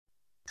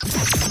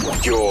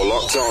You're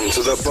locked on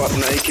to the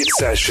Buttnaked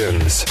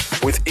Sessions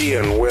with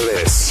Iain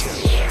Willis.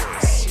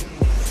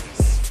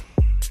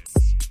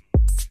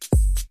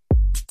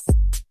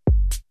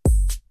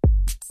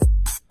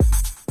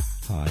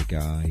 Hi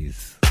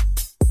guys,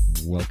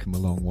 welcome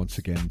along once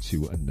again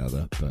to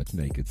another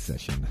Buttnaked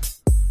Session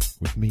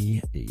with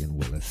me, Iain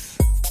Willis.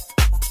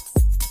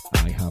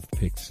 I have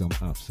picked some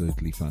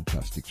absolutely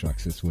fantastic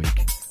tracks this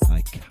week.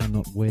 I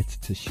cannot wait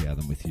to share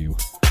them with you.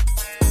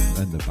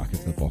 And the back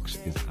of the box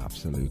is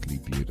absolutely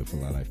beautiful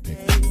that I've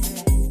picked.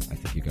 I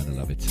think you're going to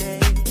love it.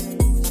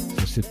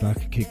 So sit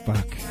back, kick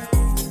back,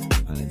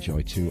 and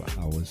enjoy 2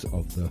 hours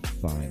of the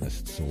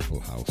finest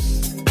soulful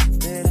house.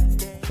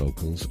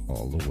 Vocals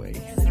all the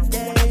way.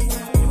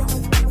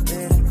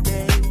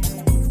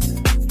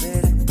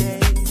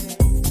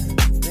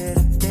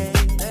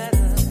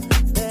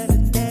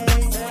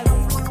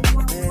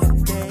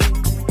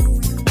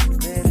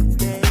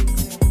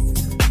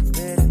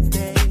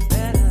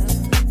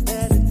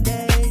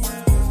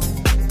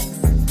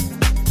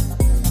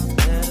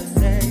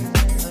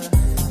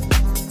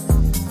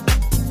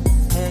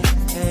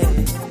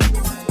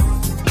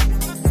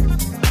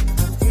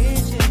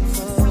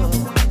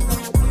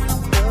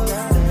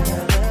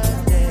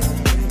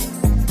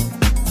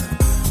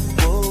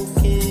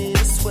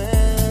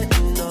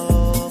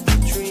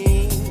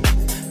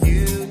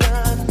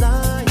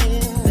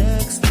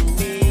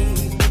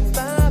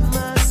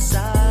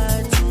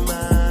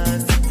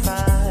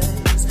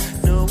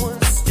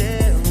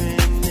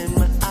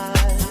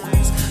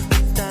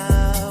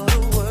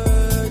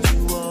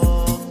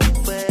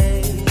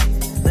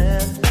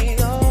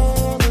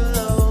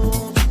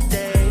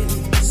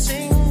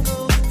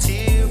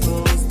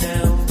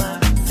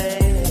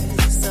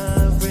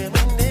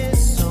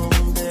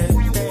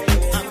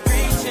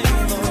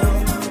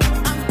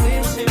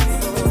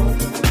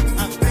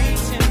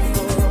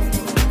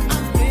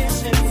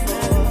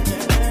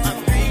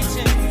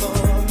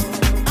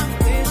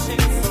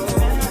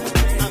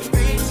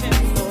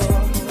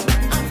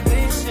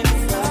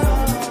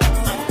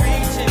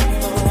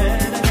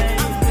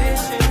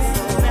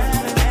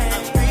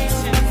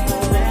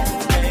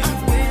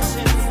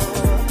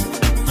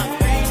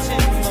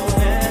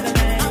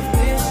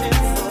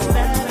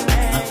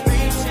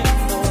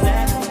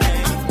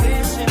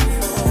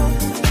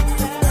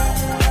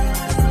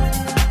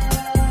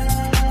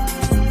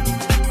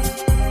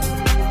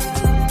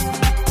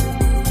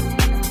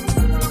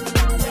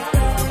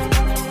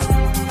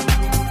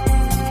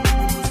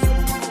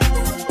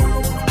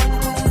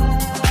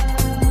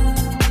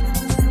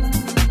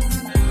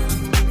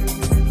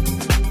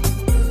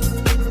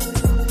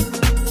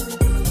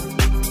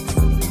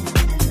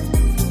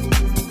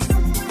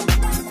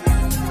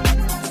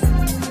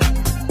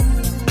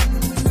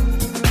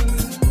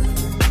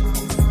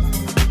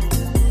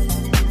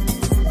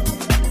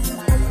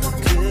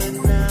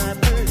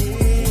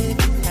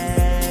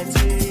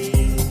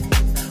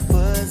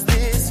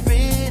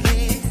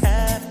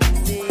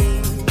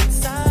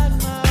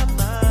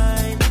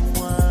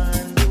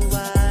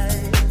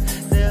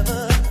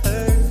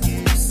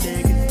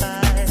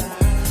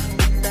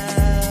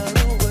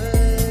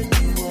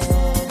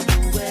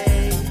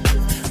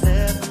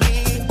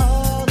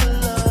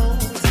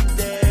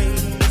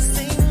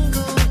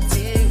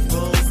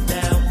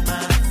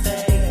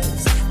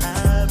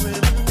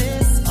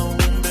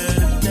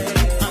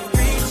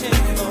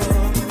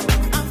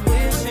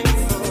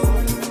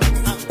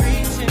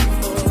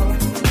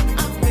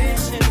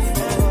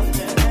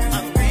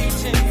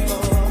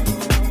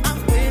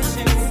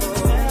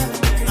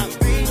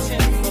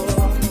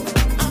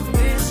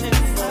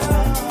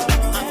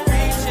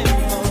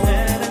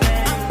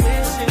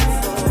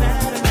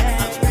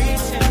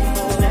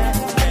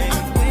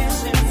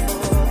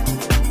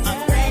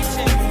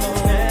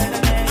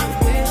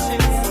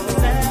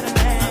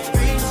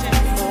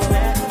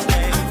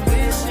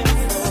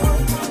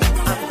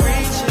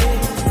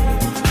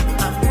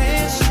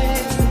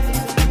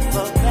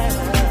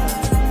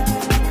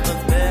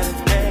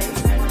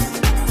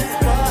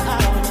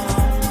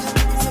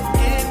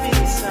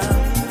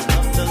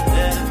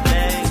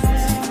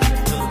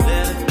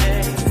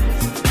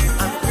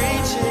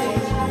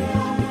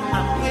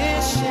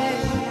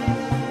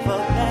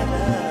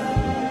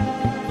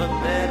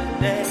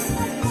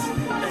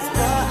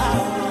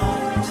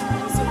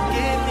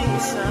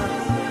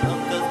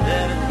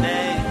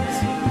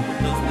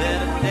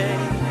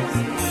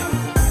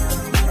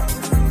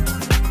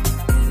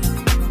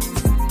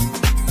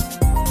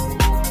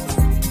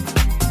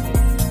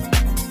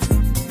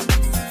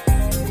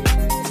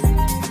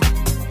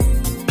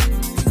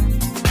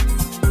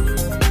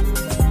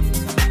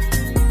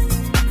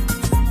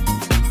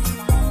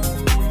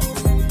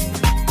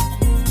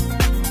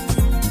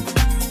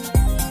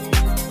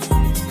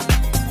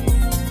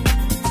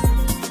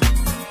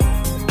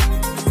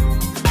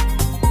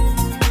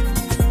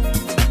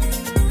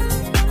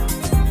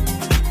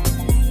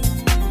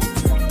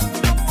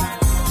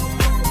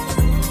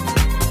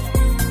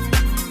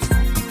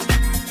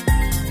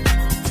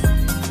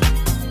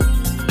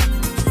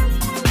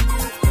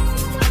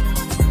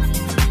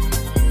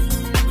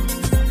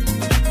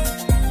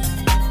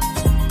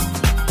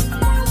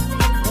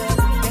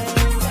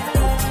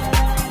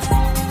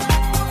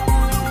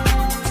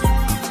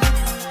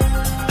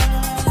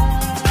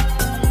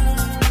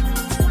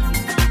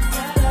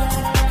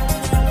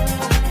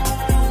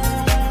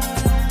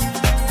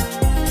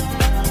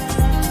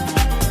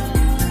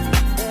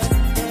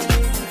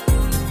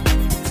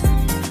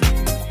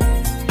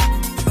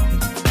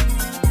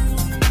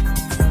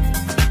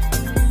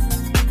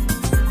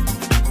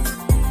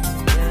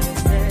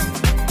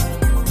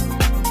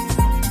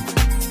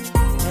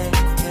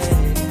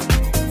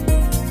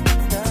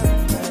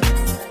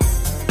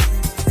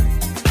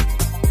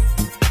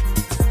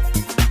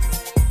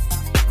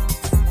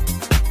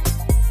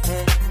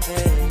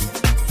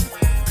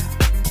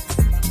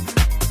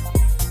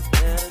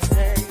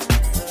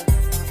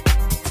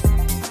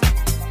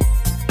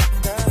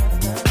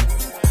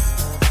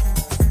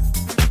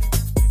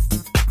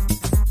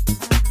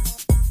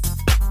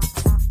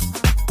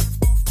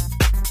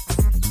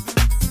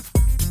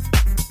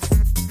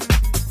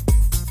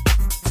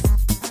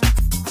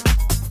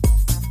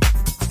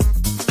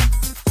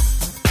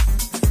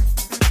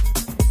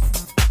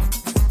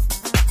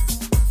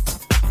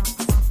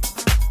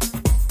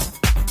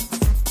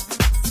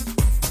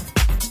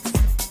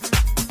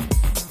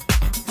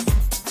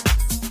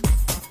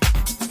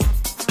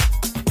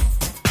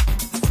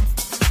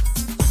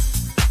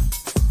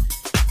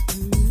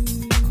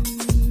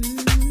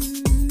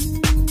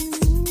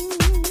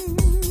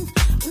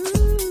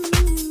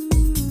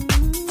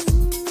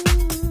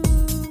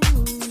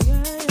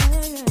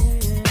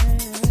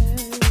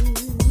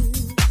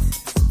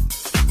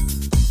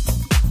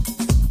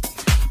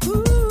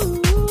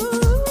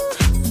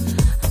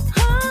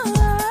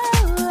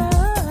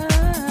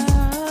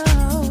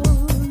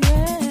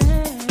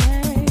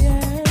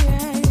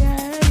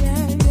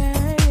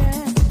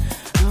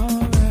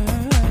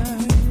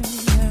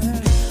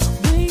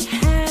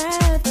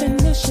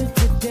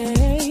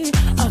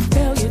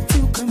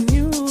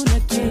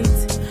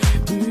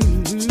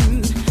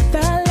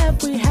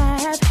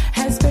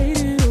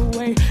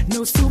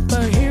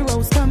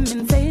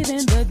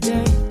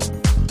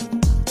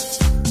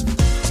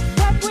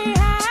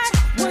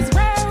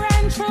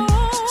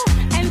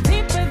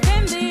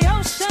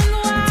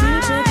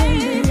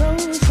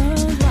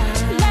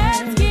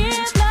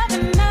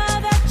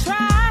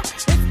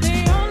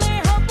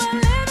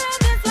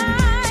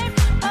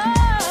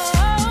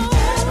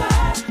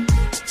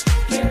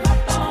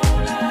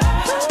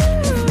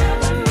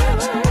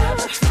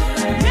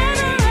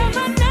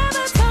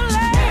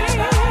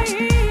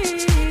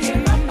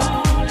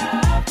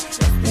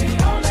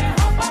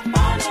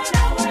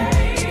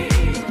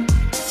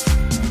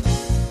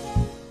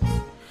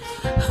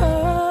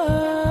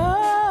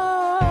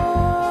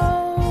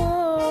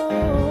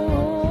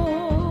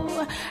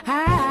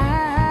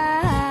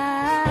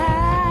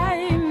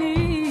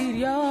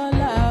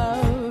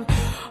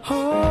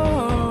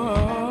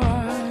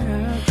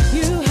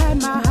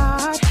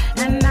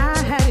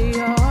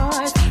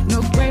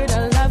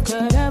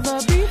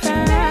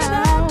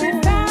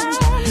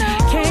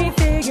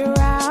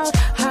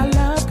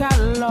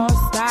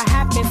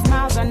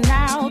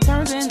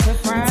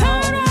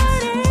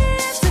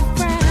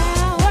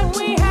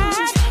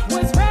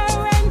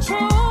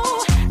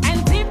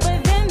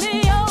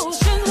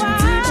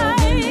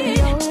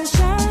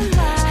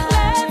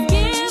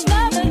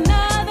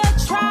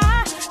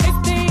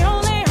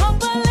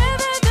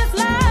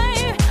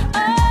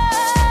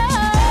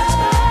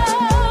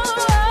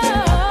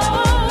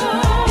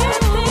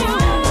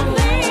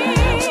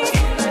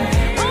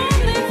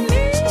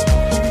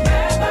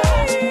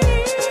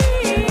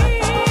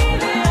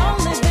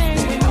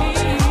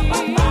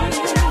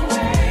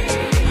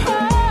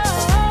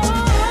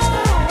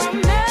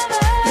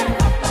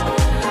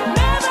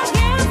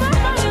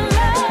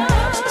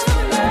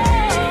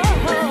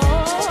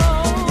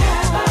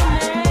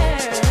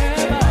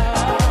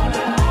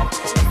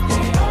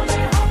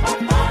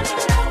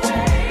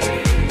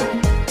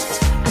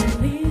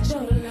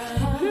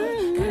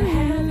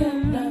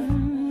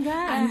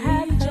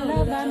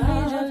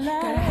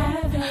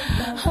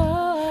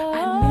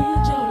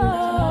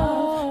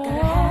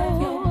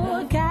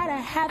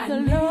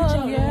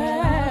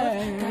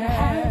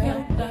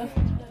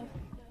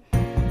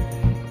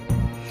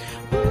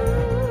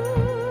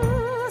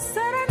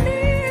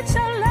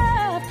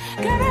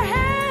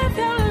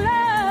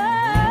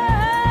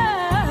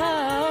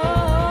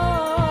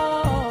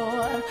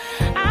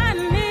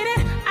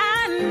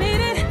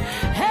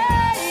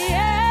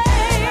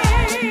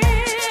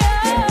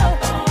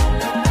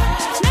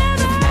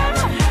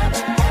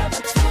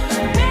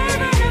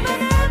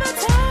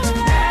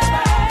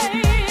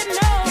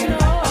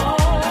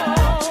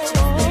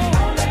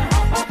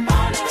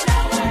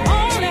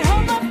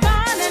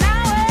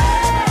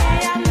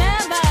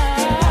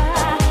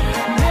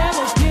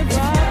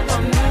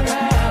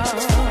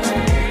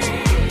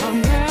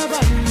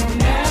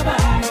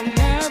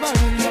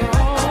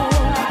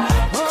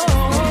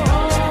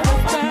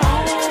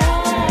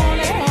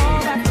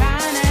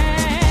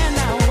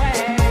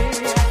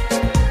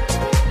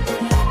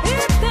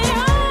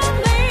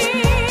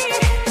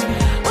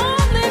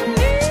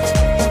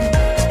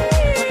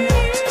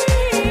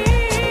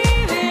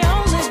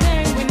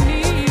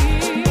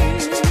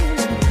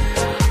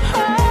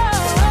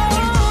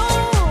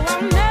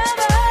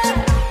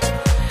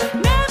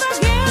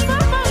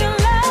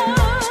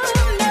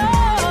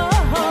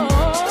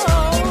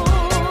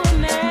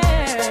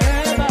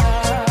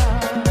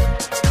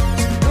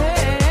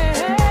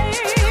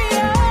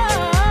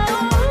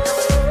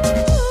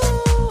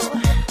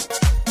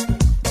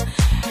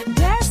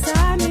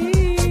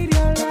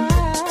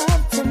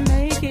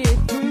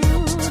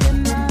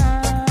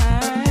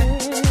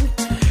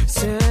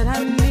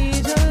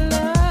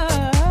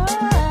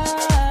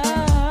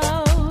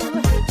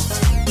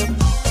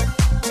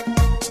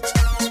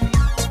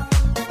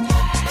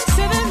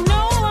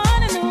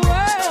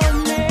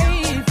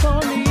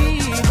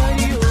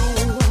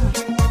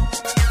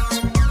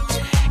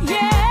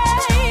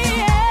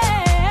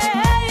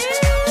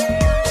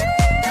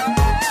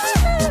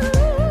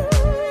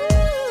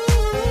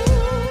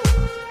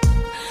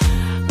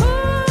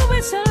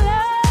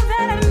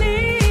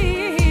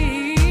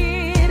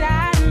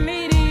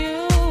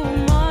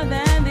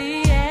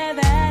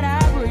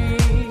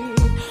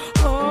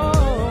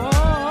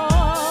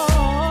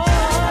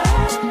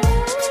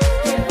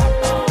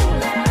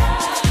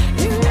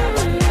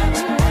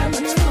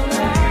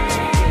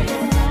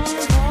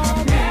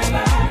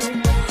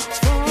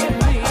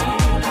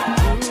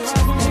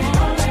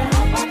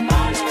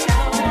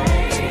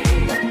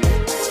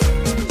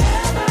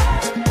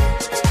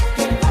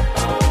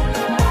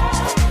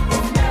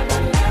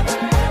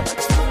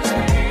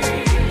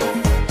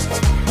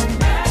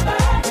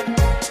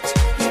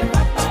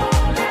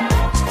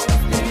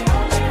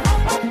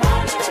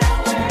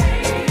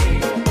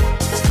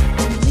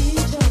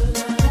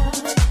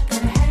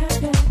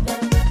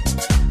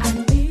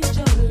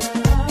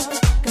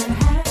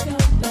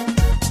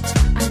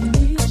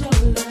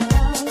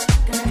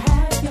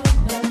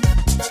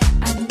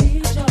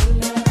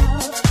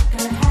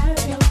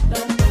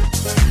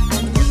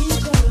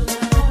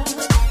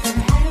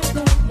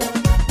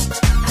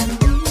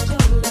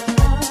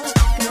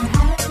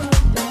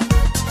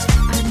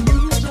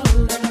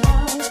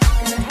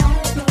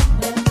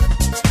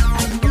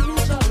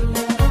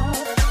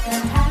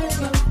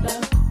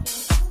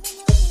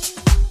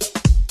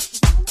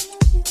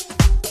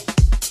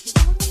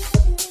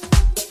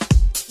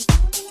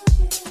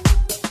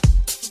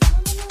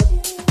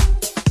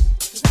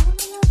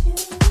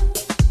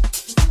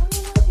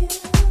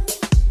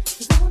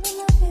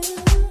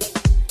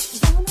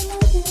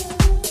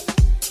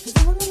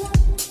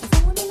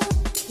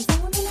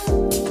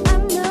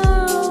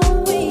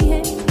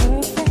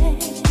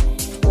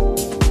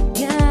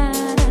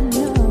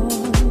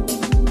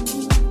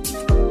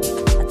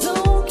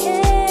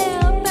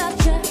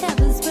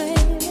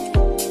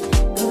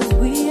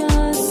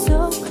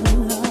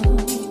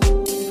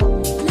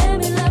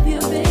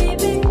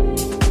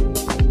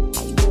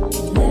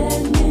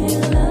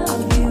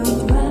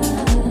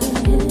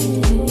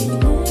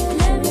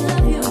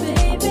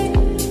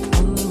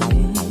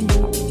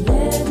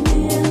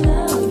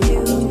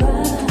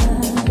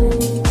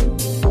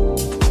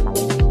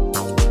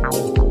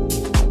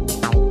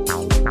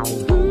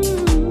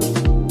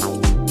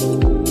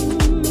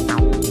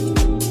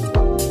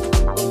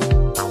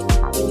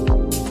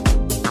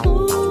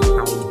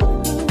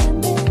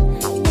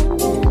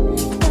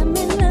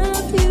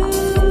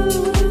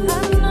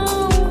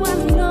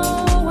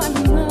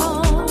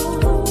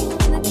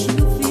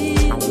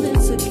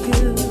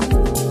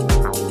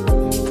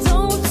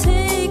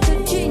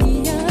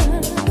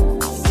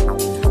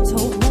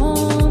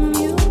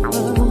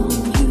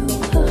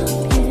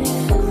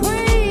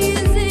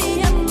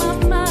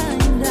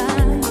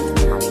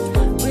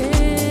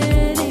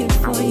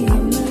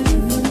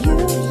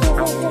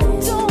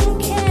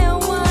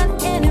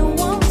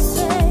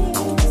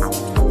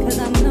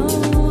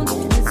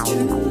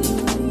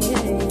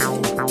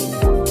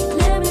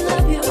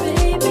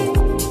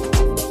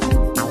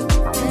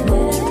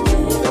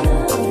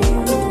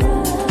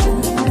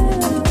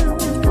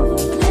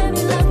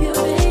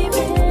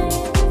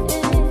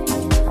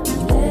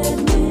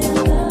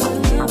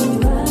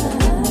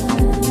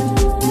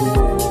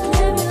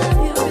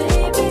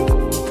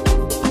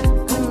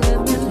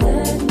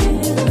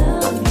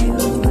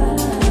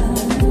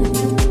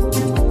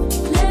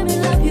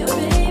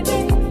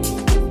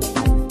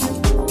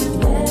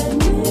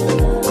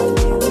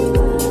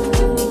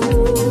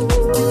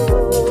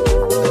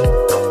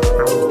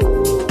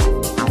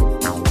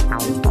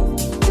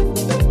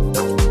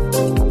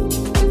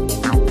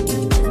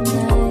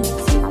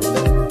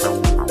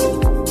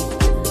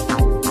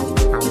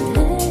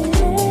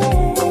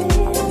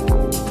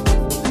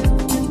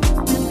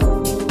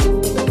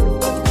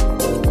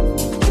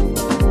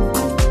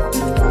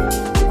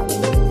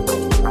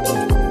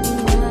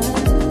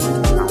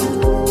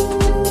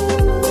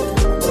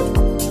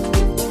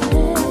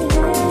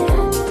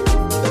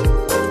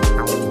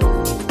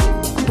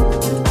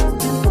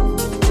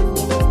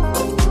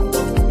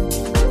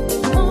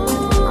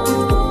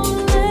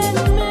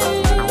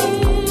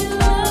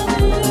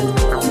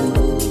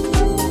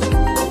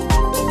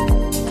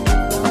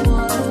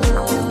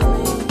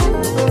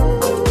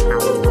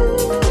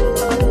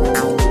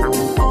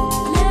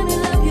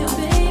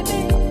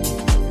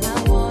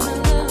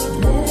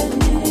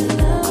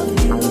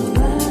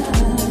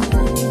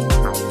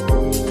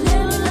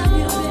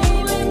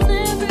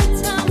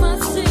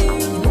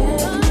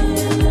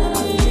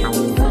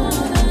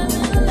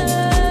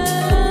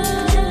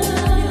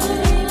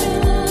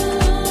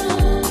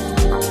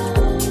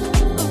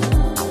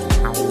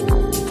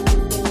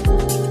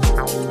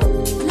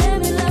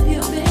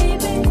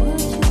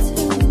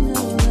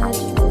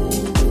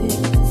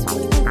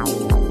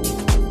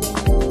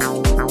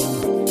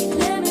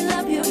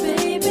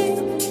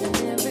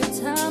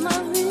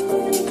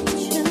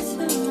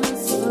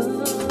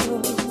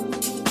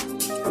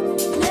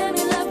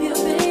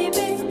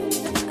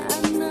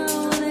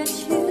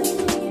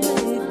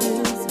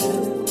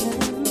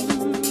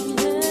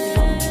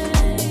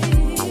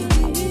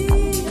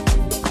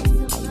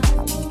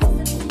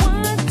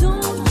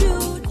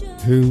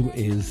 Who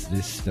is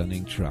this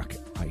stunning track?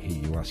 I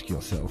hear you ask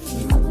yourself.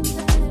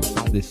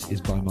 This is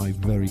by my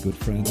very good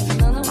friend,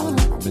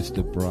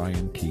 Mr.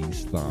 Brian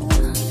Keys Thal,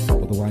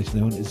 otherwise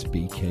known as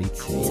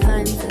BKT,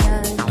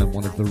 and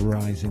one of the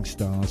rising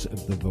stars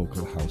of the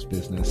vocal house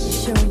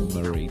business,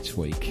 Marie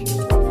Tweak.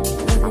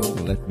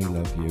 Let Me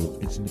Love You.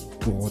 It's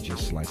a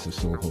gorgeous slice of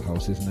soulful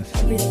house, isn't it?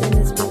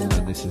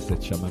 And this is the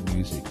Chumma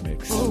Music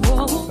Mix,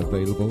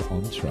 available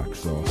on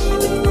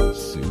Traxsource.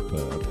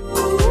 Superb.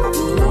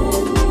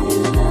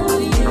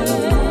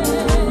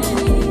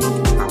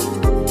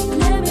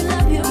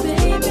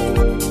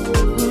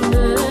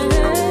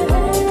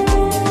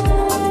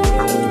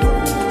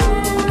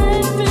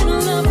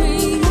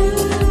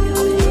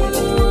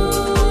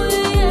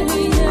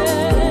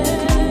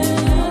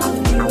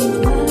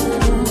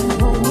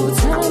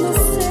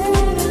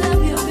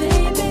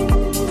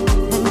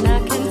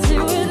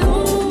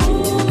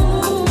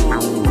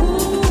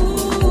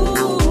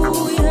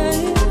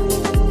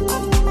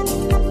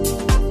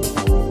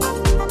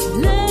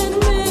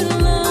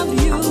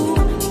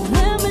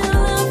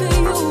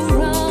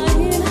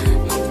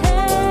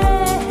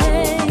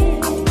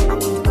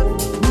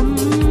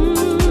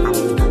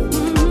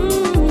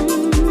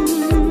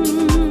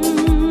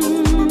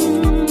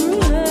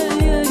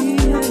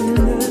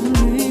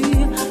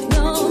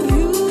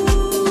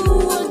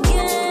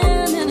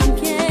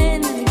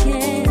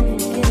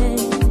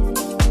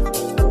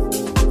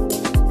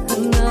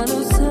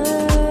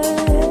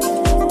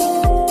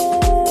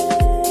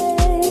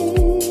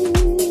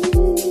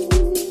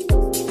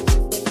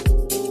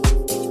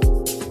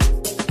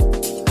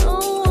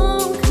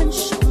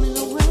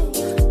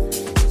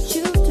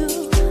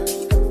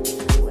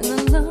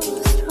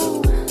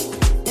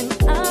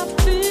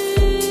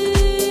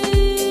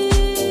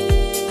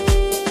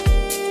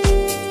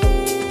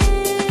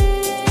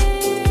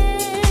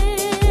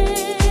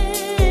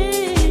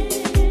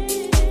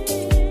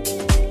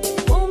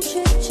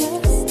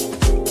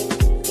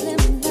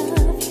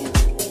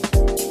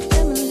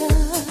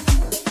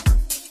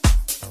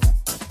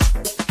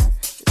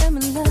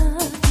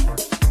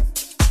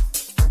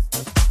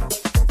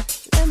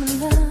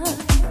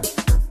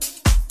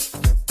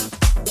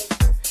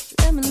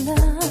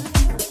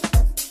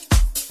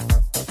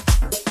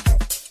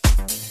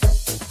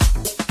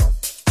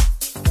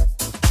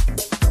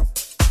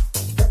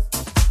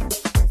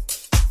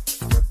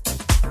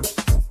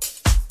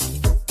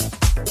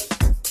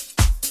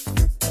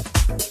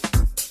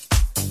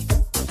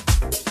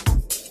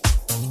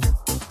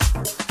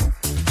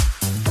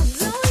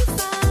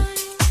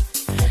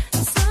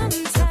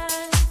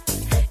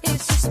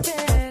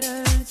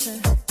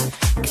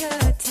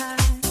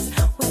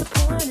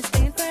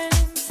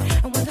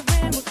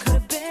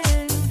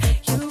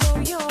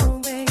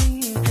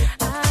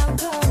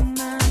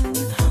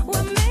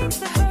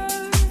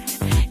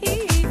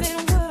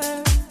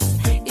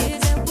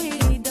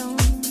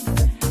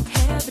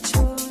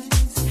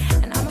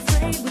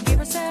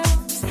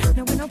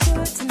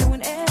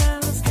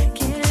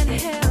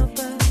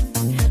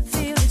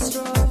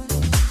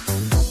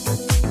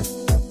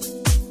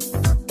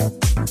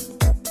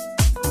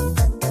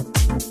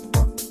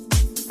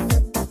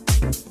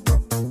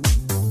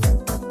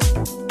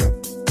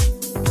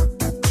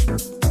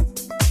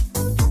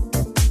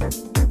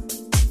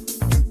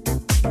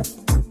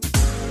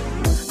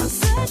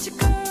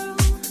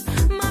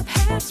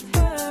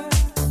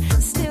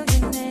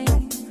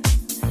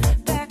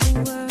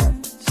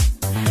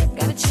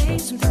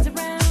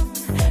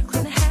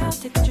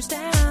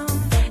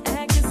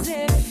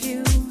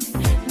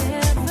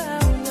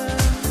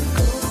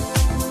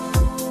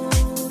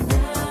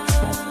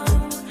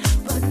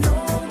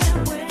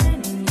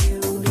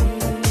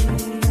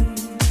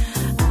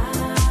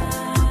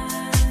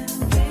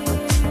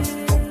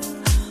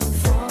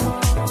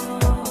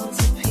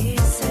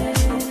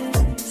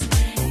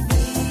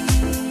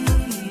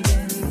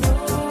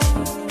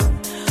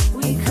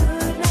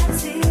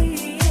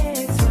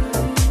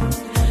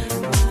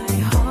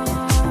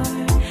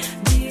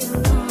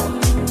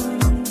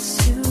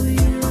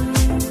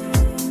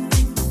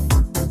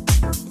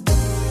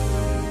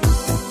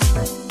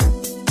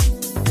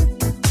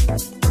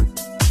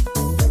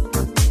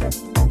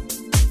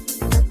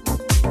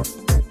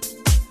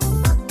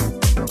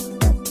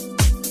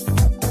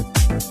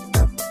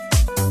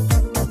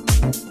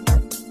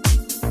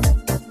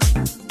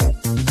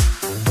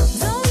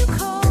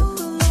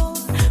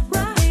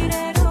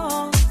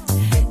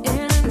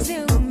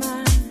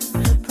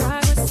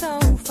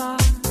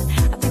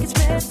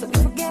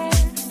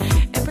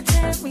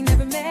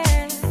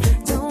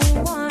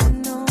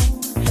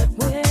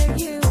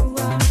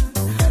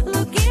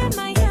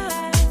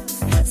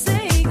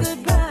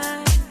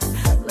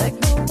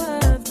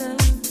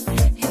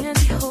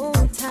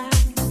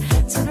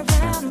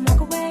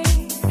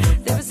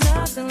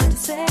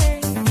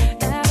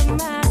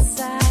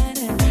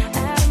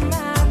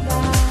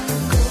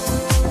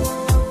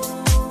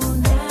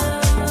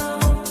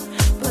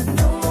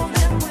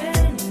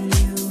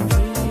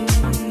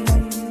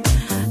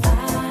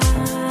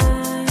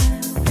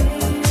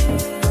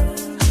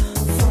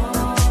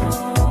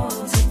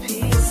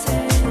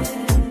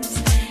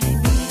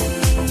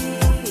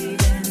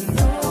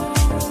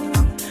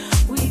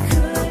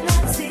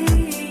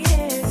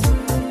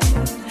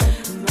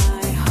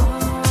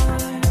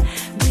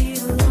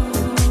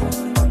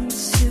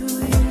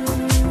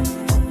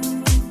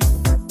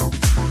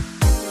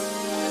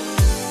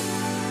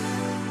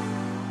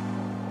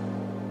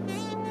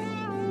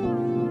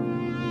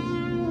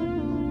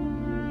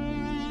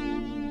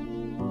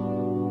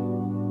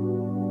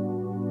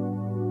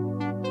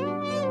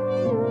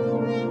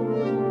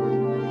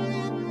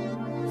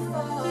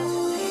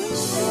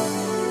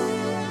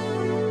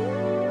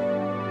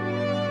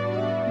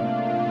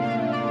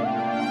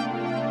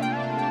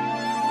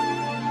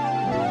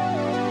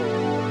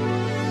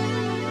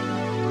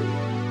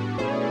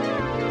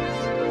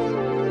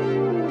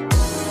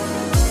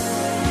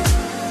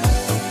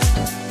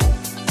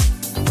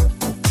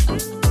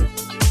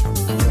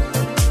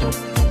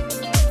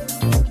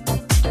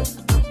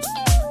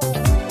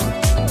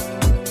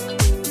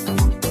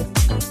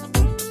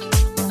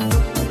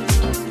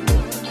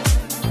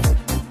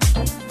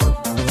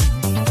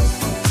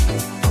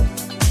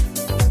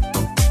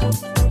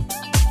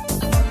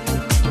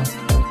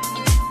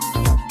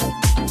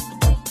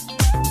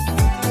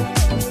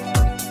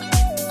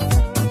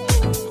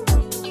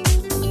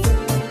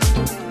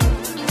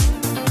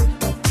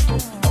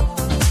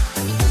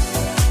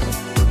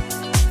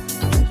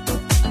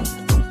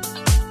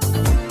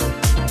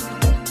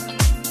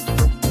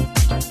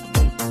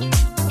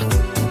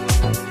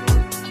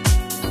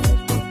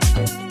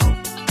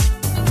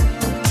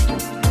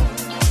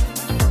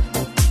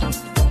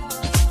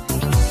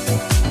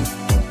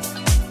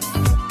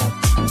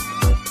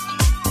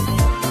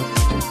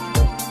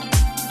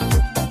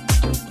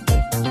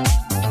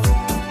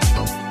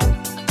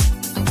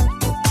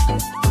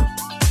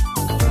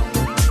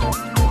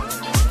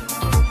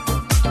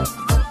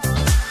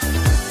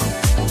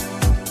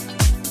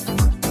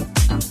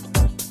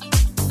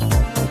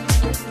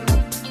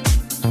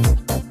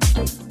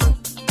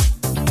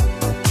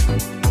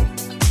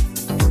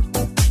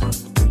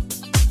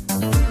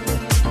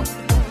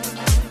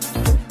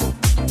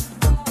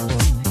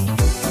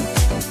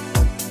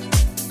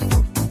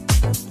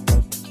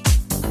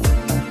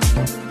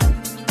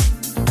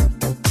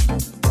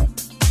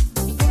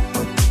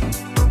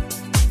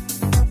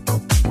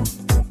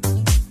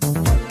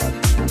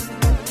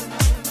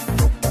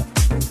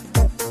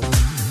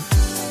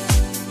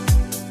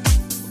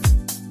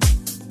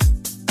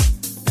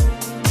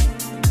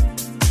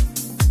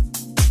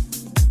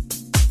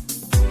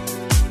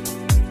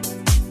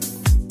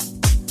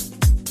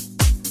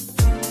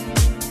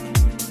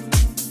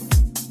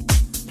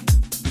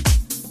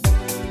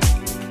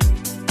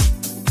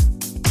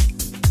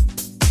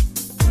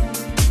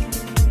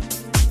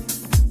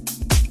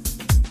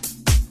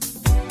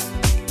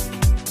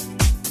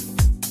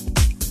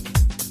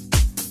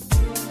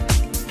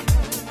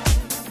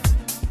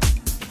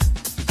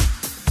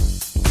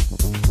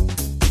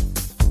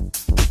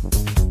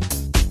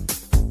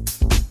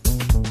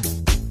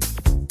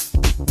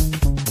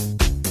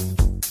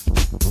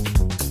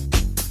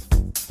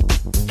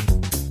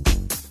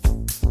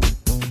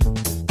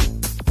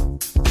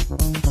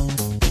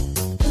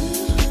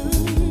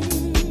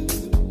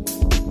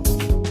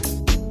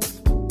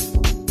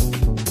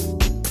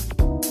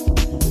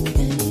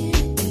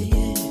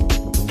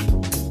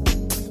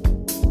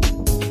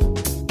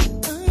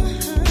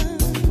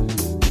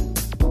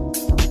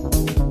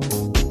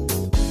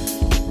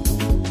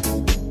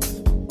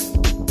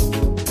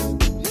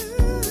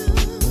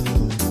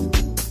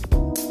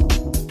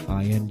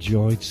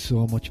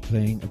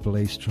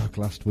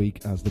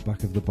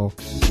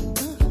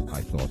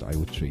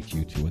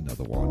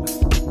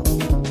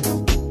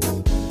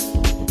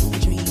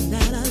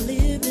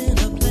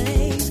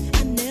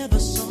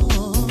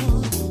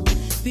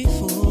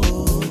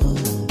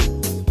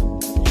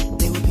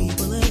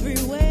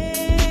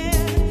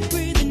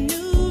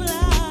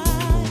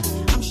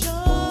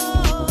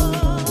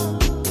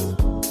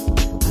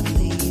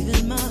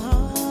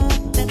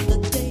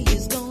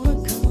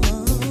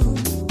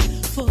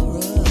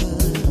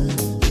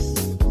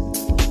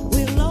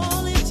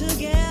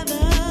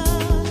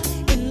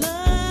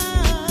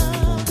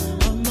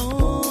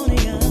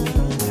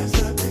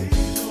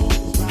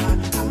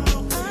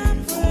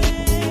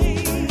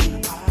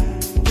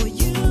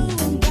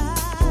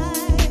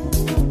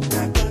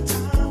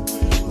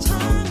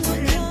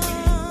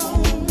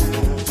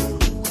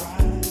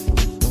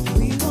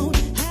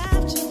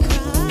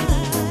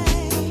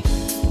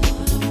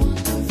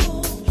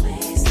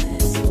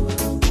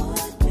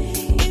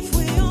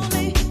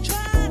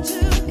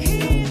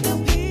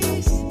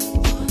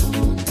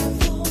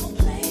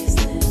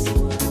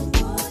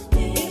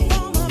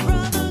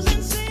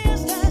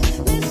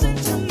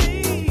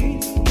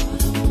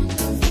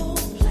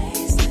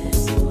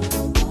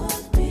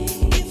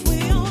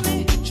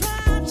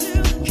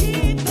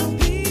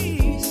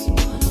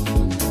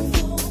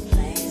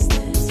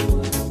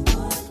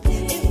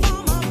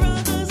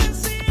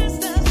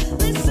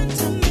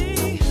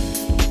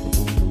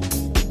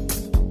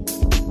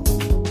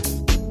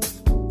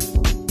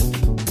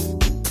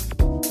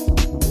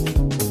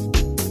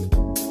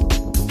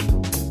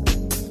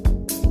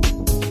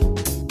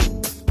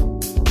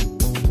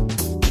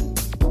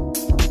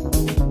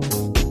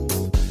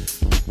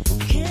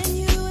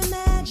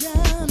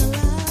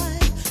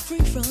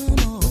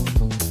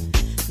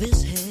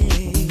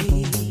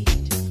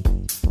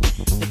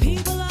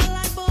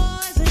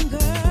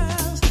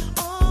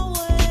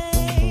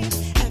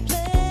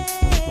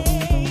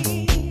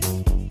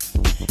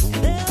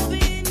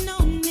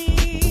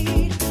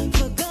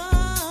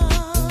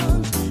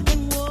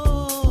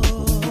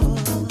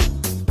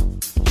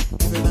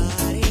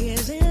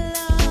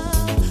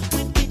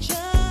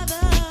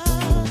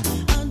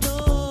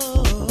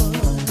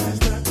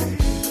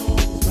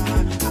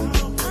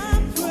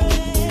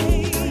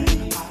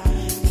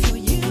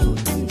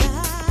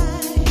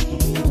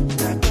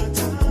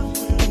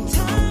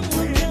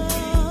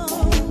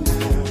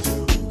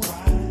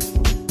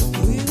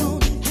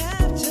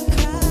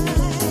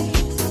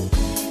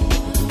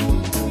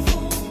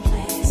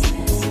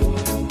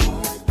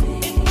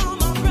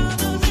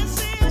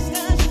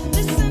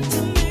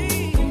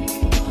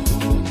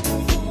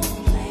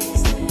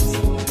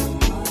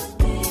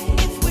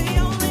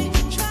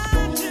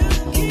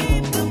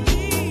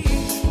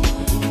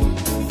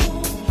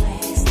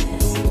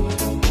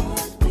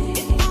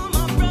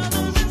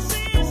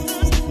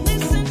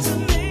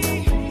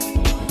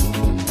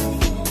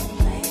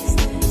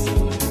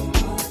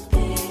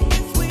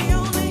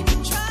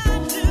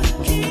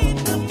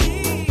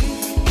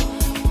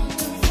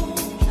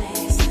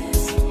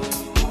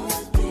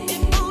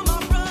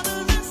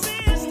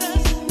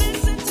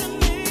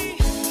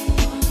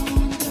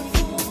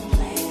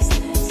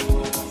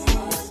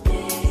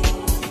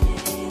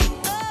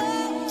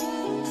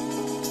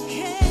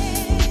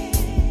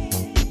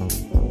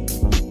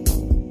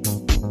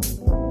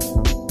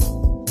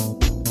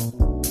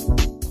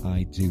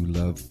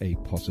 A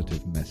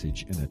positive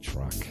message in a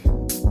track,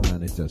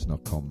 and it does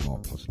not come more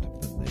positive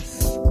than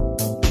this.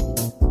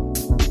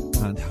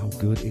 And how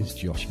good is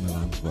Josh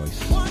Milan's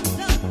voice?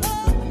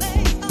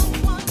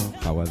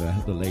 However,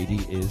 the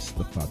lady is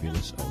the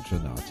fabulous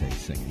Ultranate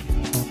singing.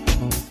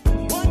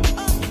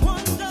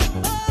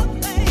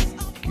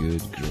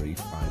 Good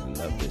grief, I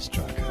love this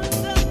track.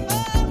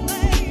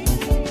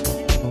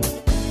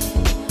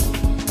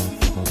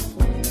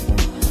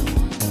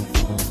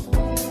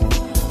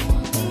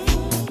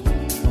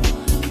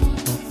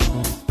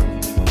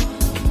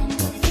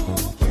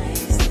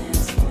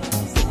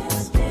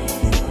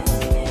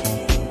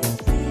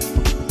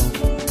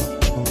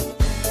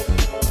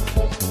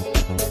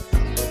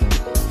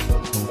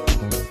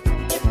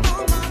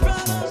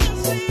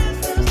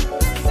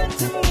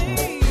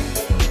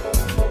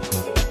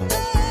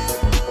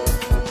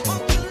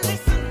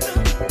 Listen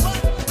to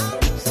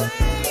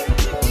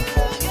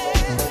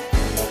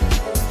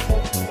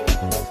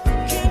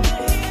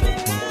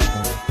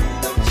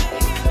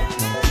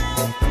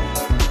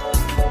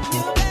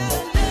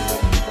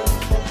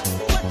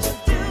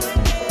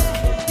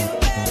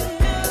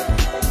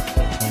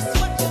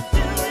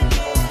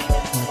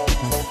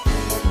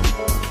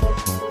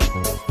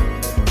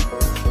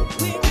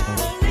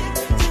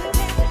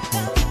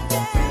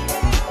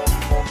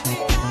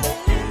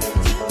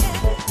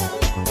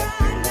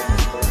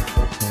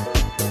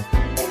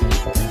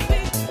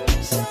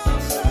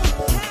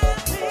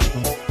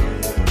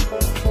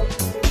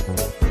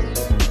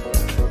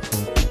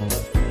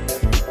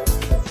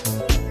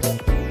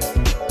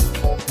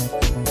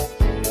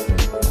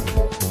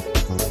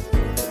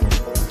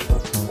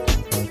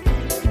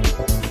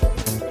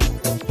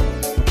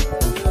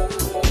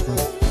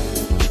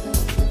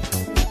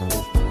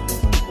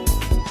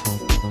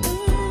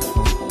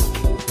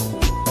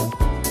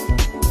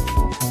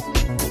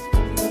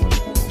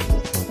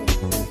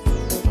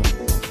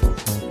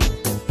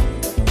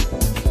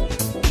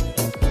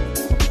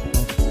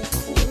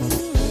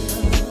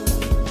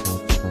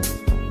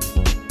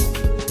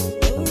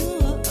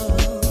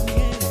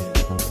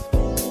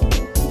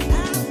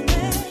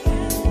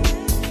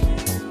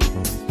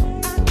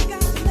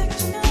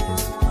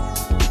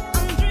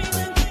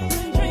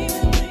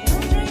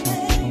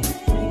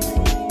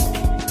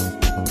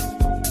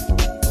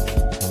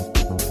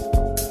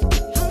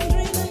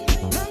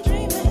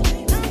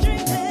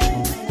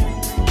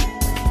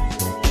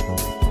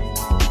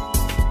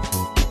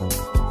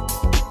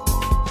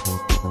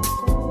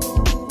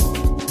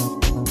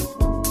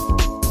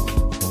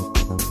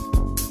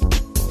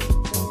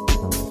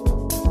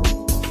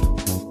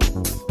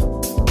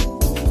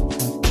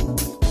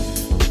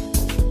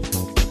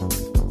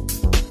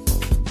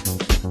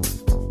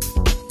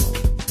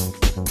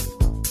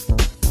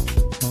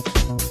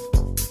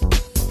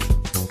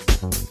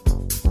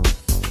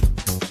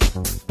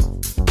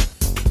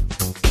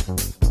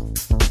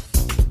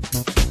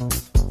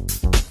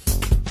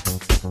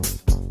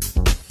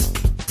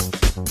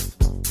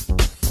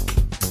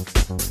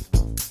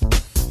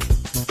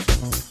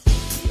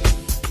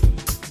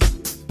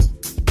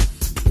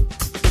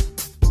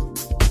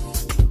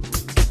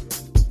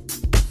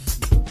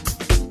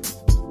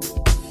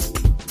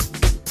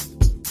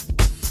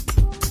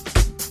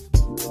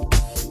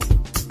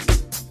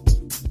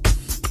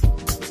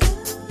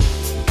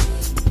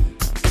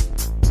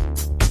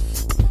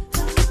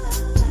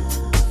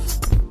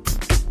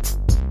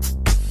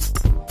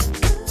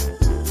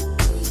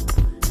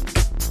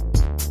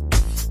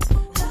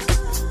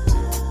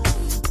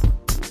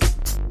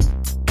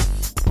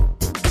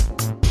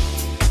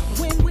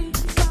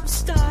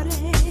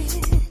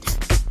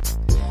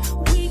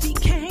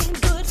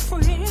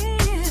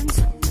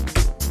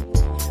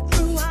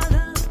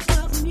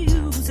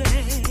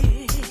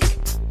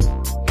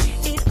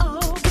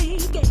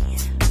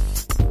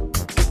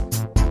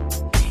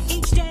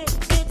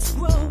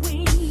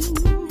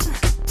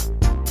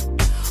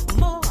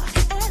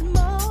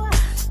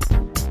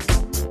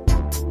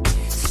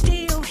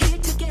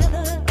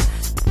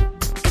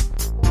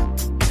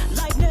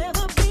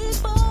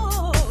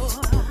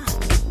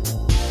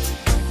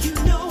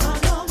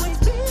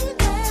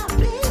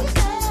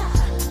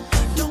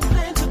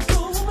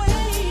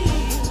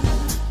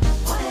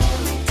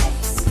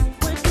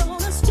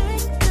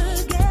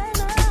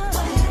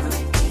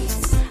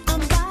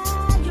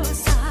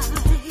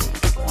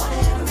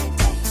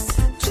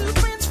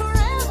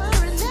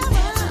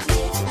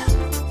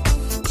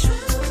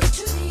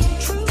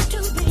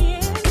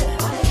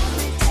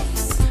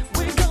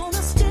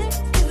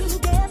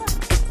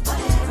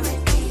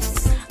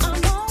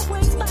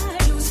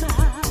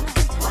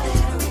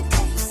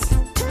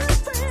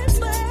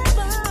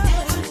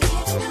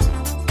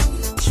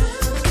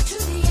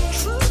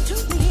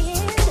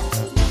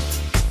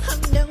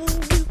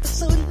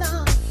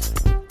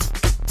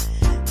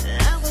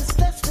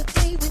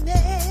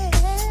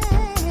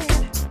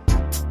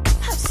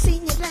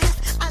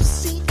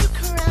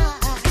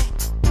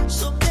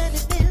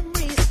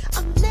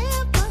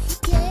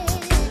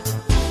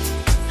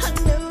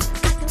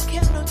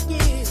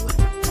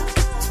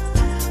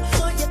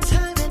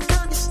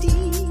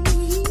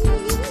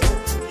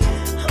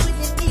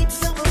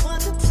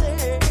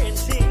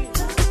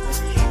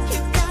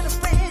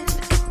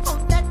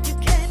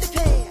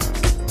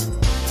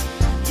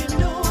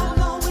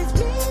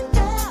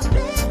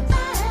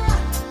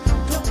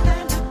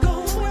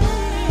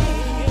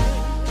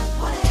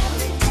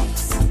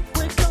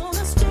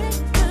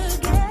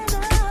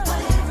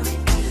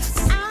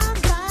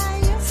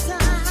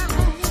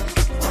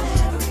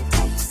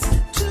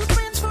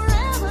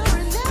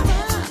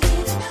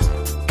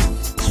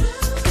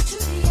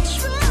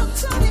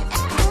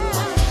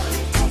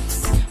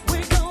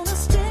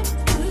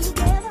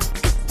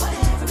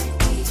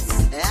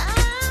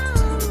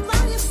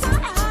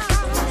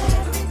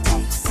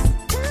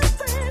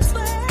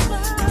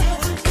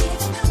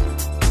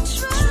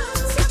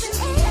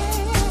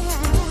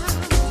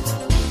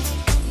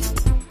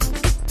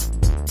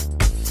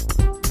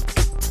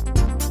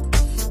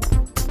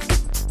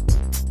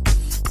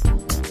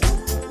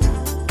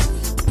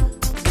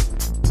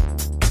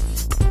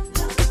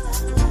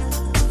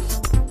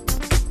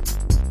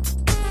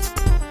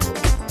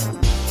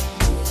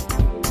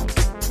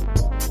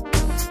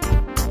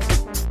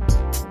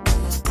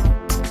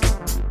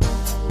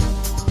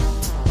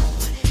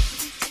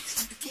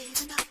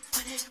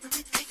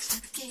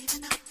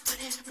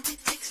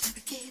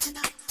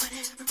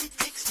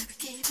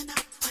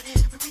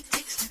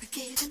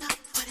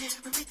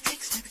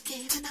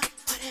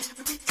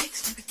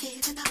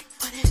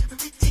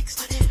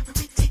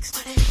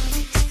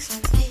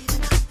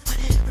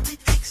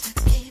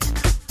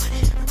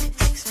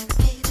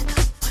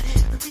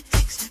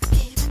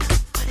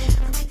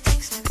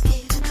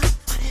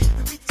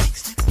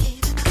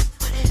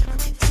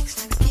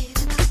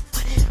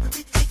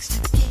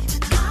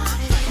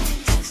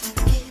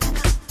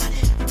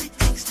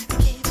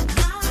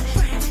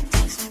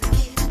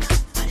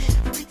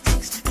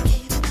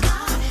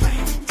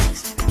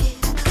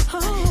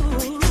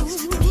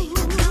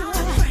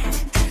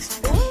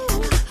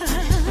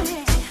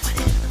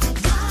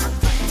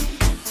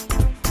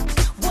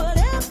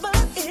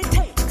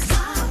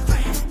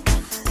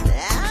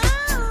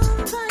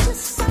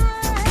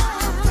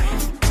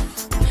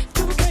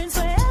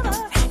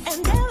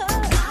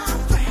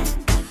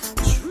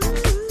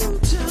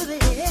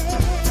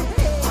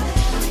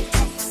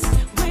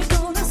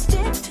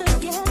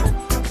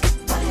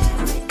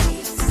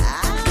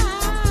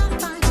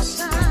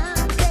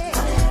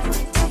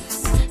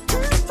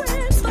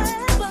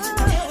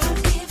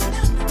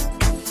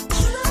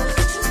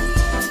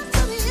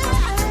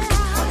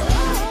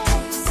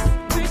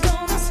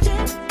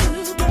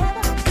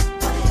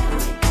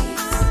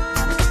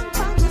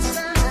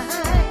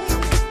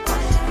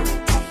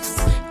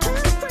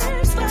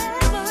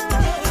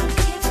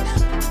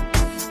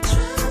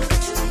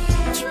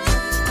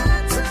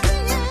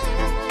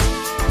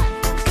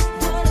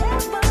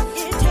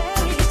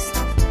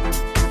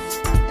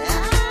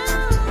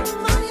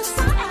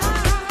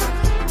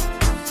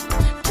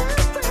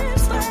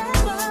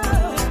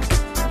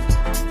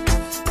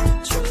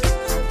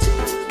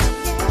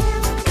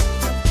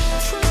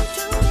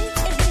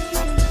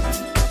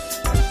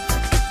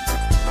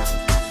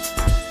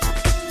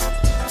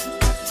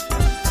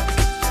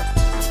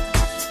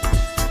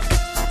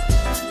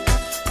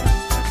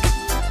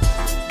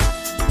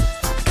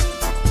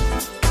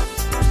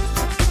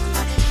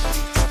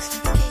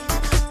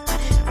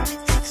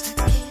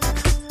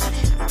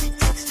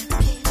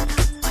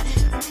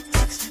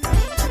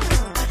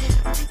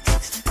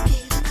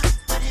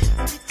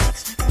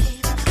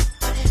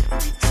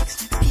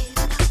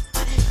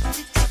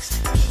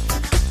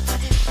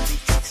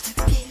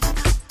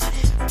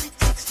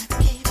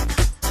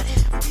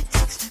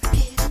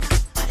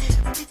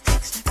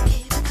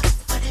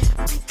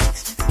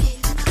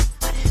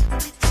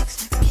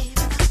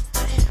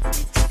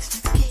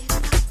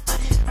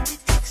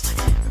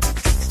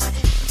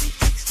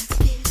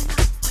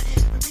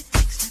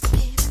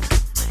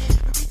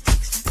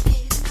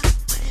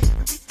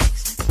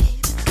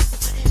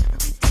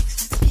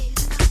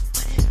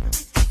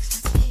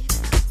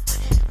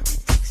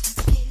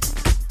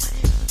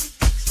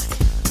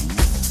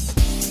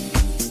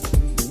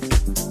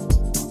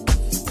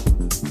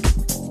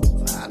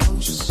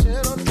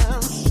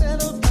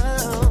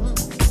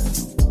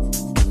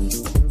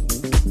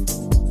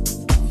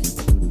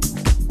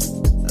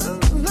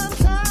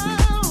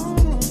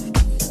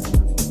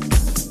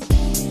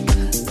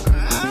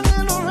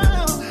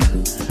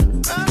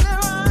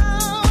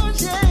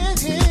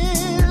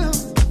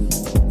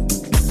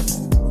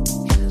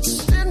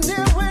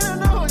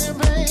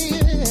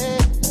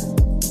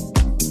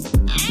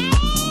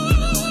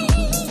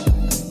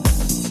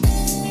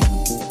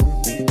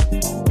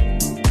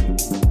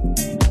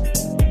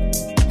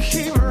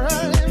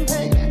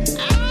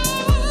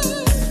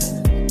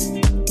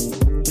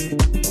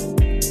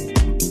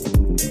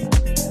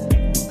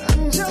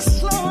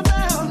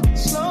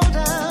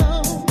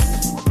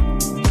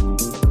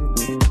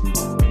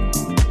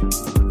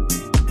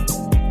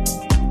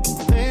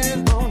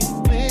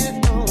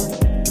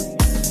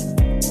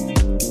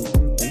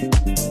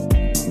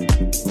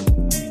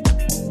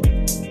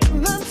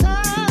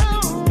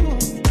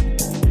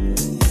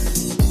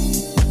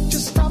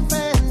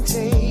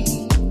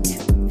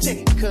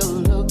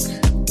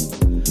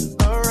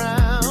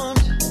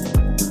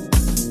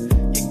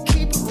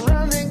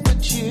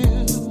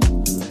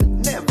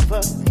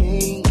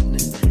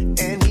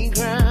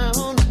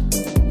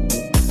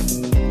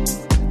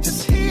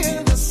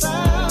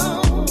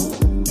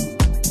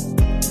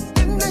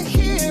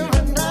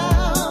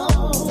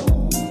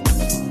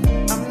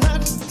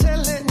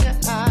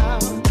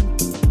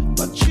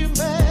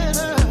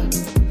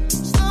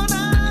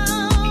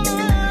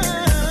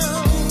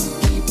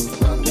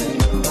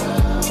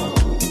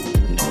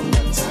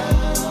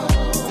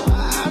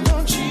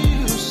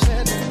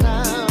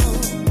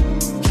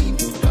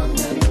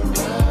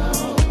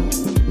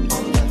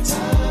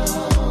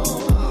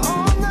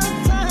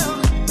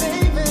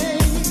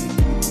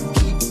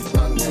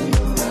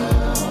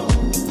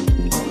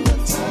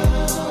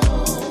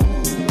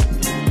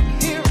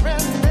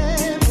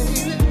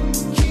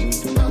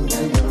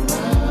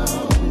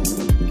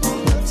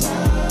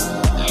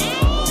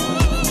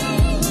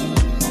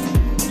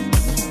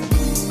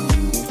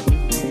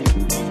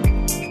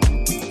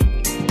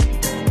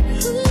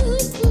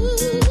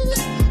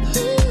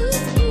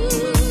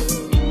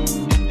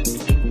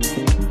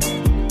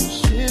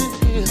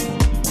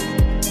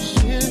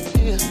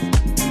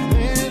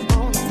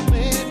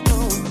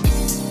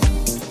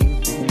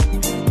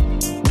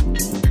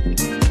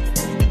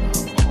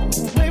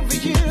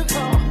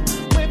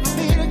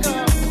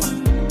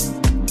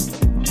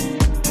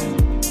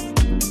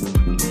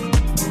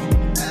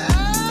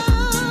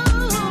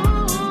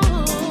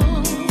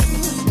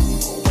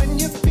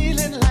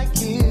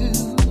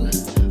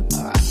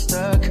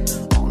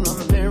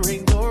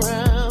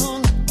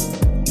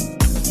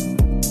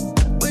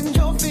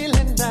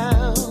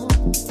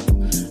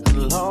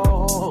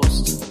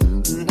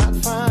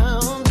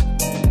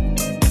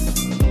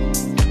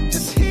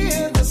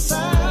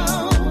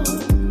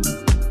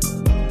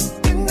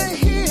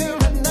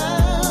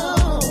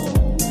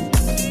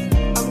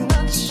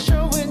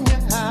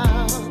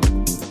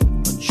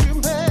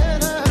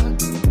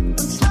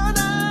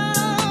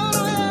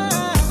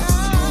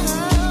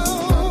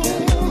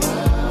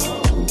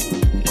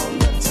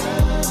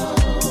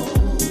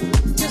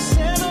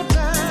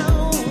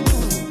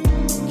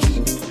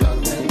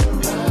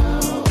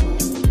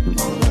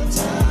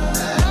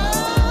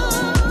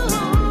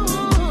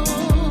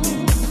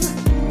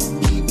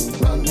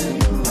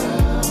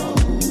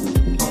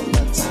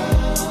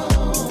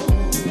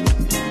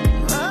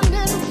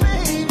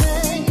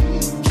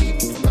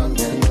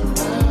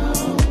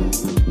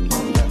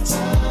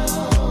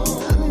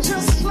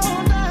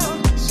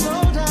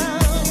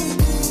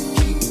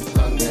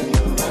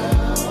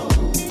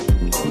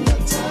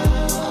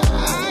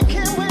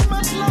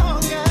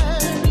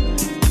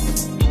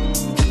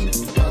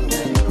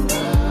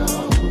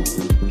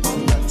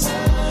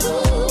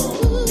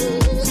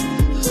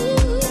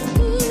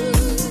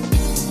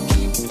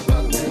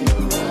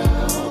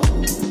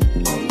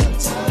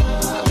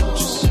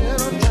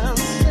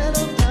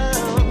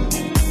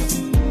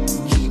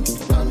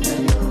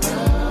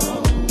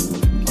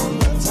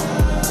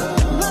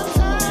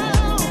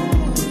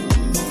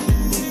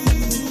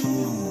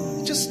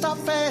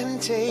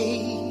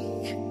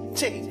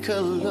take a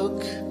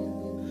look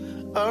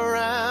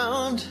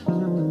around.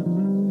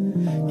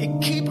 You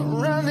keep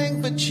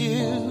running, but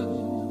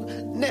you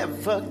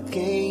never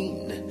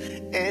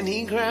gain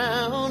any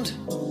ground.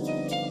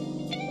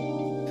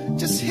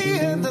 Just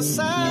hear the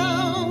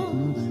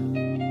sound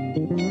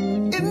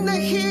in the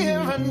here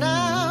and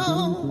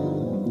now.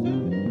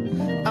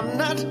 I'm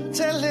not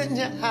telling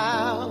you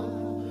how,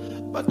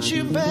 but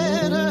you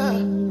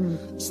better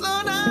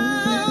slow down.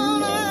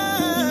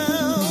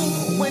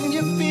 When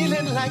you're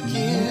feeling like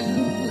you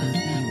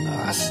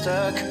are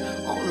stuck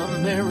on a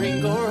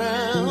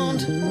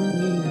merry-go-round,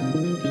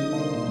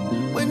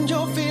 when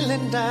you're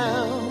feeling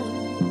down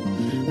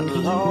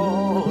and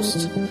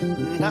lost,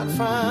 not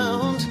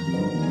found,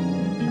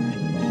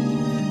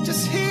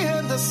 just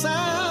hear the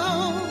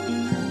sound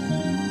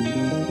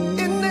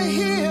in the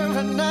here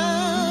and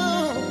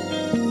now.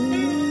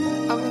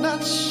 I'm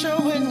not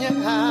showing you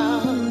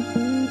how,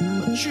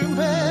 but you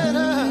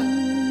better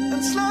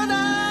and slow down.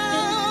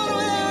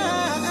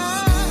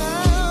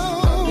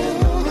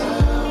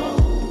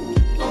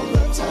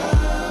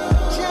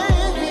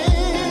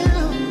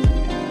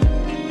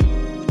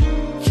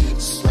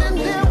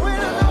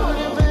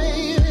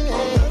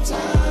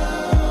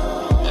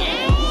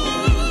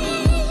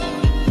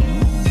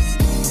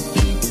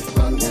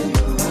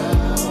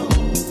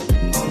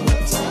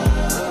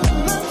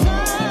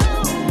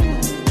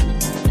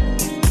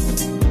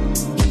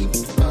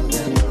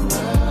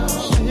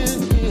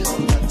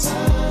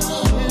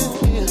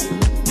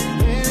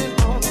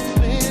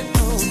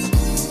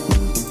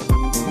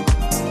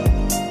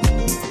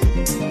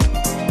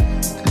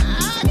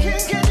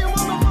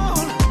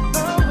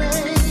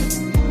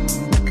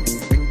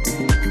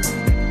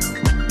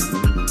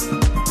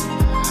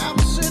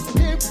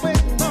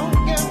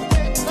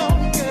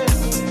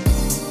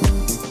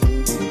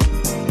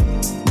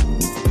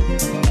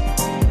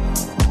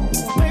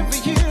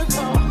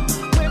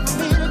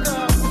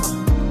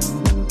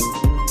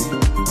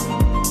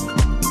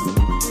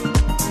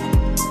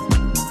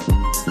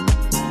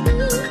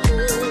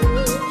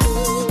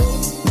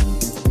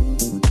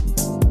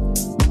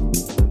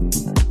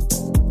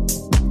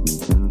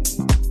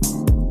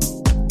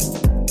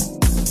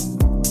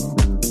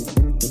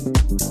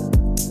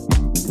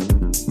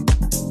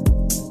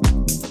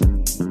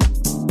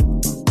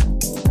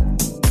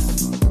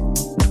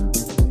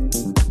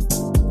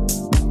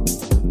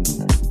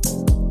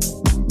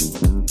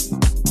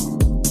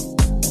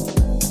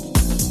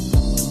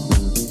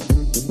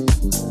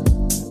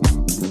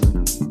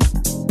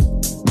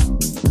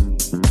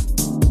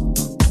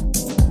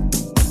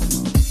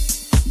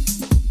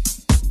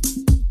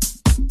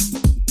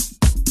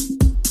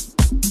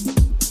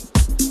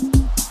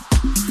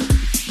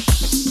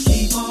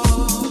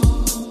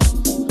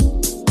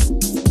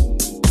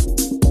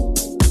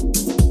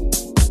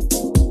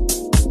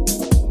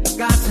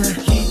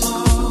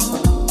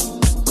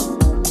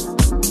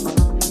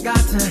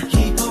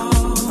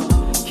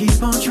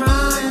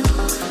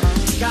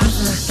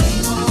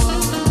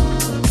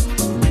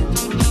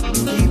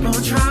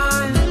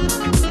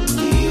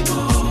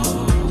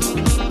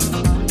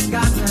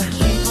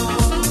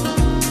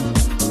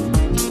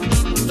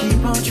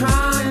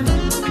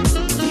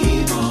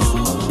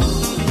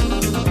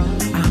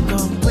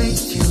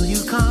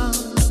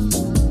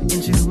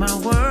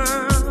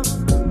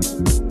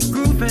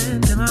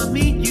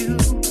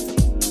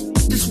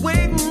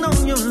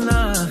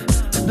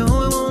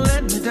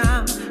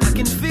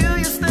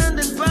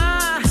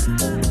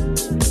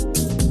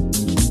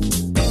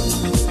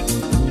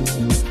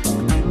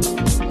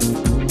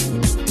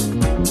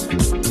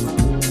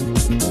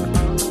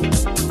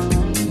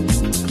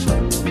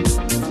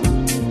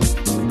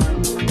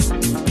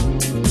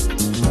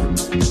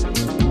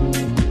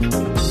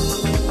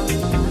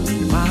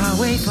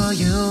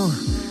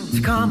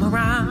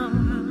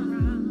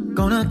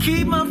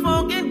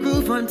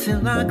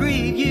 Until I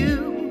greet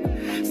you,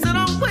 said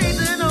I'm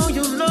waiting on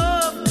your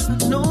love.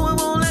 I know it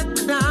won't let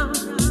me down.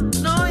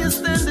 Know you're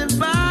standing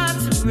by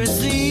to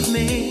receive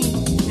me.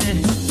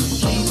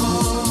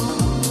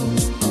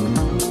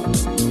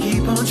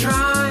 Keep on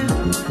trying.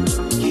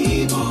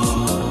 Keep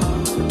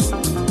on.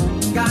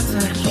 Got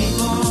to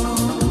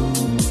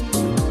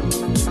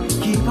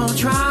keep on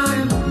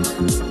trying.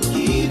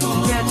 Keep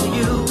on. To get to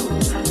you.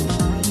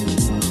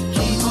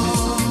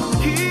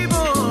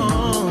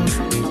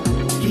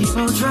 Keep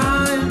on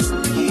trying,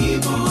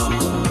 keep on.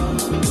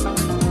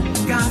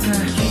 Got to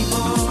keep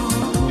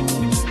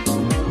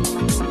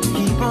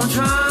on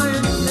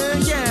trying,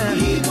 yeah,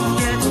 keep on.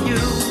 Get to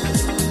you.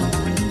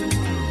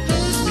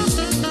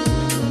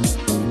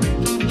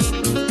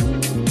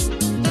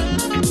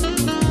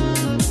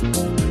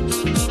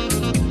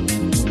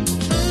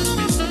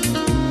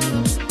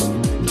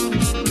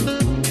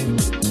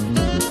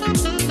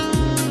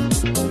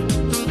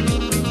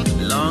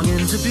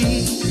 Longing to be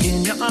in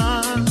your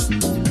arms.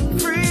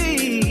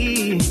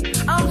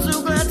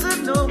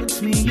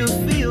 Me you're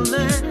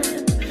feeling.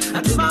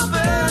 I did my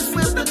best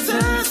with the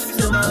test,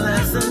 till my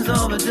lessons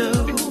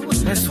overdue.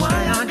 That's why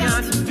I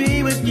got to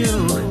be with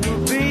you,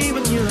 be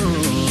with you.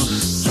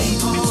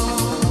 Keep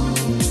on.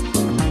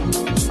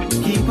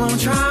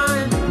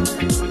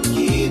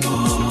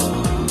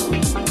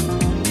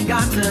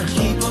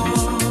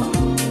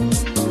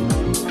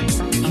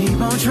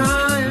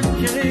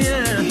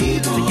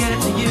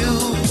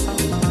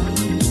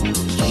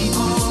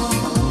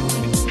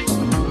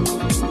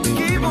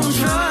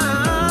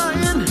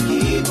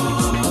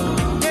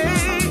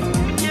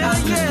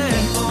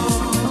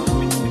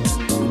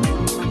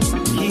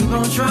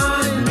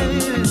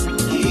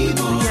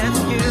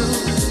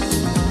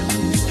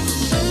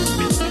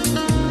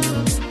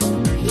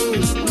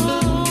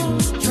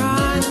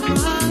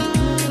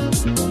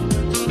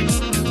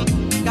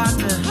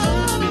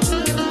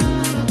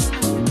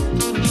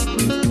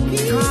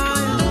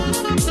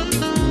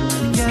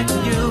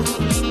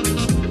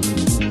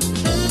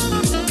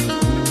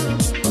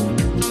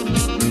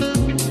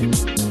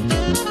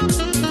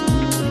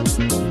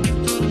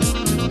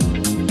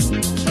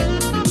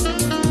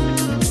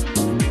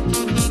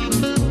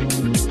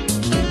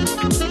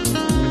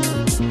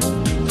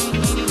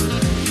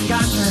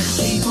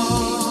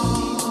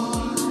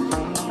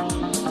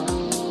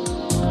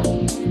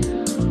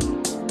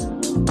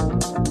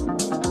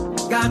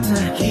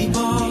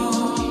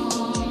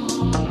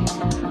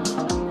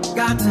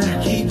 Got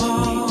to keep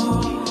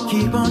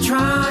on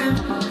trying.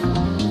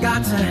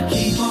 Got to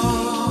keep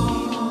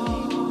on.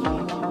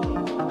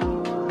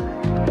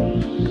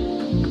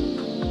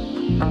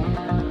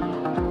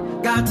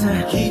 Got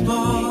to keep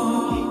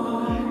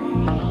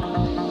on.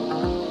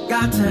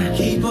 Got to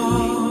keep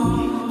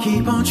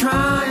on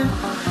trying.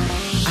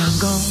 I'm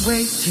gonna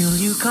wait till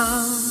you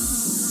come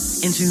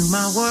into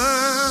my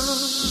world,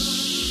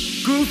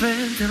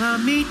 grooving till I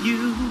meet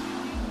you.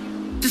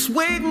 Just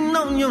waiting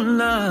on your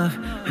love.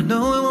 I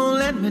know it won't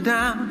let me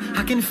down.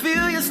 I can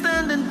feel you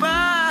standing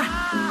by.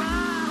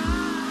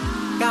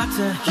 Got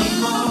to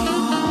keep on.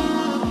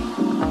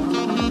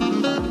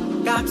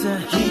 Got to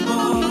keep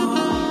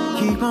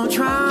on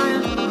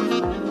trying.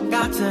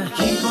 Got to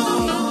keep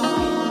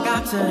on.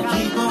 Got to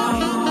keep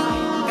on.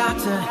 Got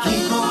to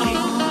keep on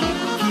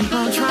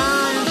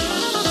trying.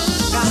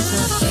 Got to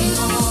keep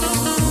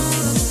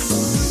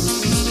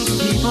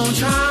on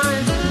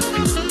trying.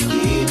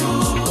 Keep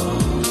on.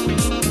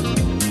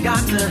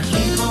 Got to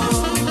keep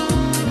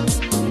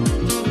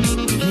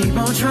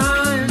on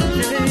trying,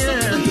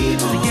 yeah,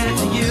 to get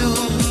to you.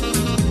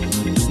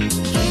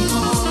 Keep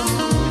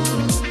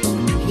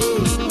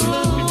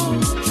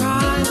on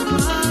trying,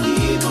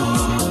 keep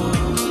on.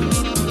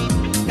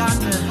 Got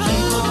to keep on trying,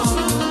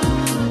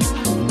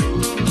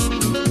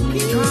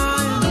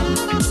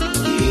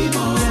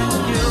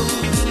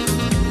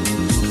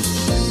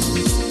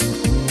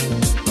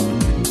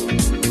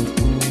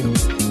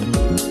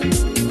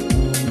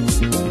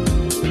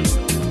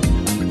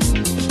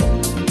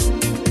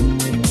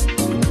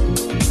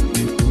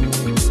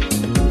 keep on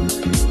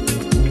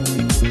getting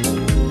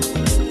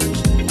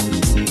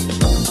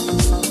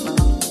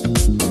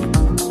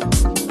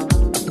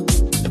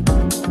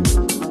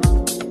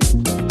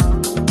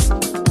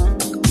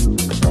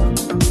to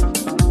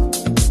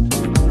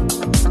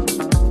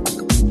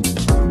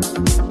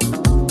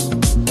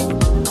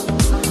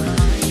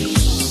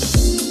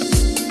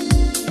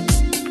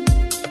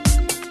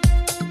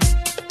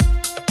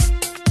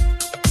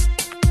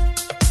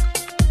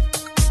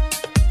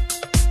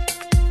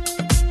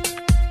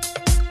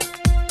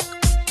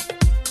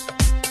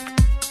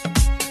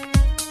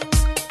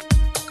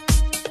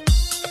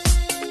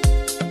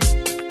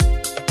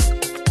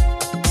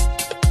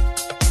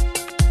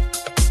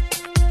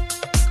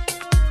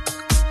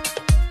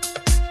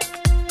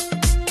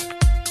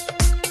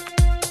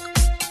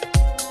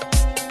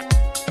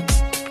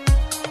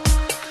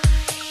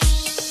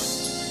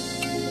you.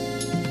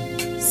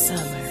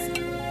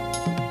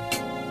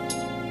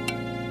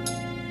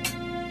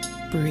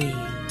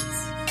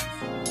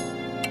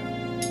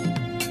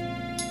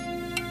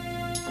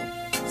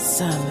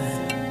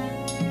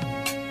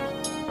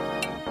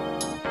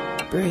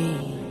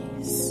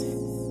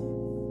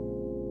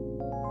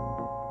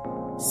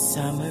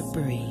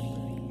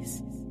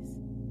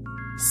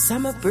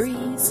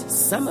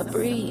 Summer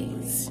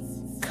breeze,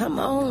 come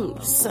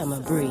on, summer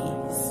breeze.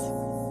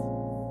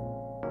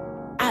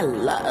 I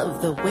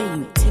love the way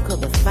you tickle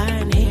the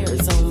fine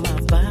hairs on my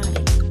body,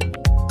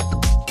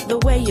 the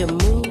way you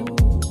move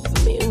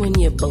me when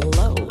you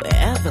blow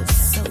ever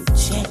so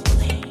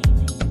gently.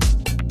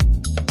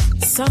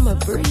 Summer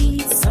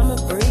breeze,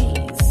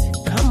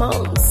 come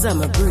on,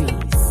 summer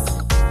breeze.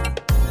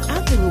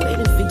 I've been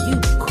waiting for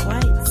you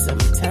quite some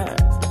time,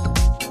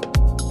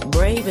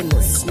 braving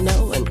the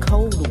snow and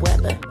cold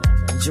weather,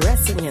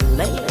 dressing in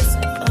layers,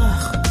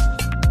 ugh,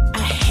 I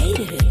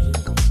hated it.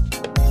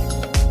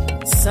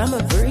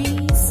 Summer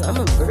breeze,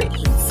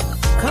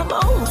 come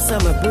on,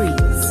 summer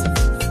breeze.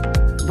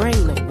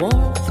 Bring the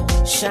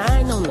warmth,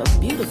 shine on the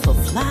beautiful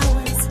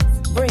flowers.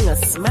 Bring a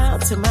smile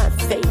to my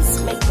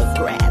face, make the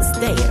grass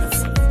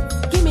dance.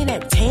 Give me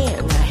that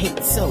tan I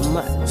hate so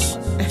much.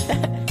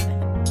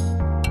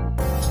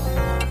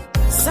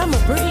 Summer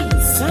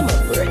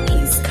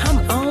breeze, come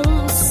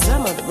on,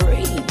 summer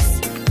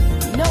breeze.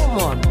 No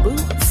more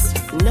boots,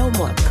 no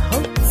more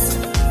coats,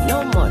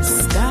 no more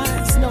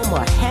scarves, no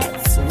more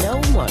hats,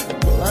 no more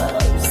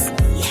gloves.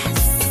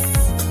 Yes.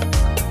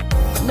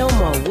 No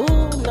more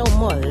wool, no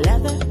more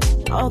leather.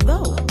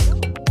 Although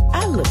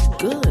I look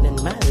good in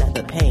my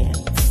leather pants.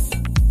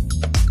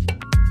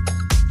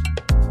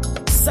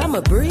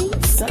 Summer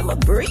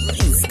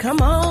breeze,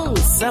 come on,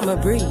 summer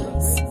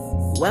breeze.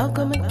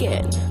 Welcome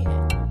again.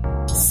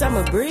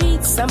 Summer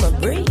breeze,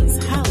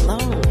 how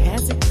long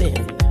has it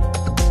been?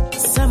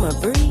 Summer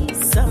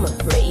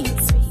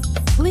breeze,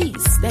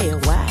 please stay a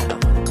while.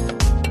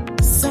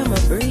 Summer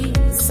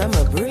breeze, I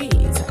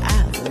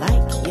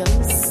like your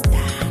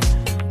style.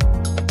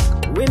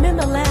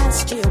 Remember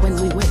last year when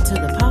we went to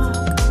the park?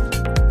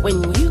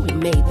 When you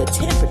made the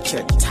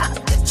temperature top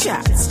the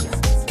charts.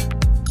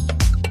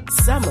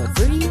 Summer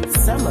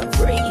breeze, I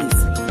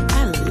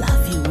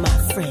love you, my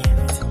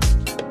friend.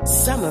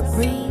 Summer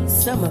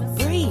breeze,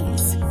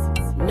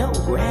 no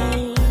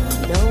rain,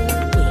 no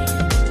wind.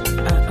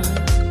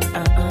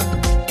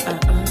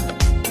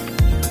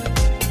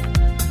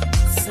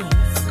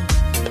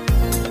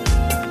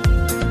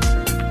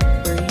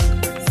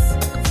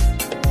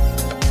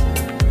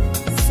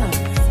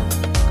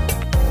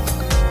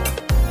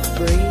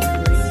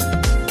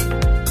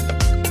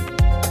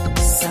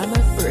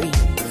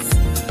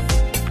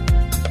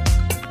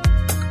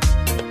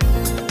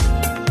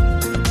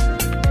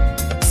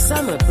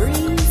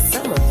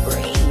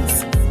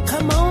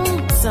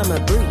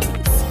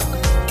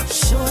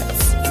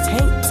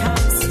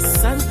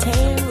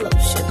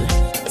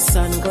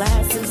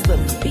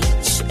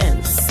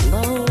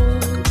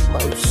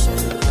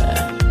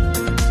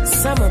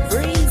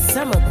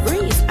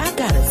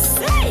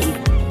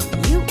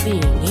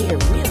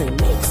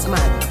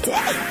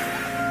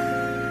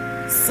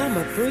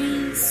 Summer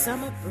breeze,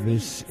 summer breeze.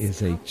 This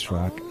is a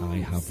track I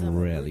have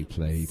rarely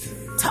played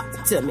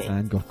Talk to me.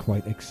 and got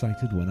quite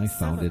excited when I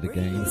found it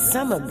again.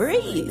 Summer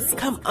breeze.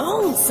 Come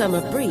on,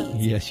 summer breeze.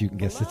 Yes, you can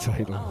guess the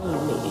title.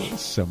 On me.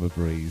 Summer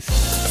Breeze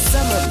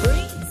Summer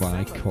breeze.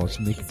 by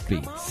Cosmic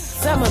Beats.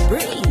 Summer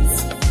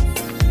breeze.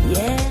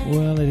 Yeah.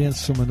 Well, it ain't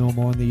summer no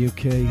more in the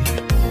UK,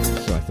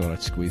 so I thought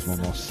I'd squeeze one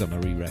more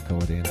summery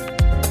record in.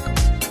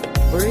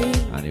 Breeze.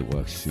 And it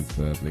works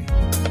superbly,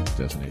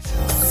 doesn't it?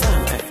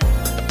 Summer.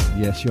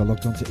 Yes, you're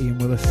logged on to Iain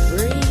Willis.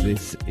 Breeze.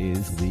 This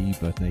is the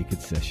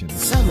Buttnaked Sessions,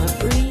 Summer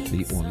breeze.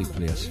 the only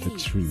place for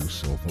true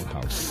soulful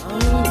house.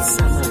 Oh,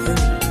 summer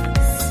breeze.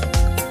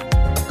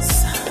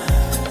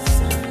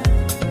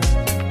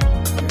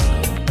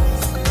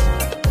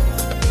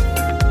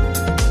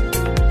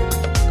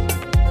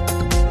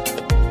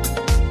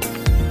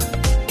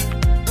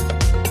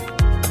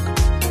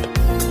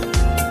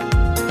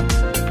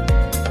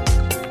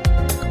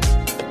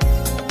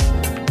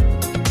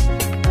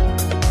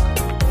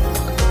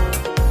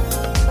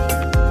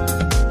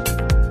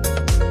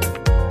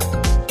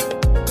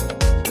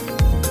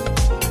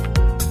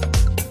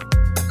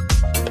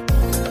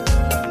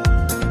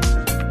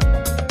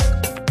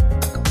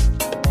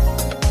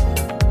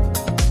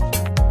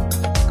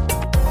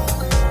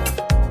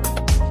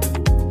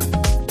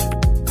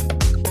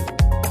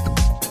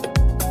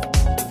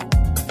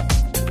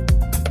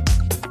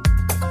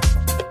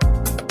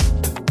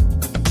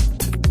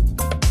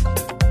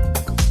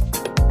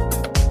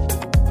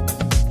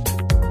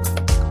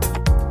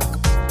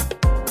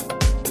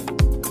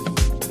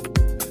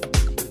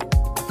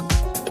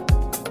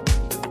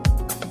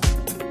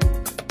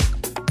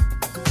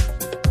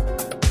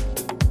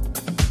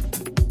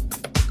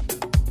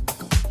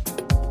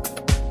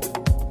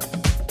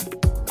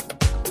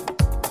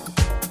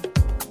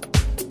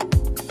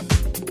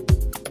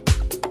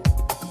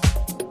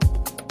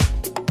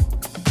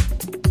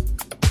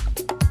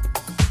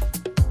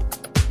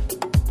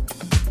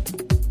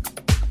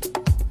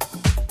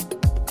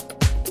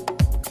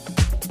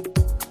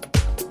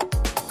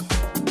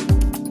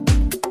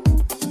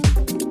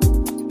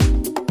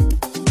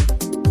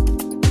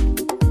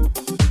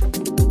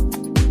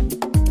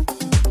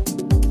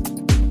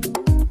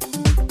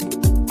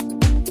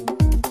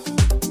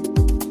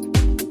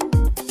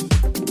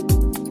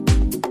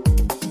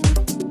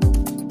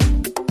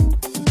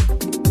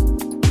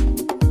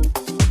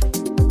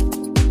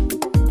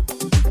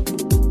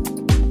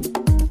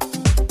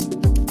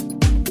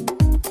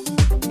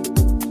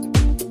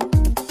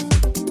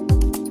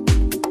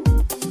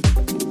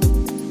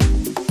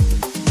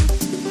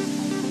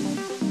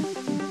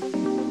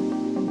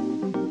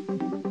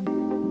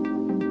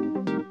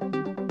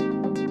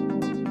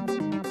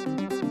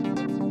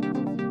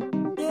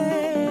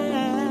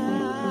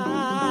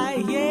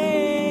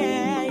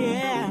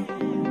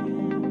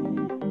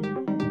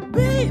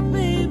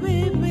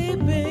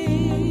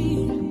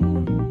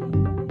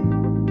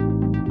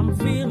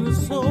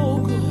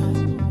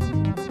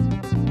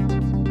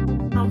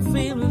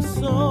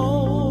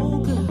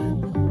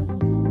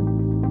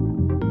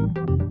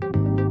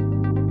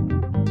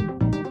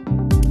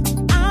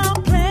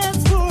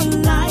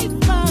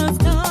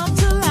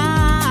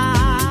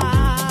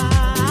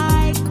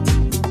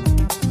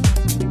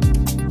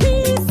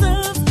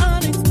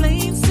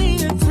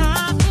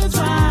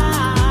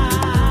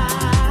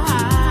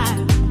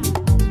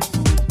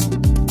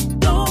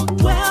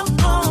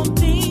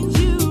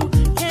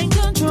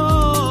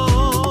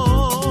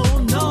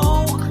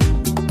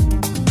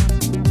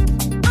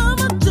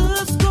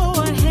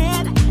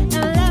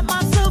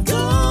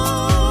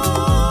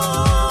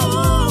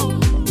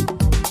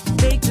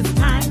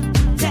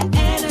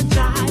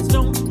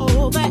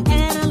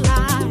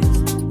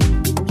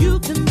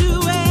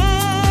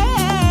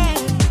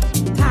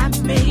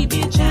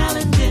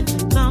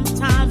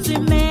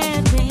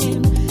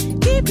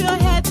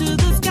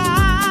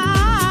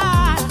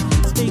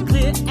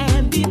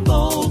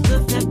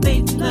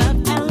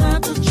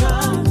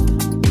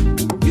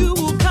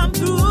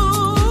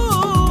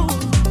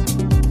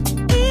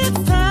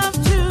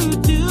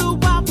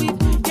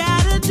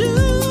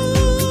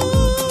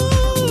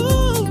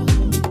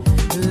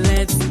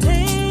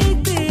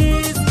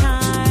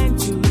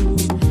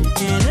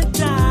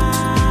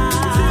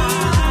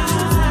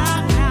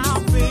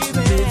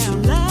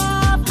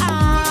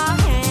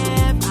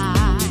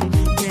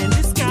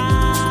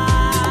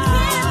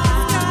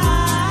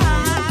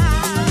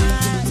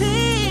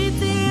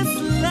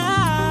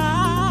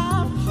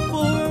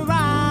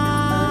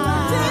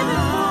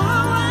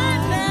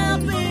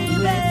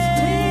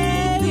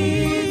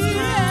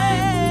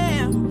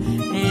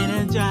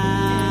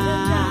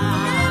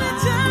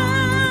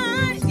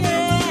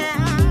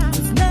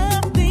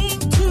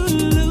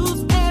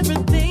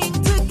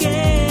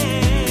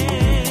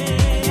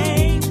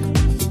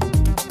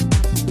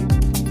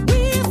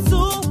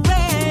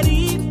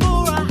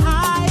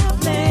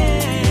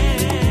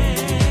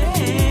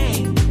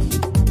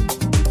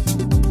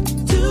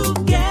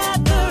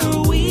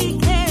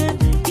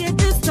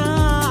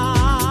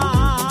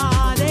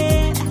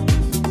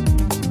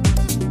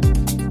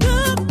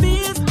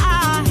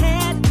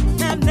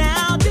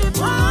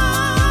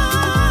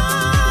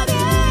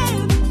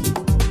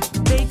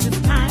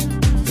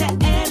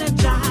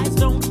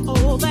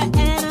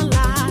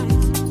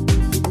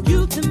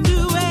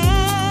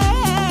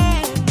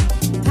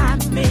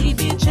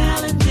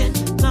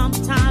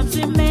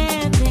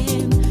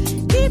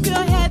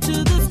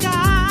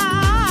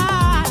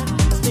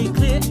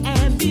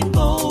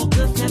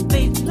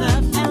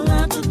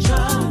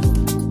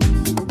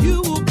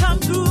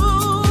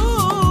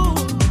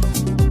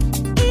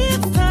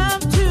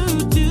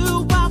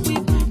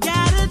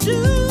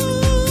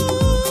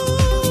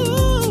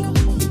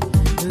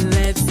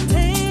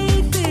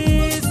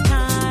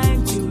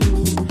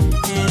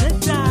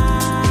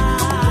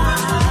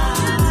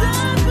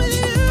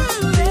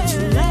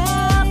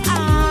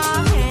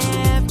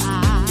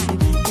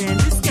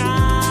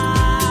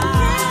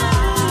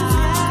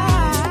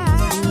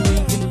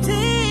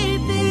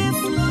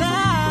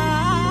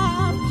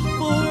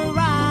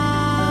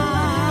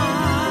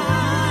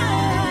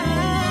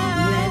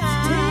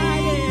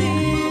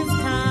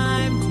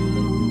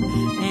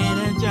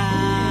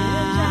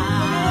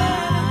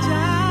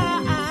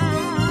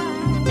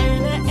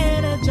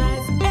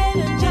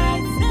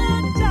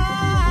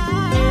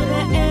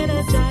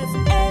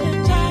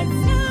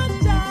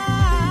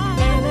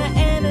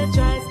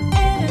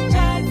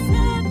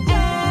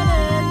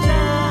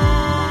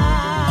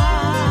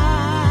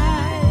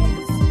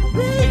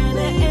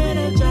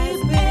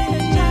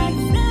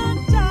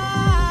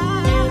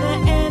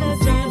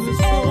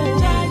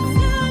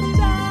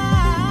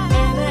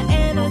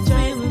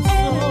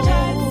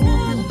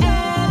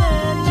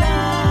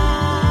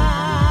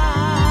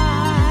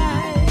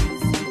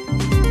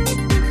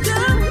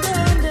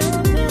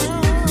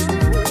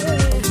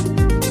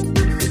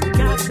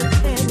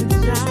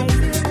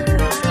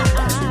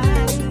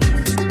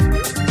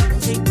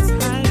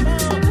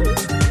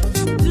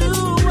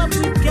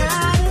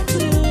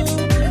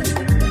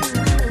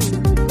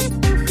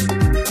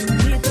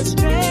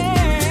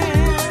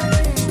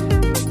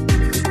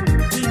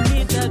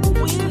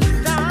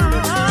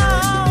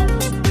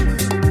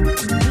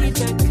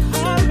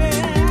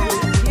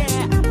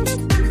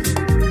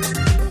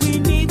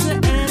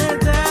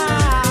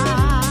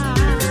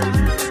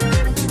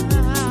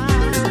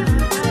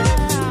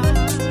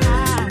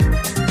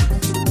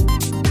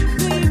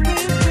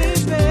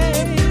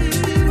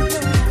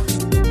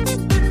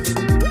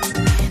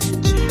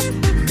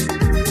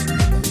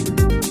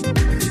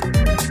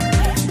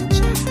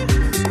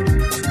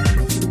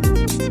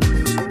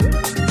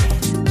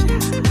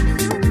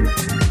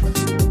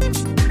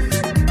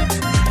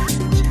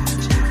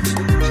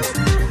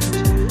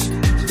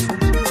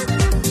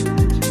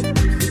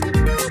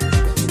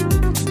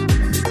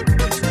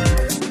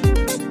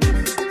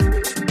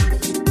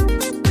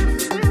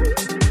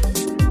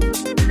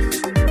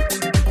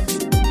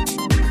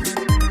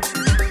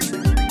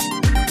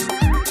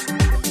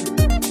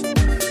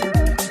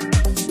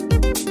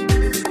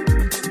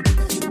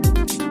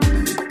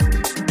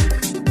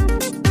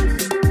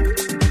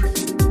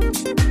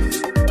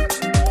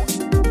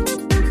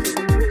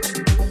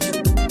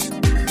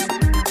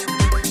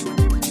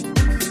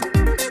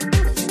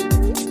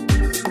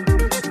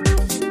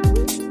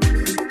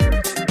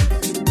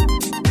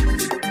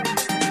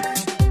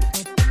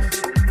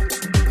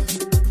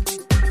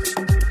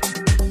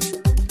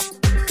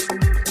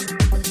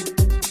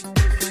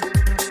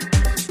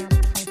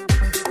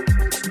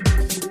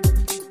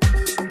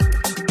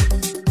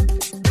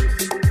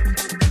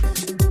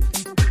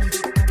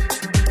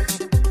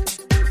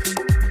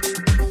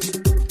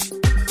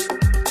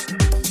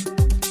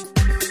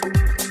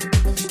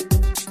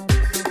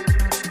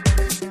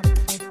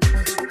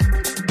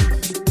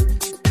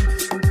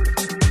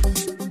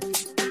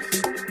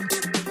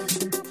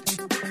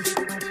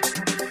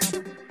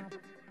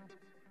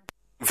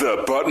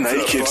 The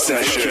Buttnaked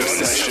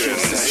Sessions.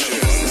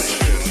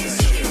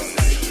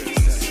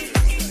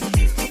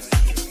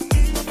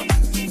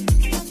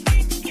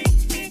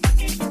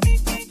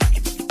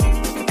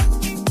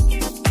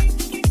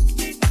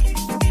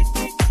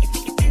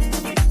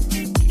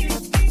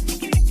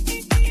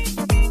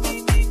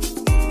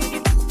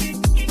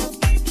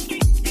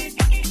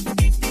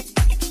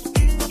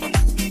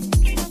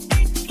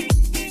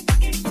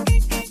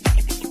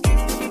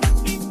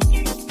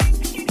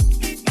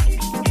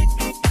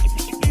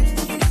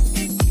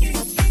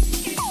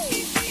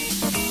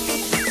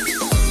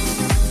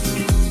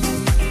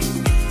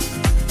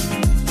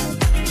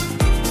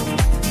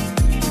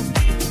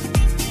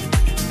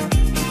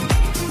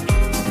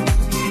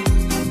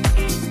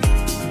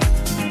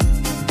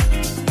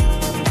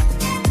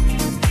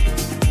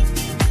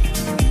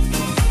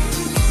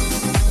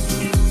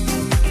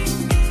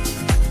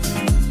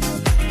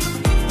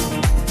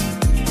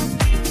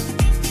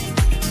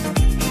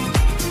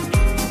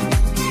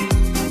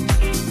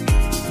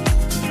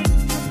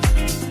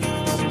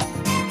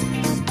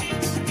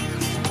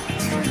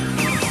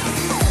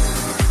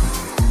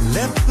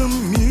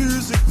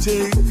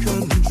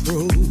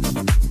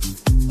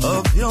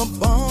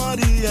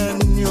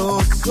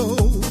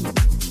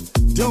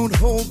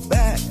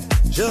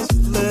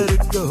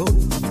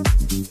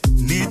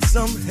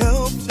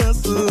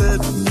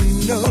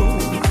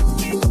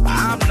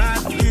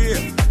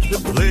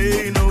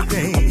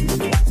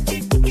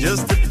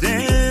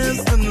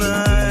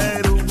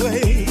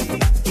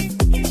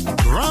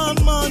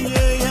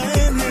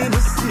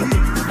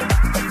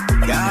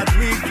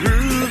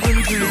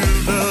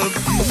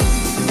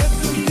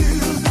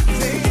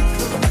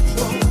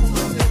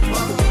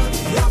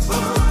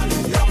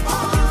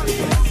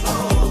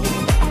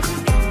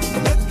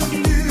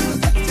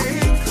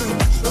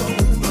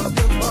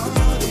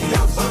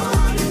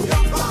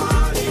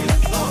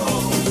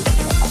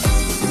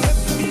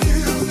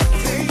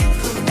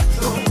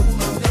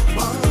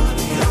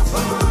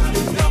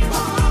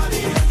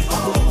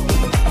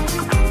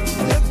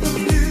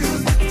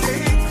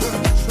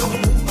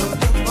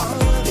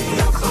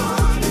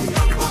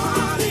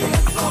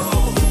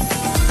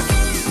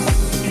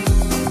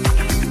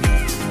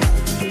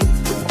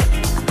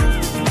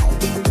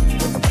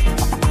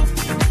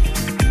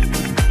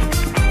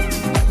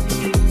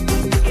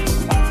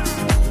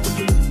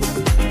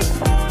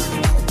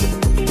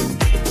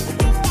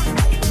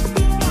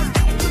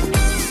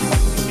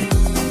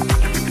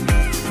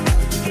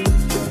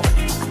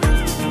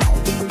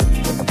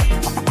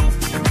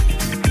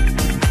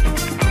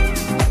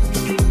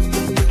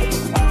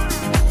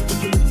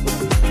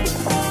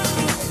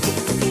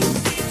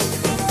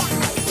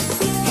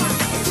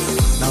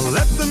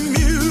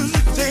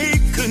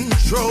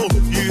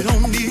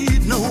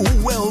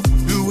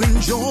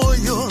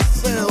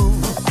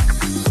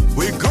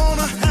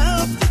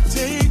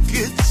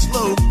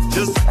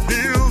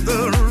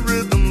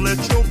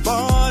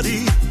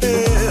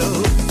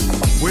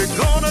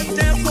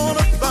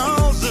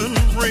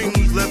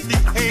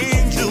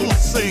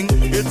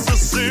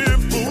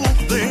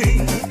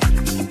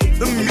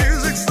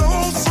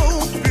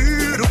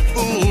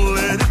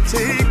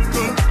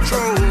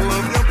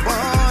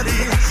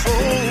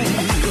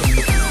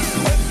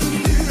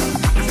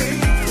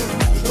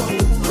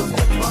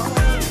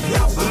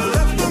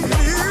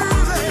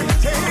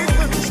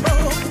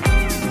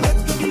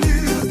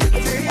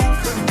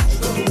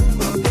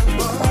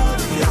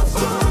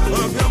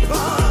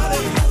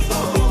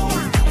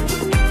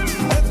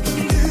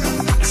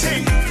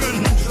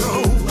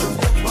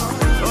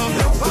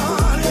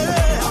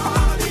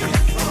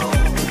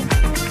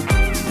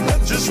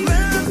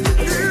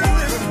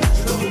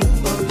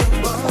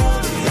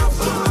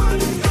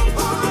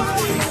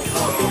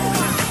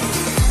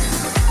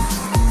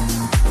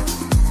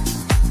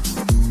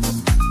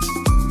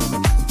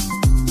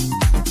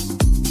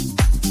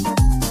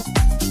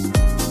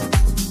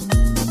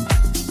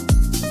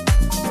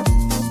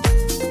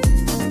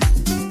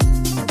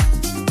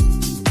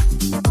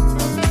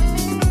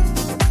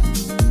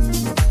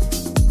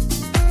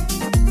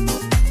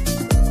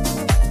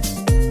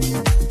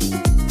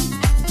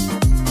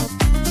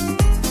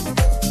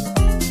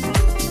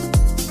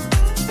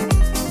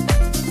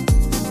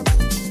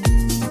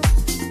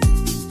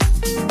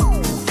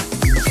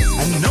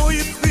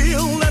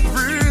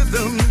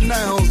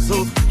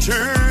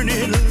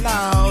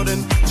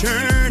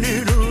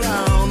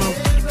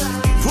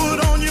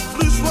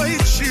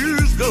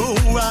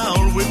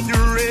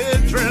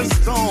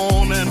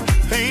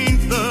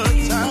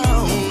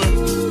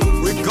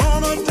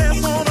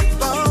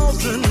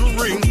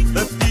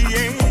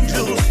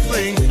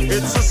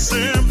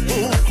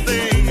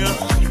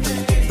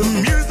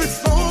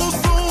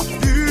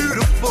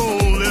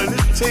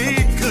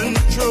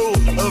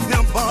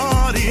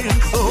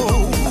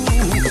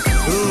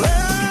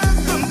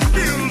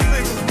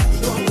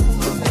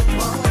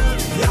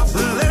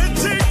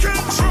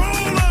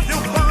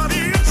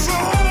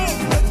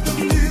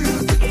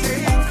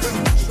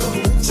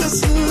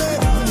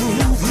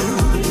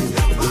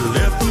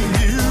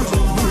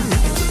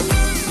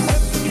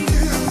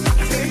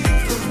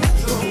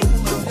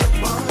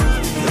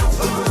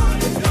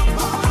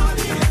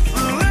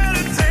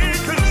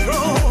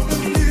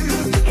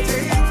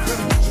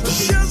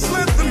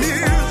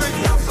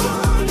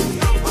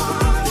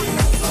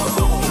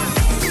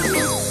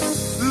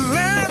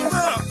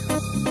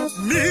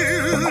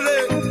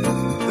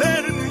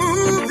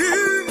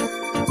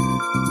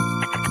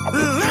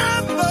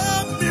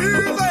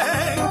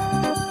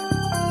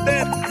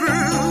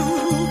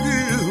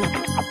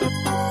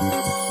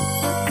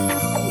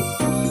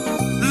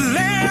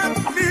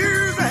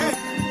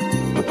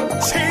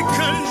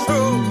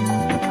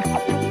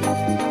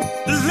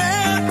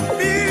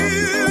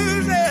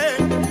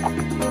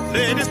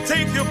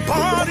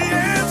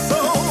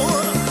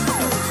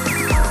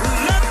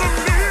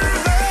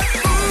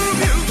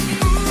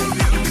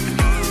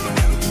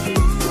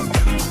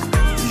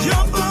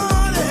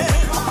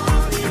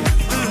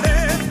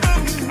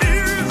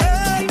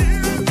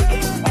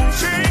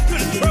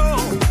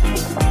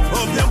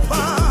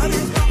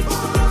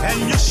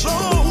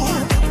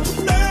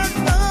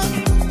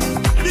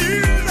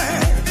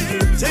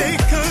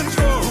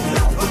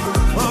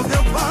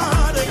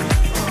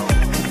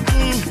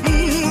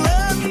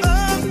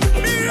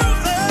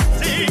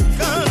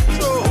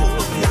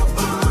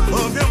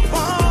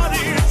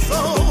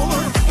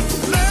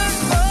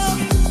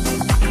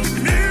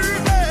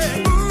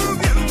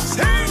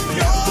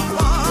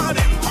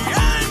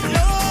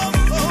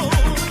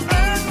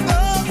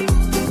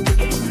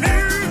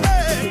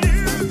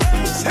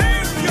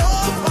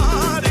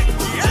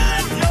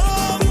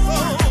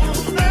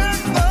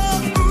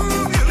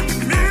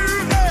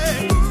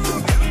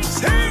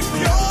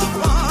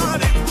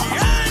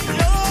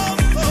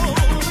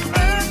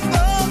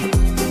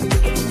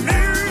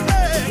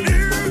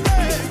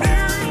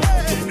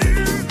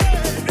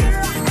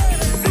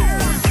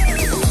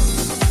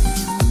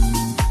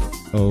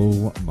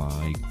 Oh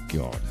my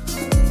god.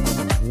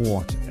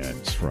 What a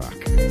track.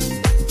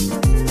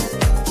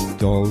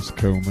 Dolls,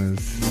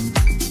 comas,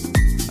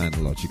 and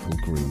logical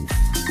groove.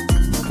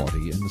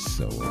 Body and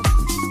soul.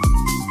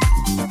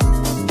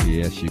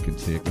 Yes, you can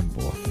take them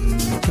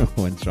both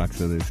when tracks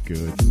are this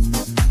good.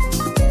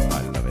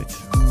 I love it.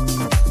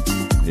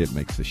 It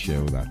makes the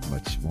show that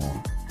much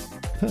more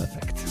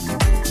perfect.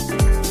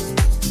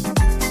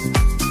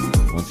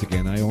 Once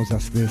again, I always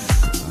ask this.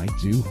 I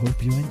do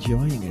hope you're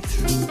enjoying it.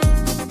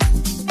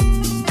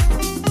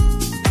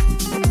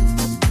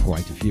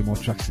 Quite a few more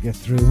tracks to get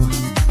through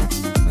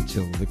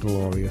until the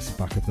glorious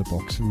back of the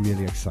box.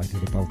 Really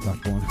excited about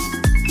that one.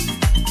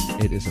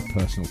 It is a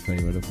personal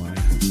favourite of mine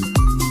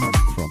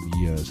from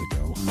years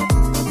ago,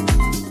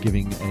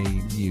 giving a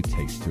new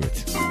taste to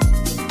it.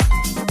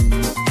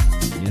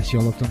 Yes,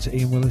 you're locked onto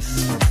Iain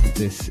Willis.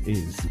 This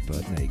is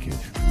Buttnaked.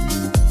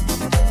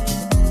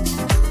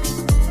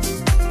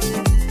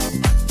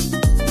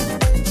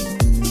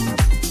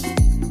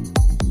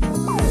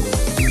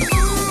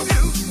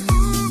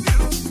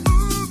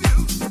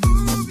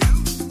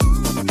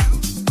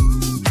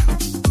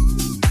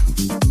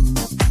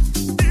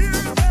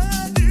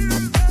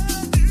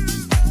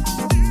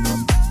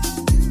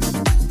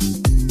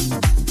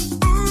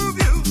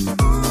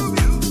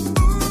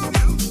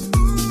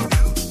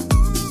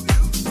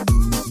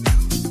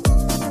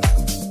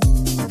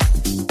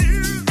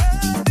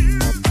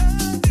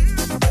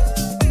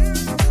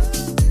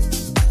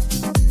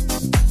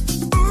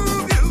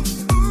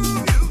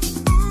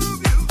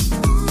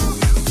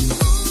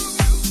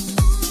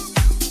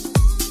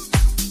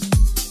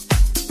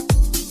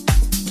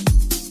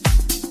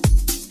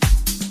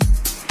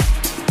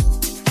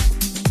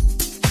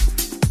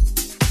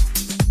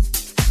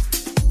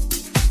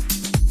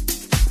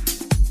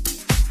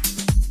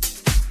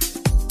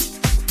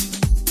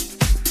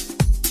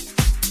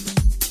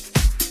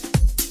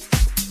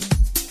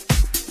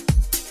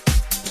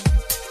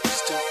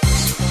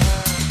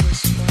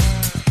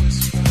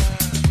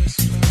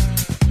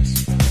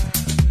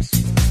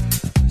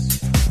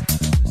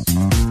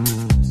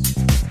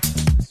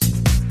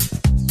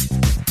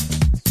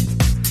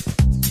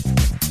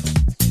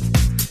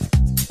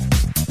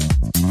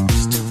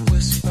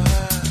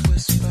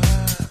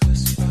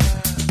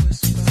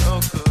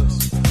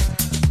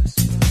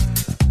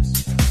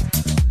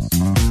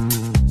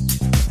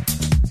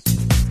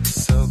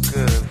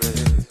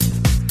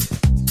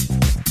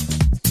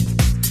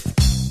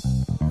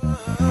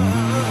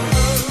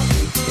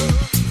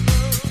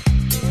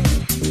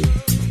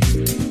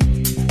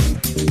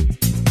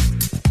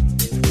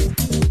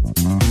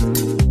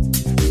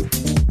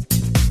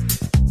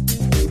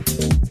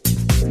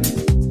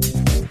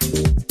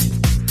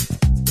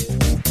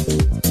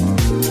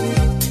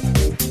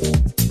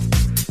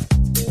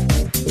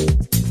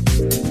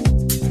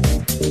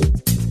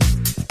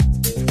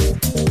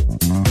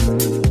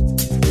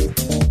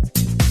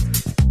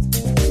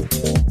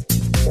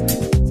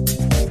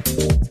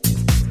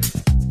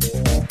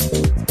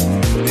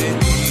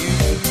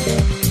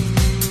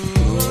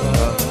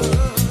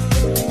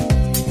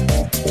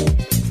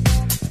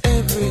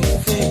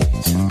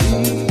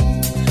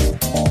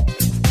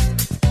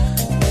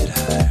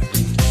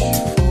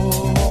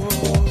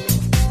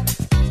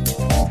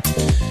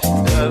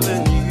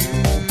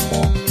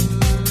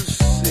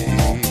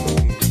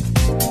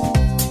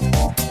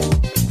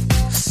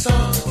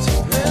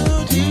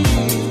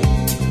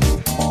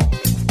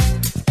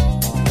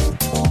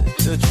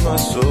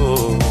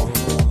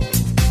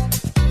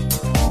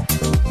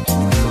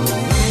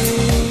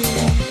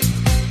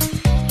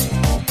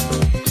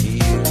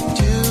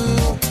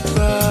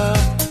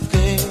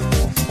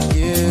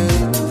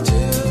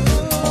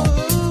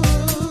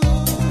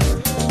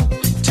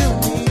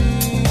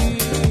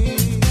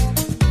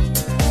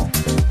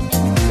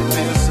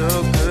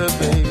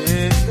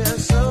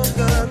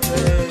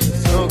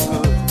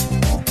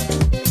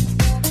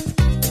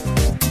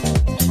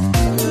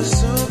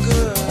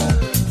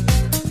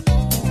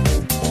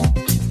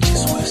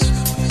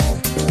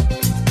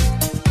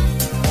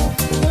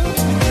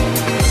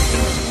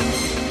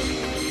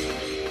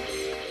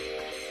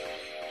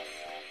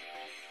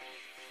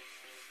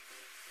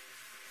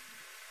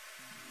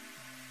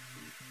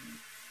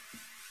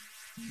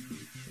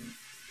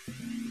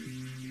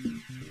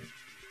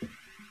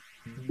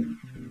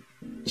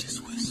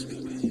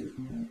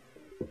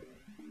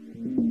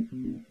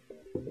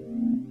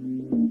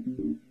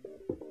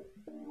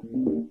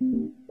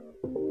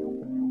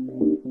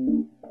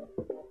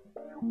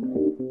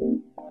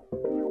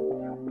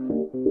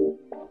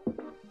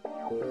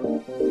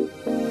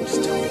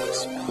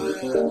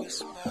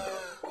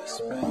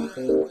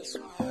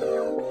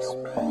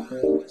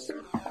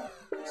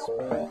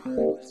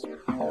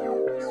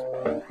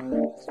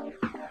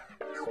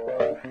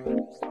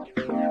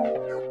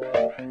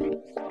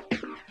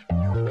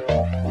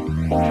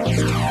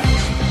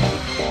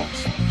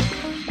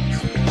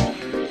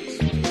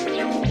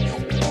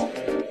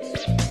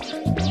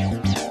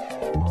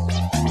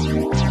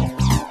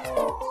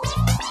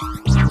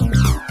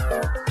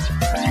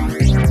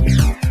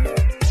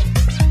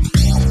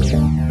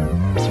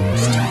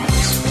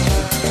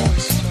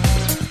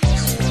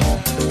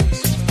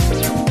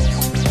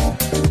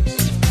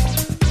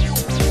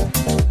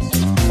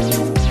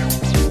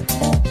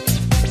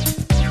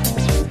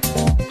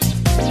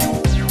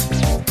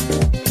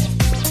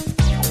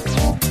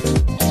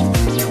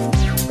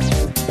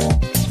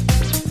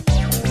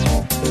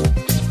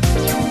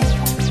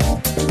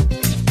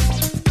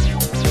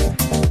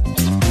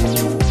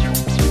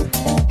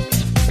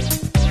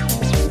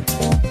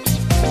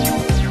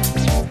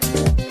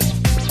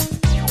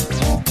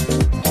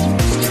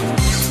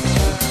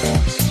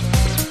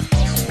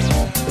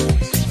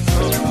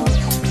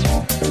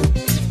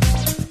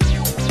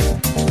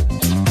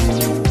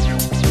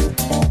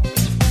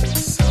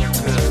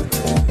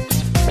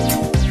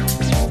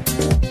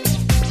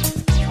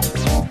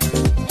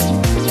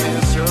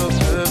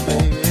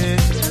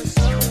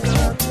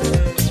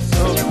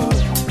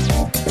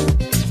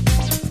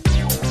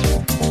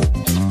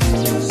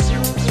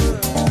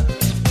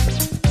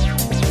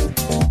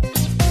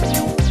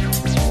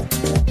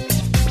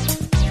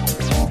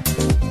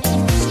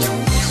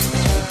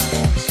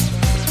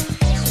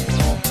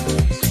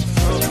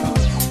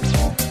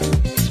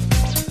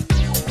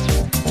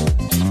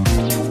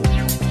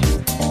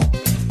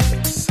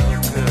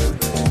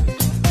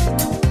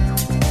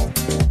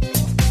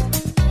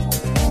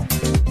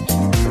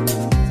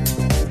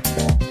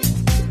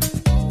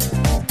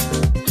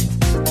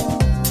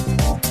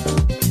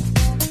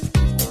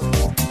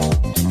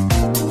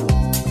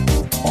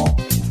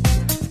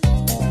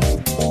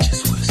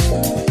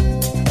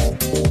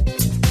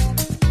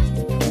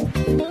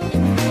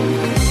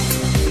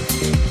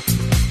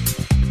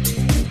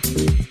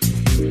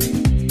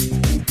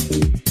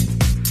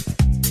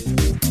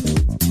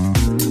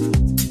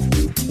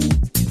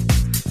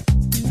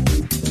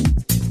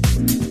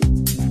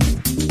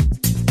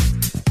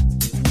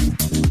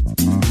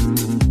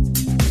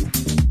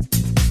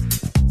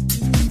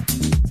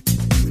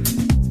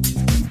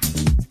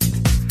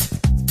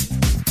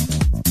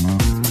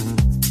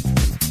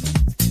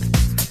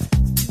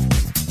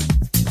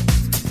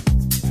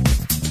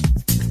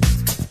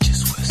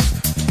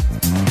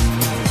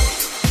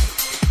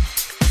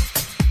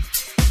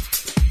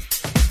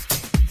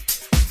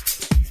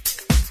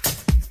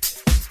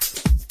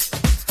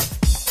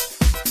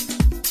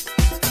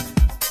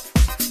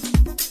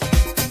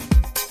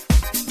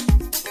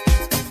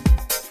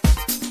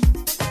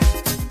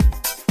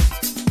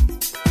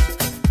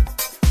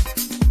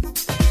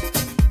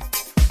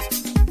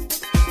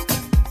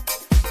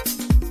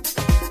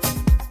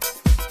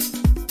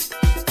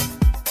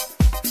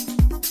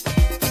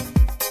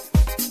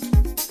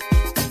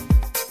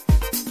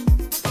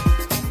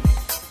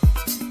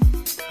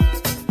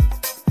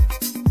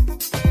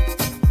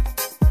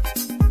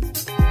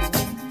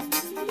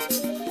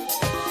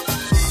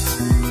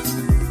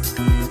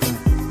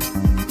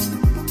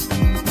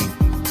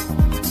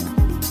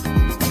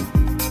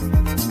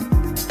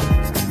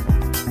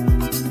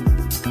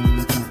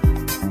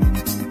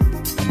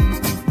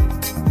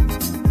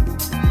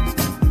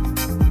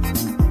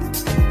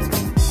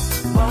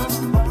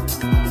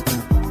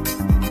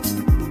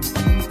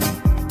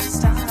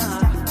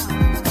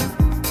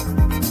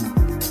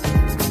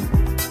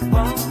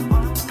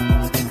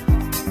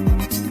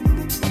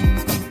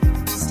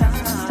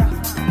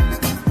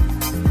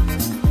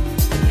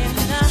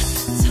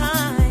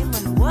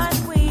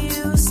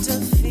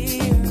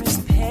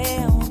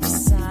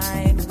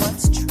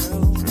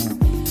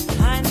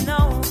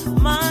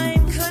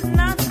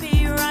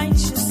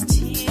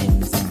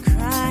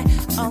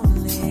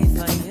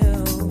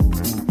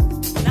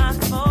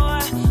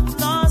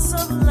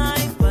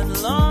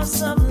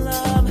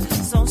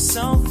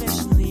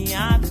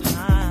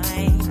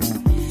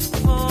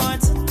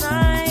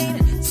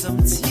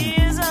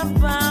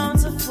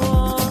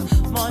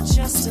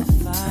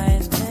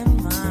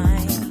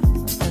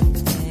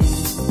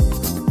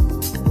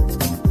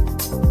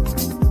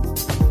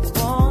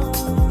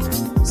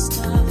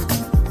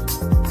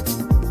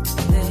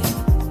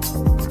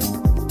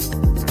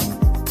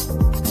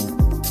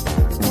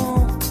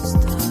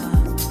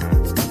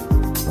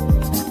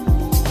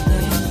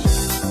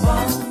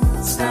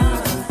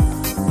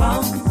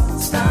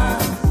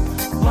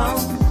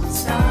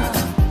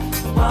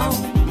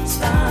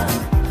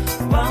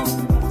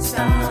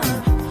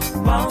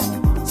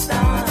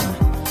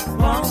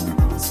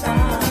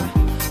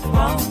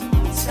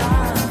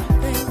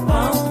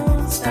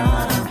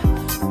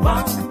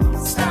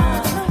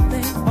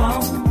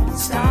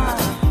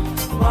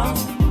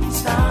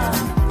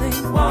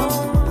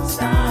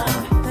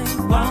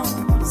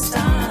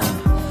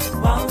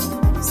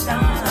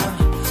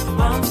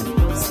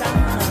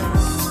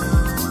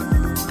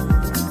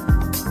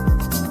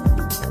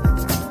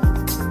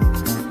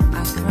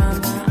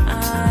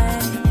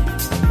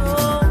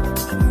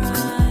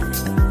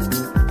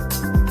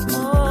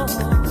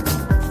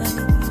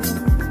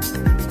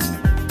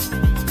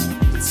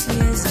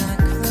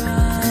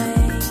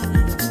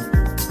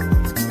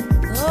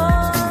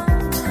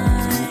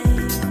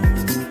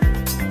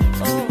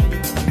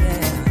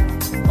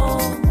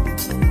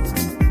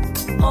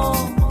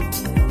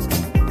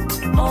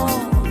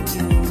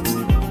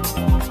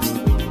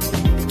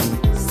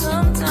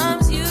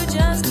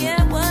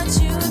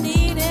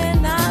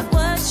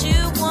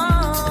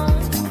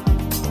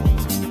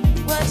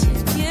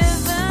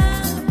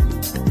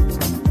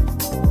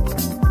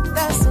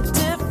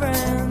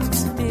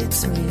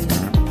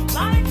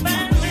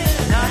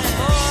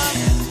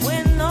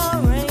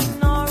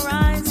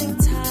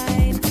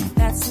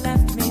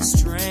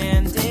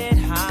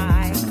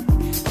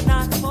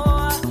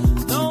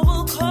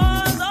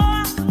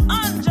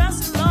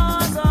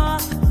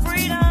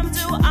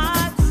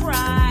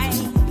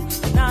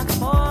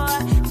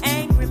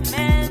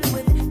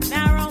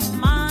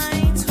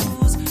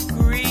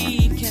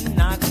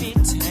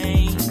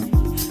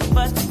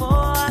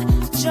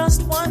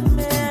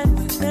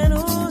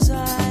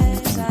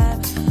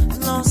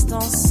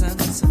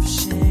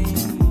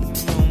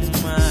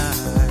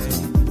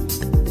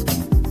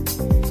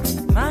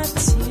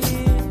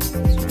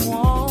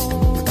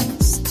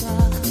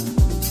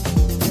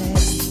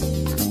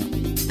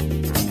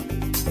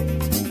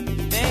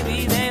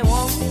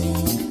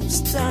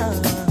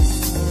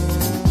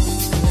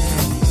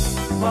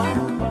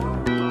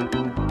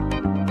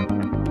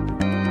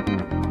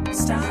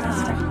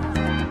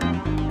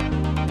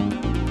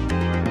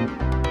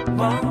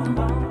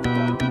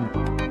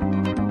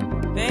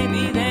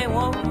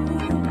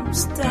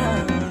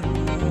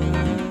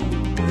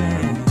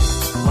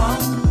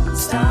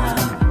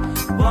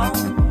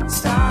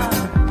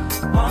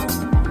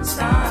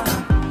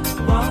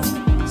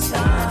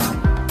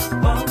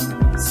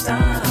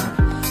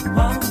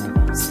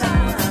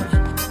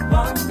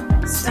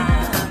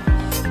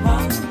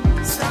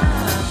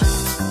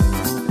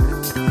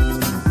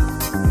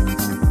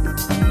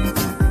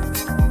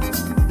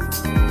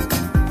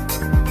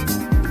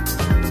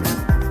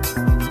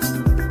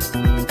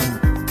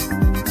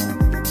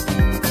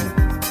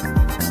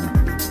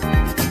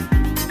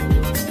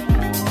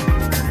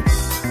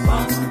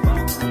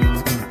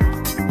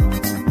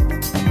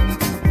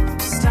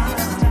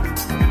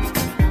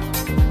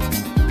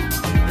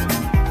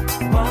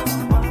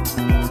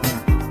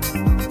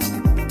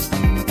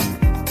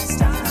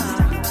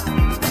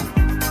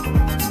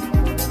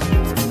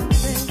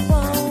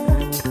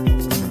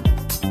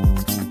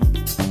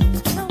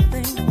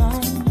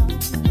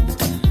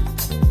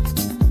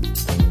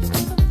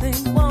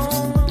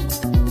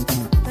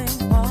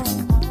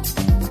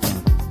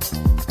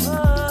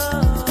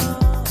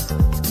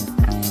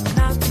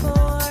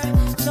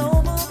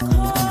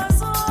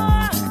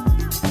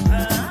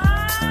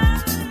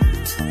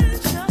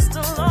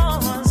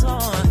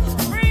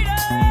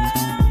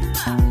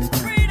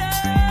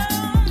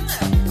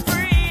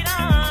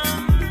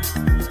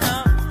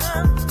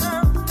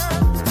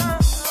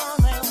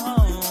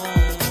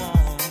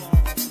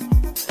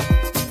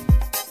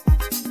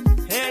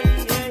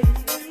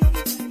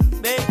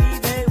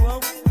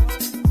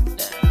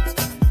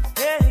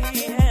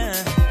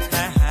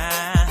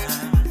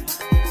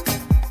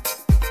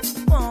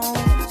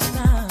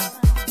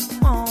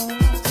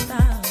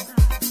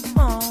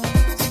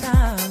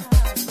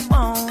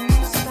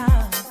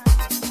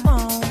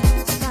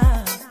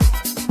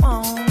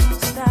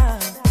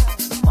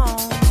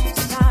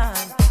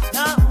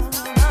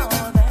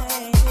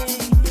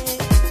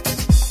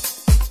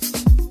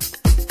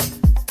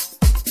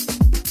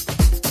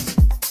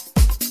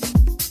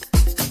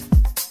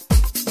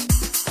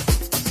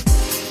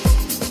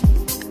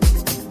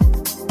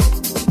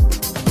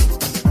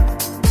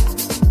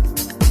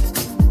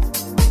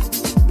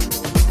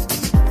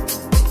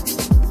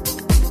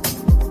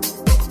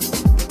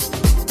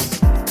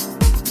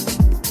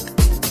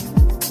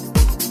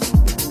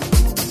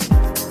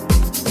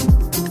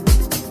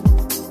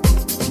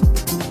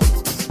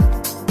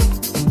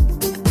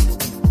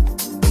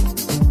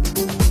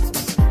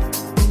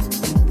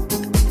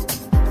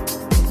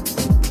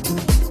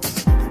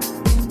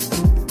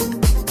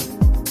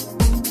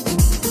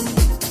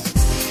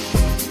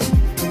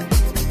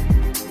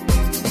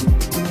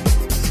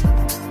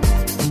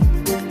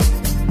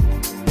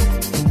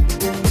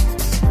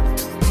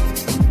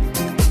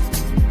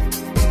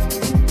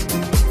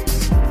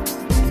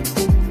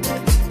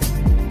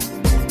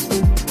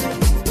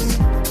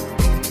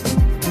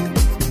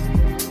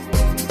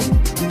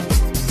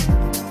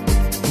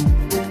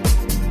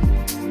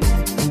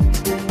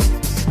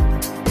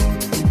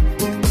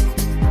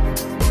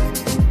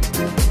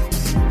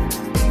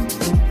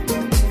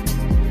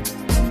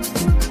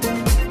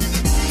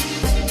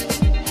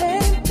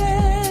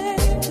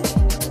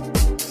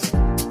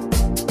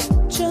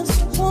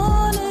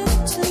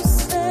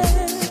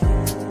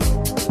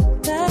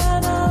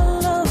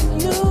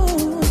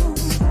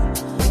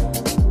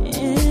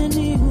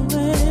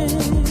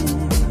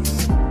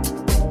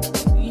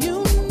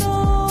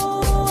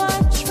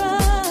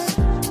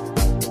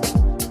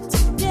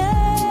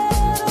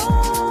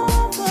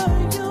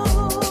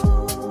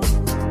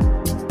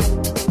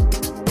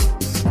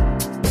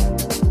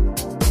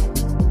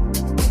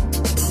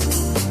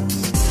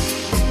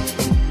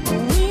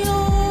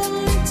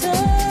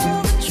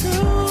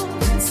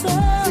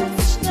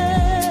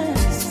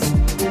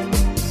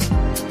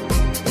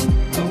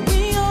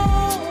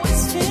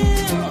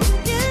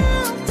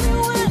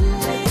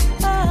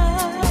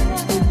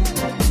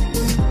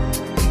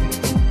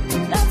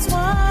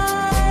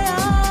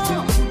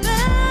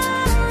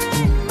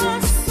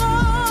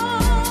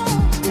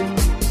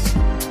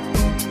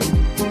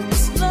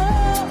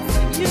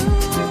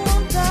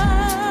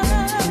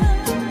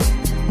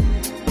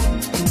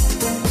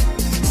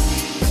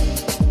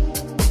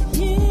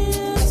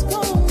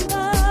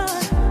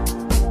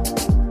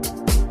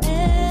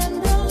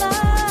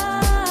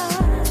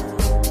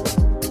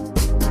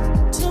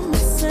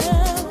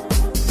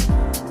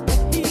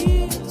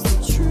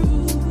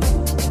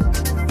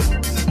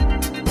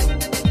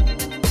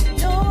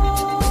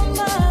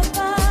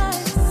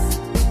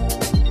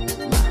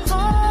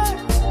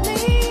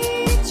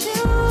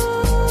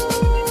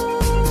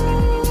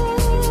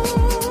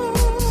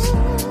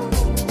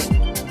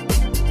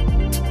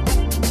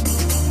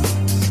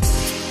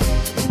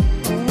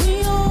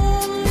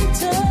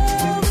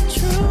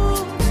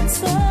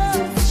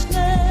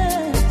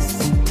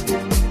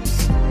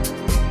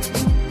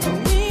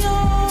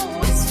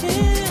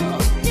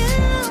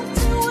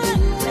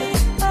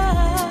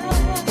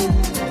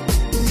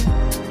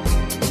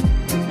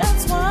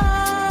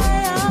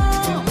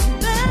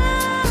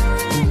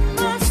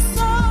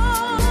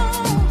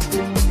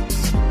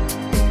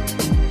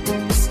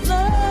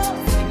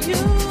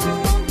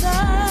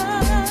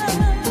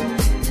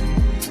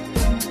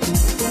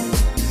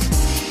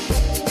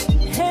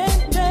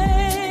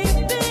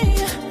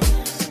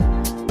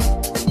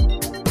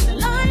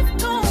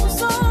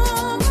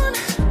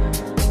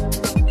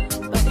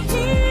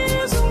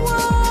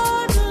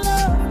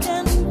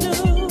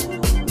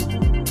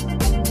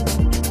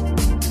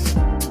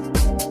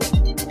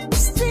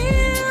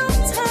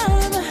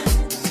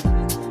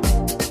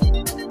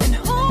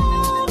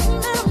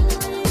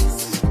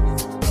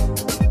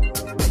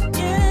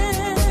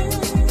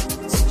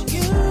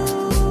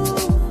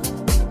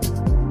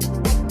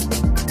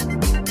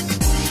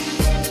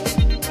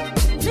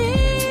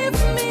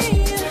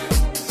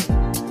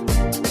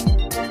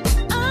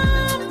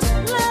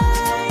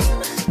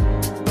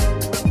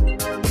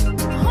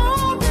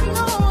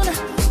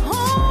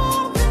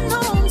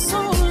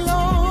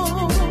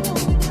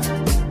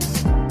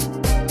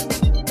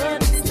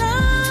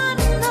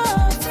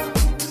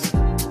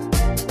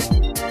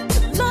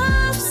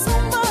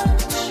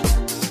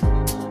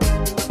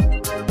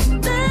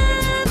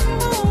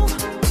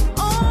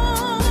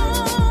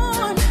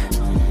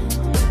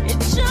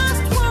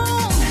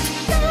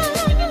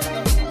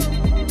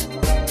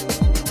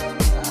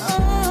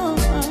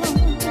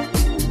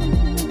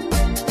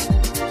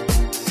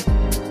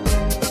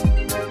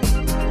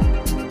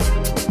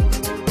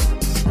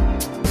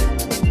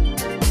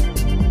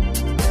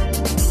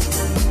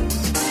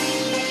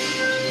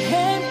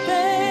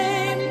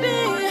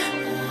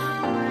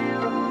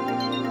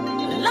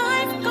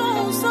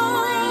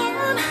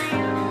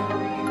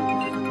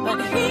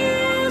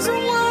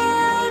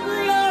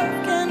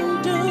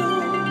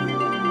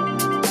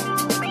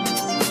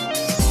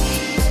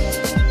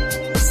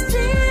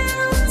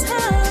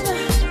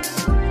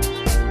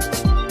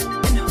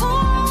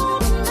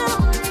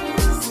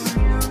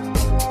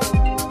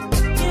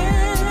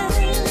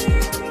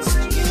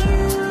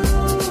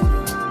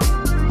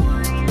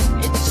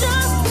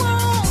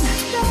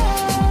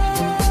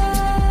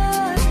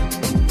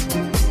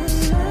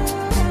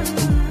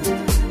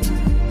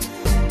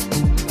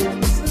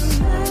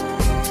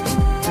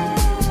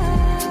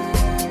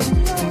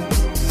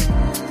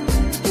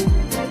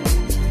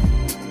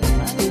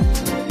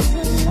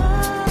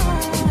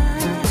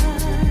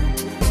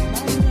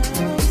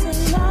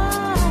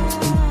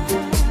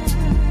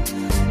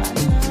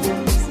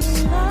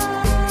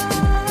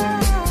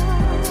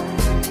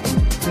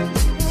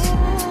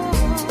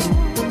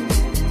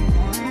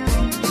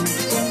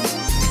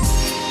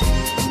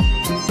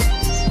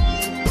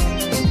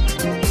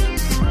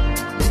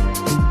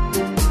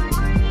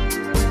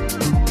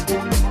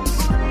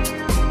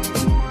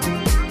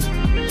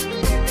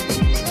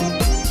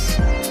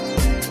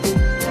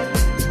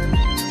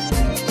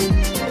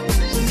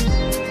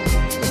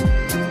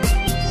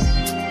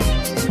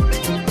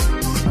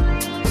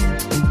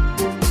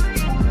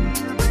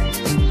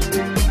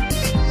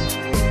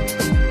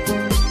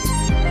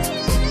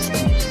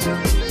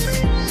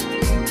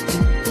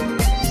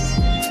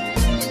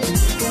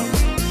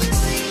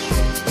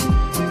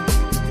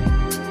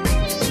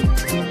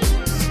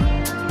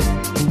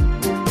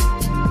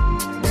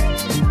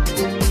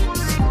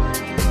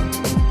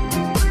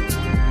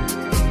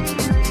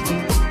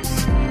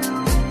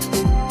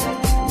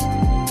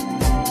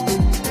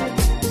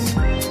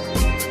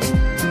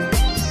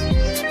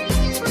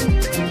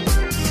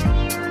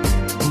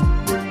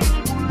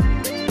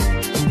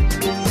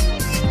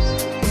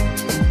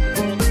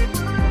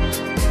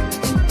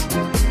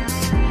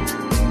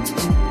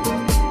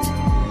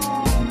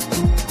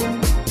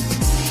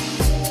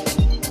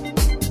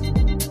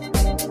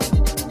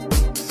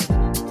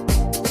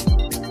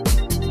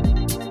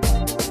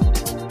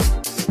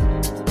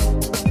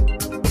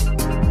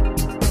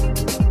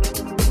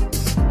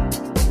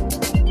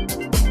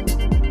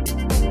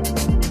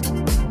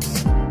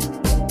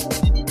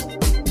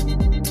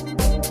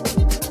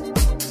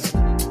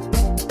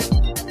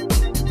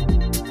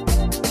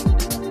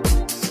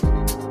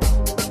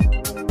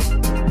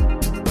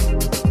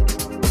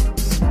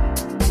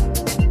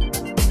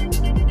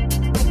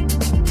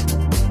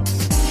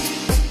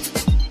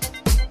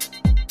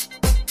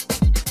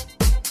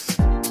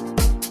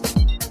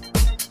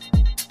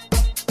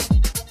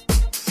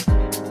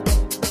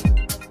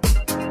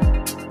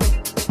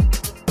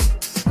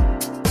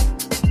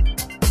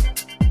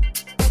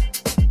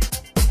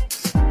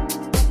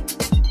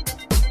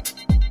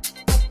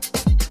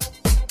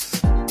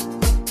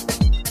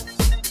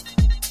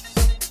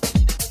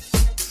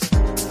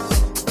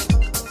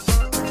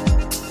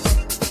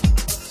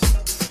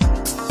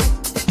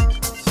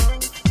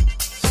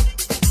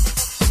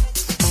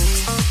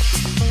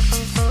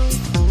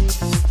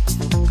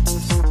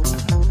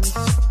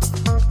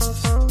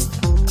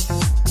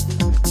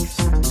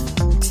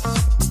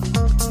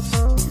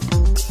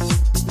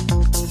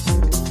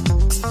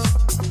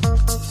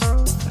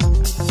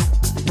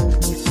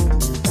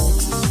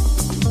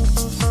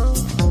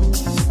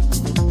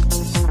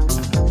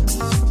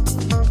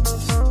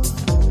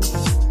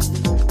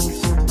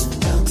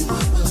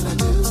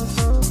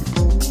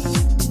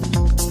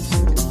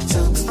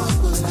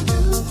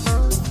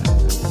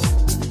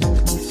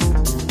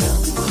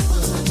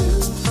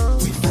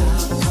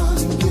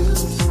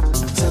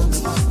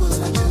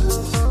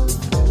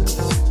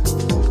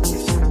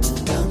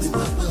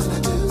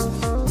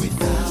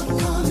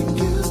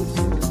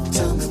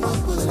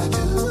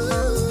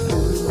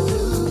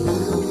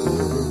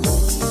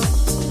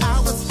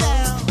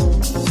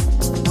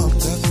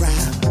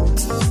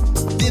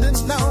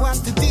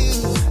 what to do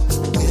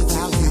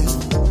without you.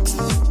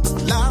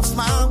 Lost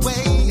my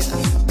way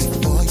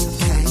before you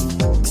came.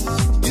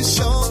 You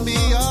showed me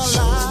your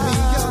love.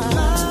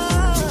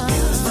 You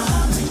beautify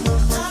me,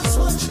 that's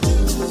what you do.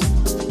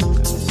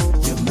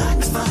 You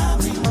magnify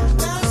me,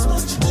 that's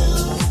what you do.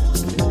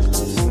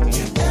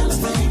 You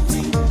elevate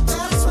me,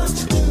 that's what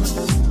you do.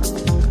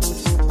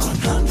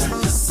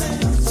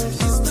 100%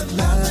 is the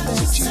love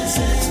that you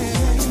say.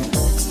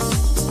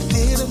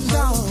 Didn't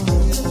know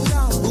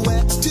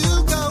where to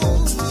go.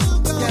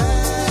 Yeah.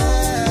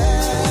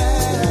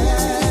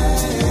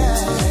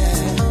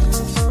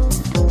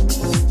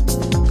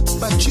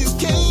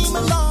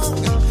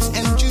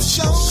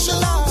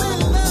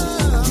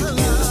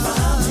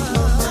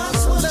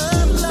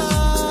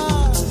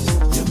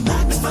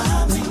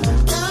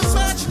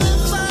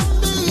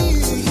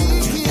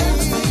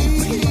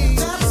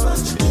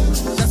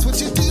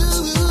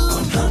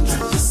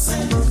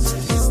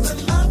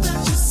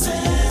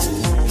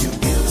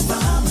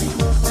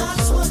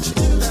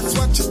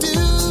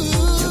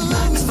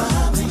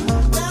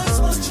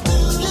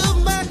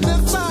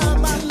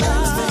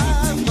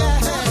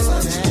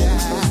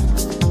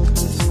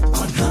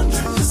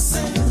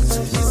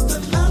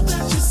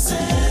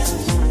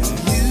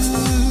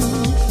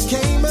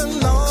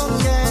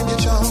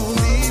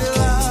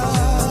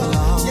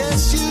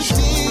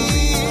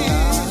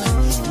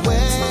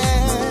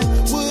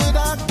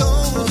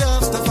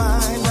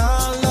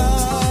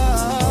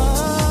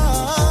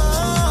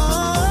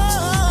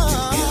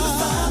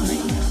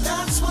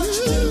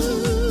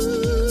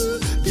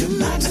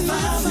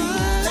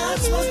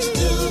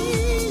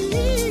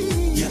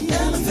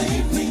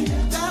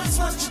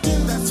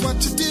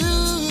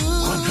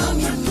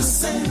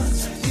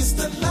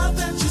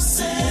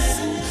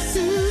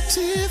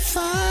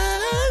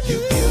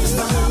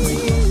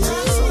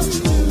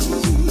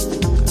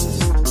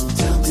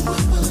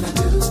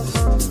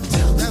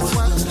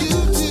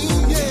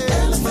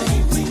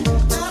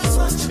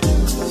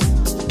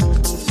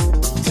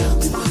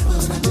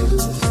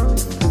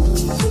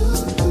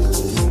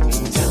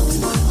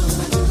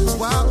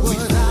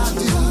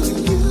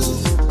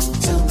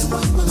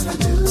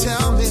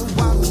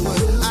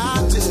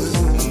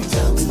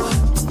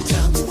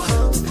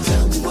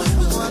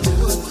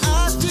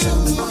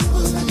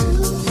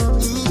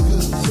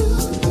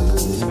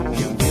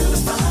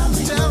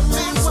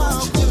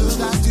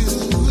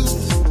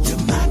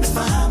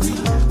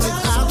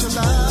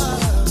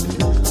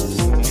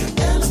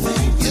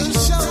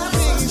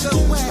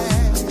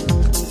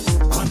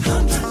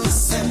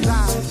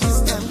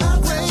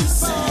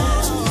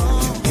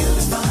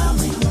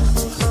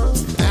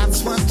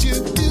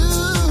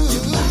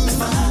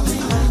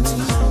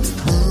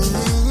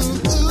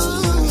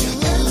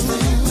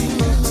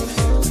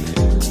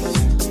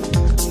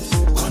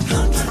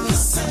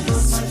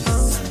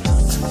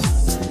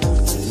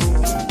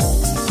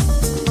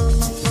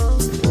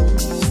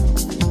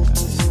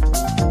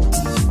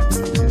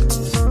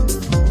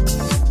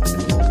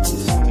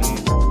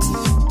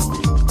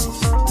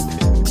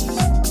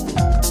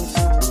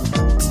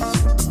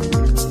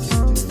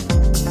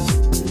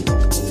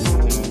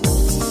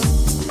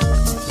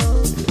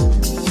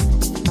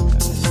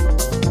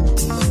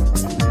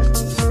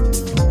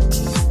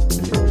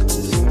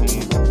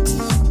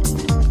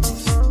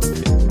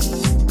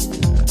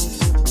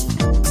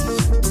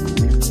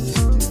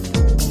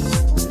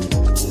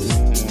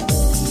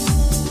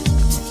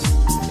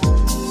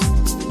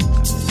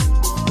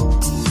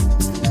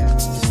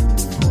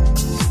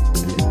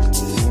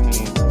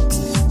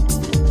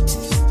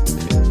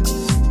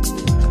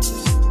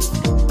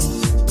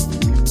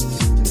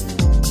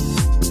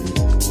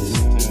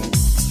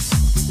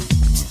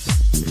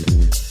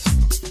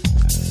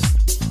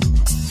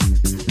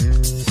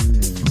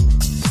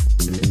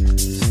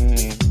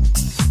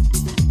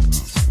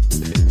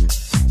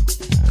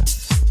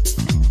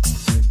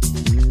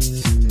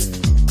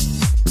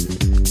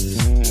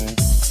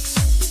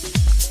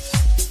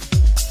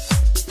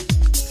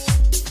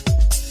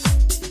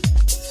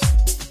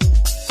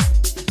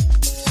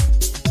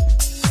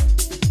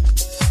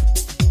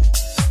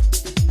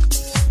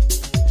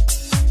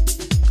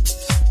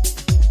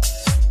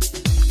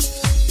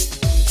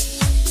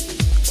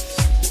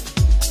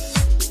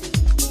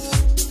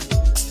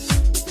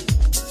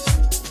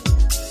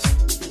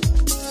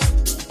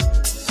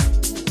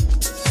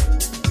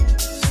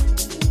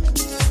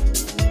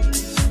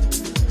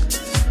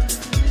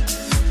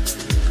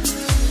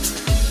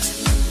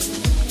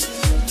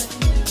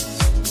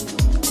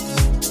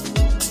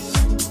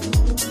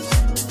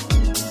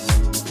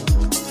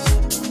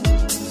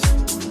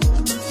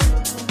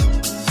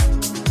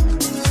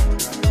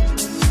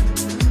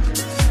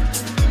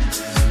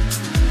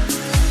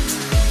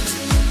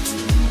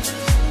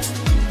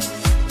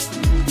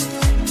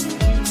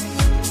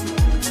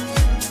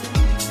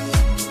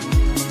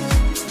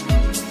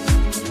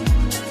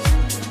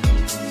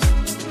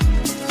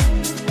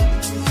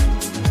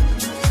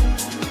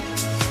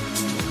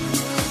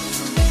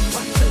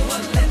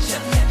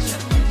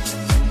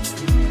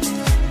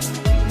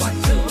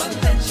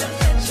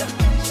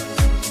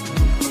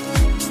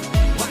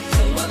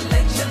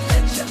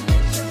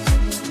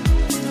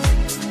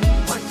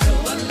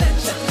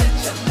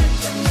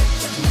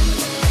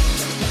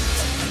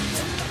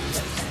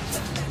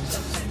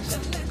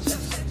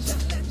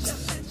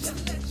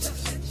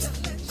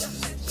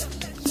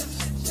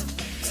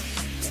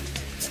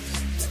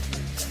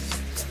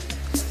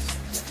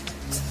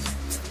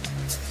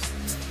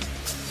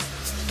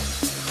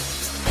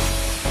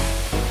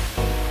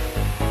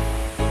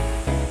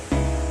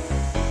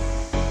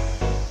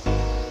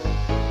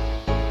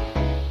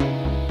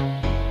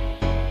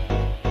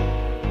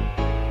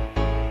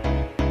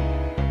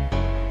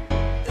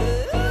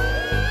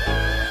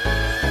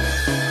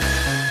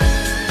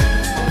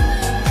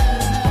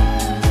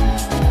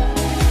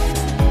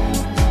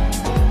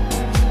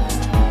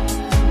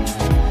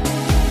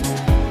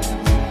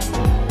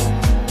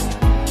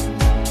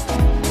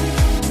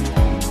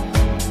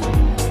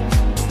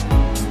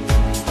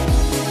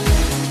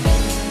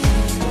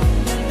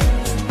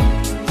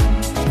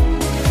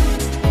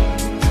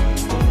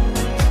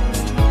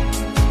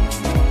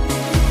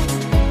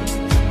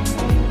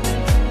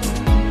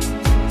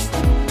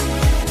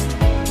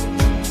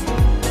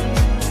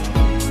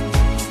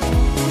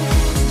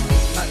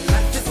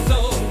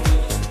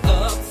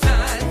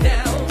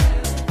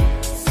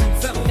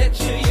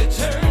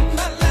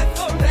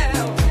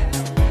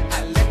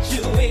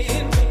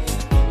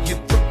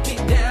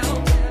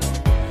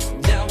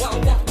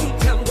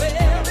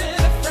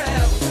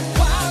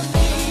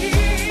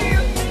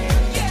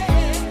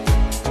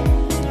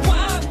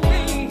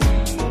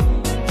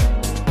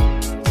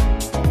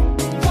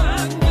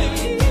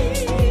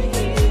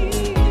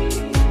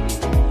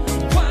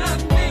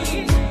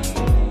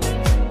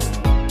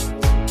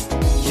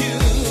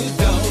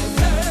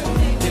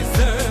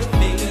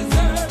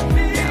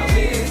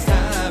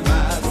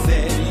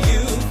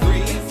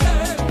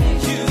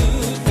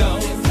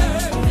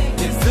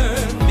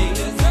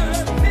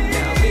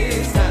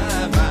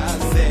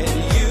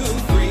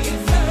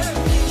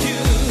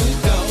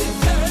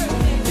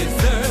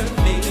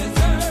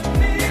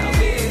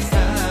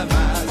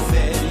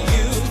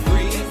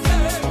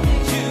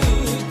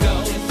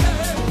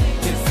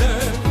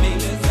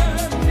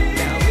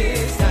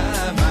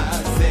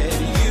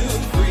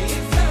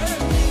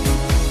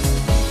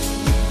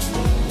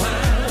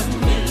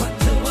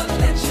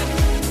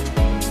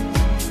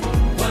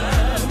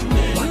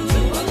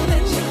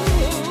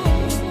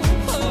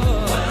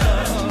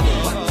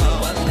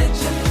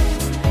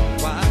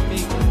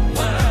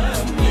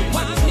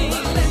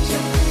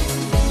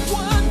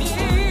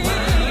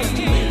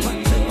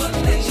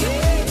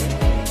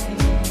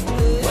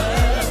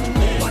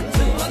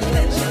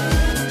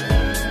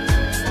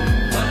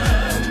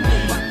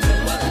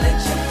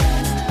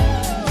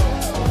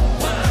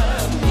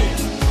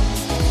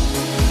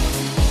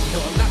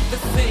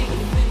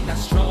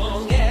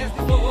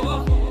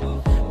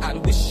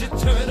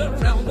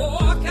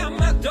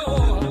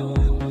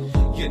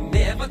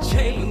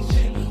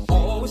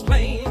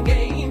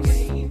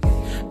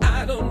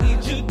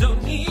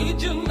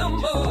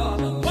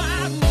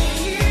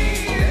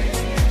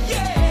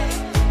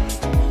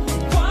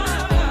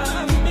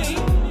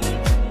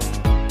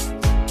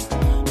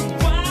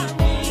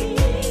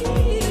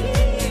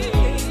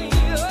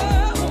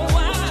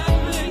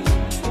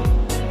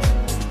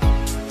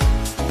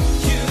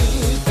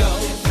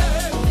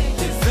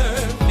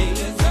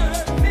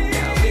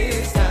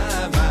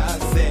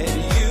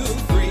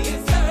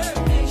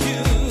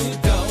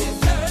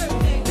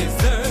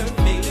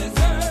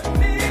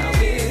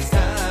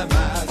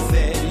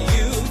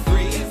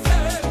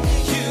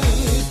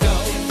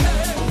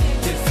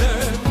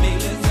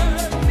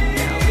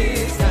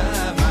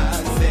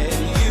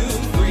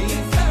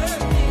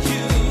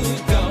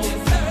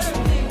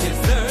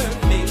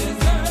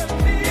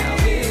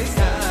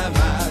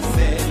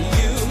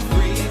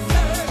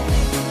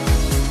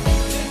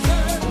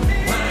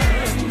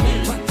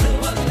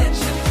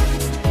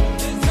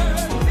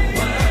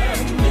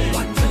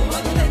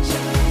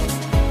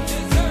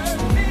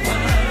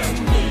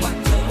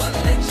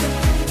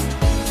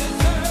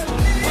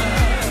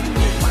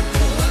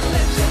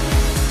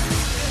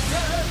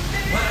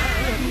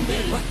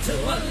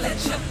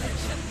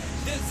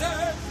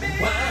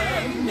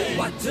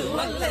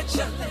 I let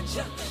you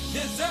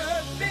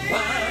deserve me?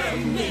 Why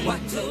me?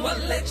 What do I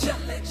let you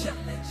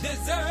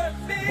deserve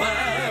me?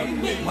 Why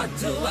me? What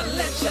do I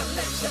let you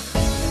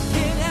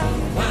get out?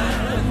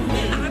 Why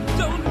me? I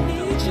don't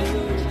need you.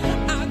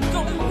 I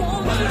don't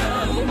want you.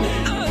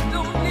 I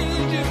don't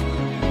need you.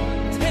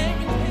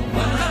 Take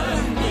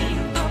me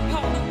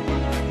apart.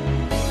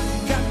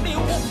 Got me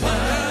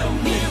walking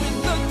here in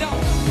the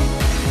dark.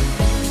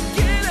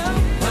 Get up.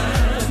 Why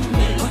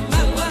me? What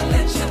do I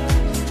let you?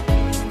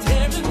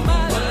 Tearing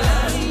my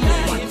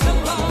life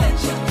apart.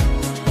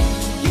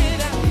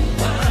 Get out.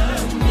 Why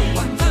me?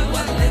 What do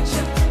I let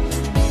you?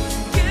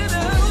 Get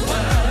up.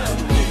 Why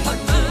me? What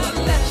do I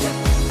let you?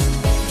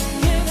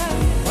 Get up.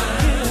 Why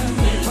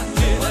me? What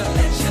do I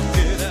let you?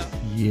 Get up.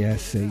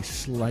 Yes, a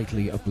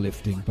slightly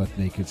uplifting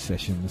Buttnaked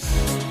sessions,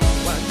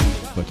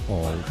 but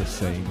all the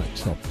same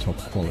top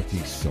quality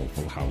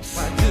soulful house.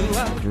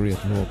 Great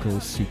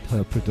vocals,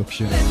 superb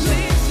production,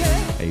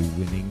 a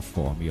winning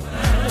formula.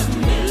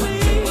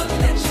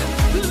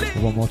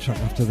 One more track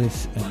after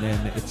this, and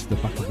then it's the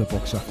back of the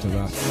box after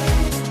that.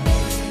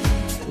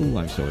 Oh,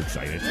 I'm so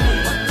excited.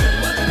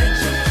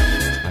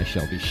 I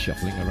shall be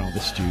shuffling around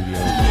the studio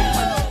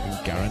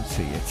and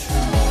guarantee it.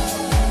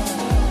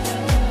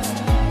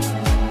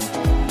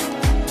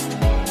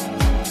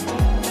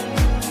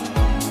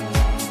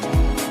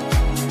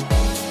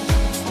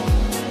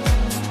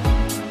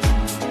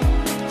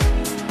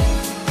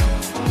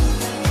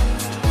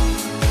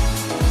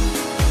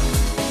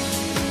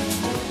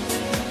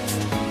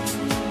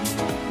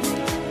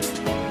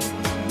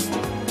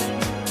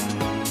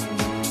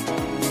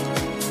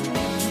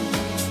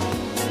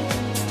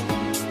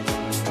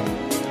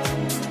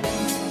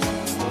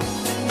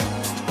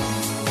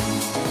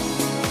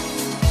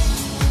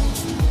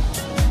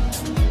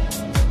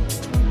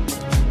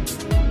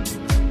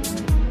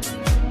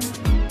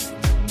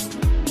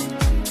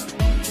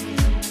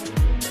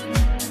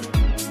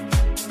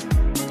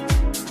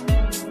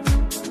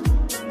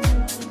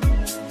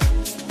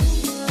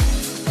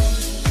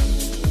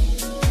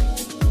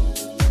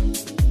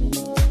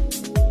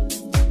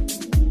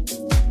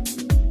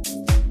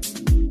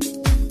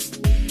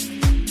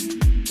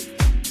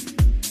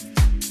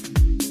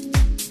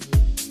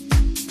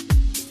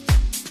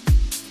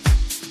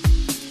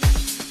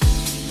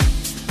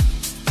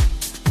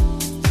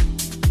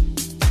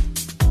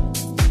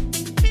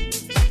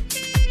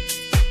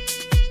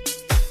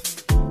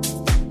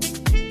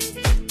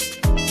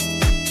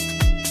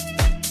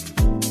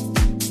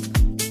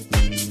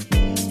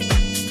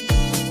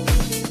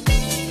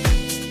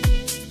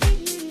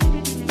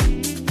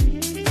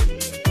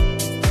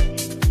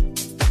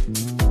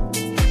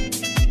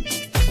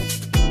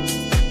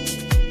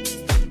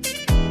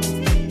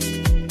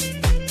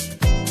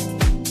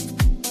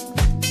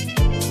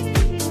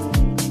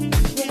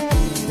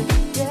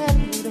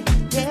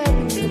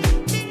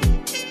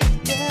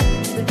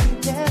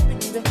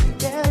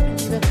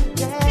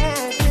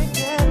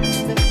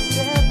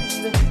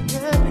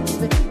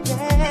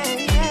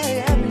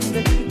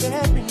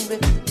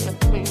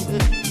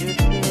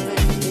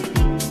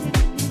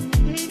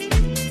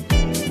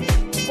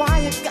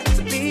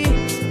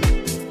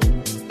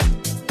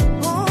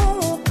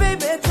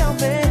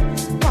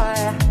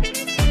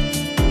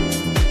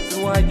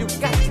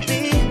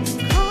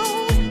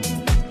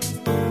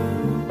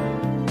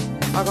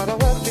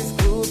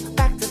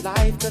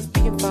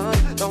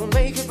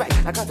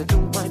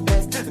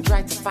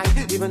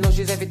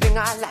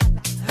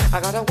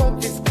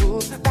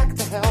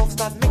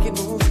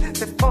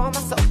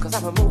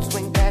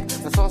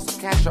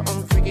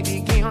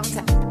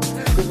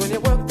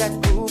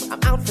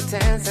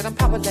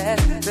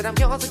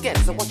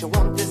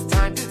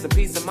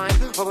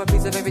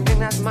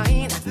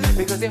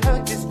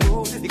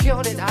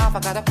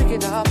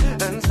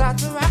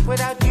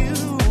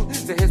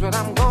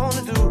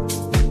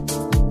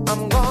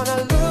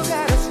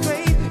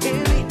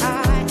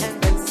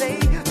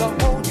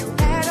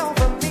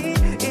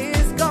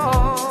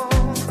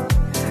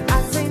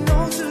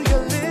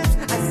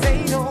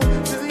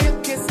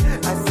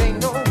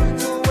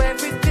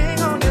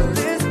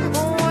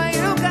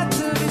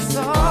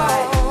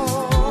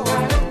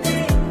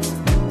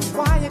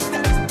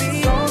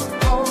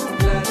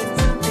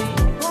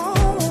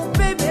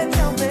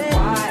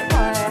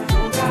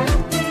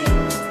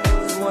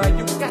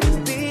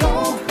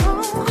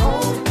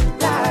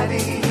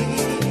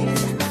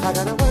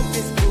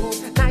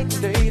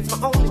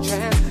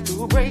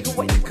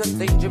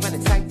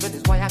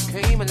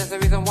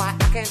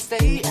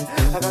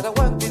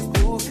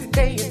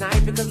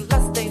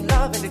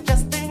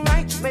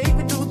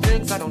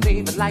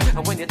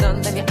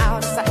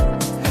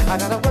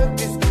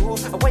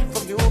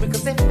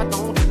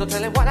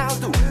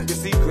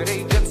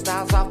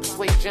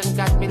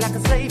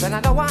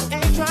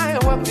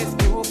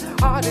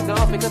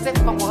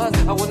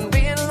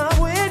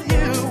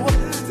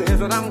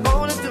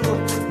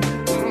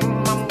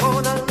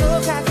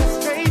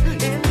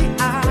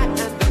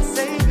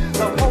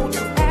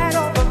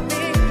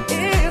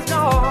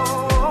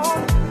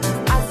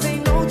 I say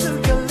no to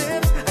your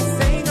lips. I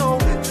say no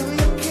to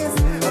your kiss.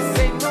 I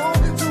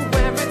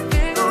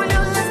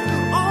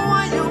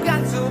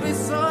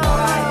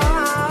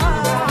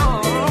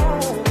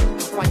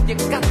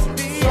you got to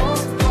be so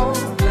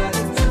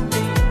cold-blooded to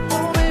me?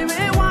 Oh baby,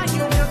 why you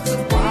got to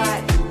be?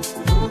 Why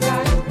you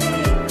gotta be?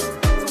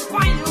 So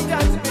why you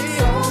got to be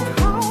so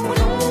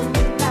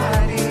cold-blooded?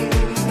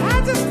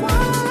 I just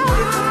wanna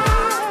love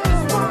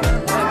you.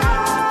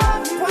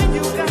 Why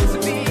you got to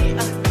be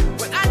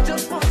when I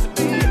just want to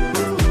be?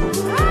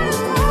 I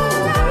wanna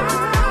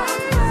love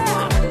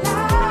you.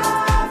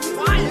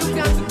 Why you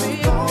got to be,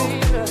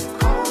 baby?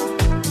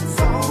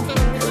 So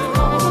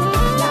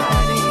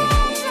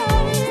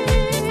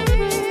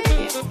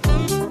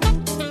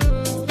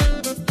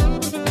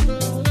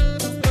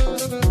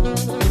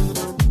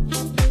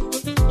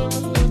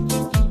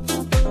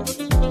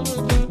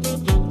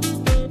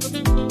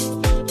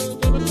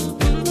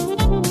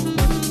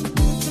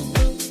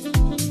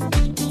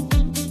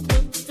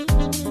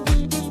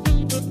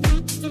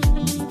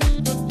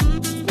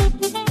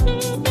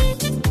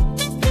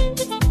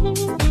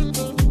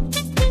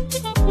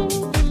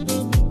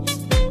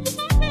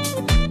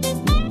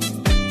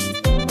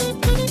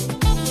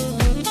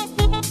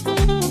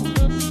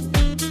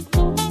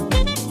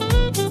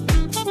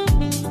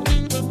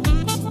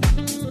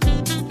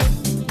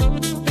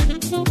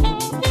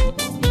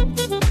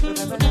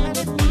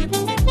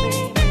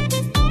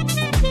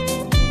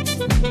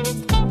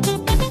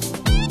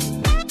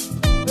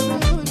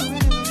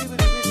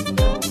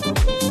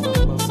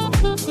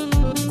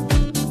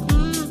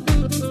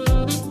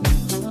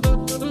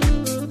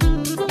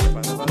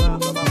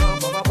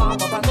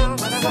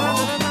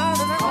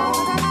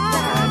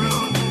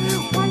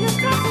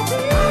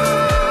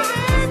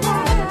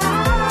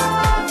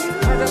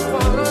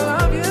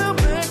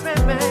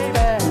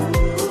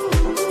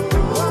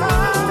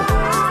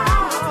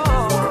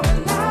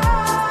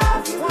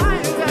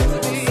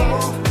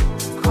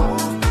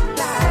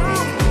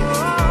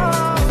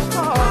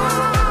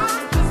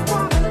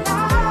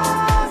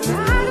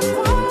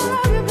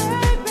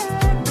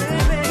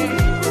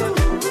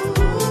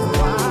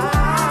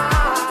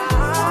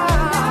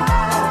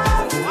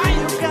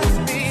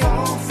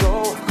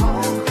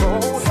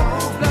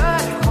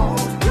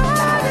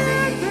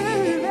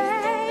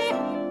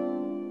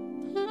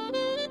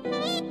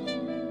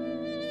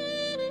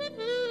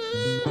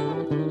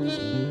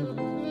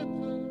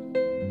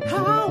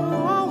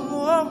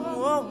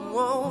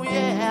oh,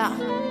 yeah.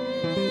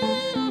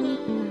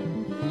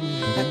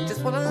 I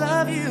just wanna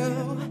love you.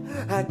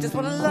 I just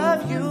wanna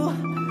love you.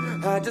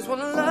 I just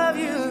wanna love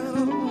you.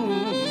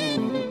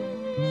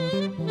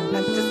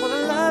 I just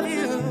wanna love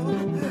you.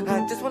 I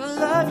just wanna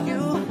love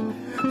you.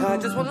 I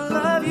just wanna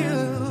love you.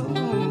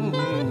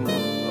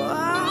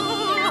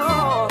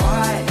 Oh,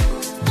 why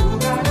you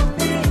gotta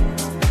be?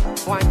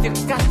 Why you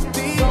got to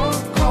be so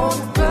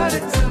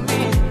cold-blooded to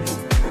me?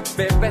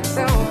 Baby,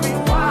 tell me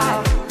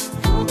why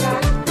you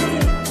gotta be.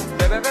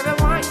 Baby, baby,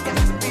 why you got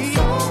to be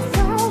so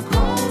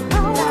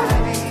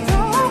cold-blooded?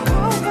 So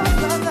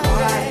cold-blooded.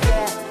 Why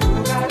you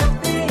gotta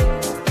be?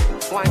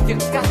 Why you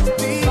got to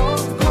be so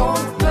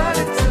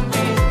cold-blooded to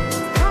me?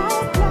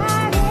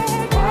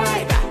 Cold-blooded. Why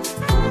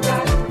you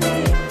gotta be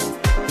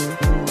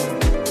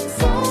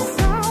so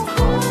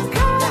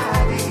cold-blooded?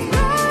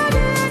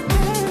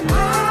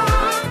 I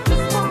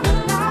just wanna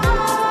love you. I just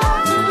wanna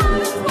love you,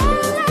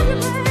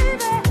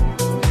 baby.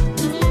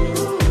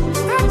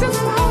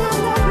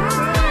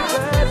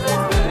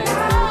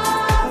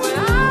 When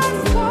I'm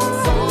so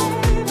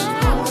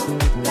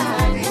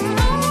cold-blooded.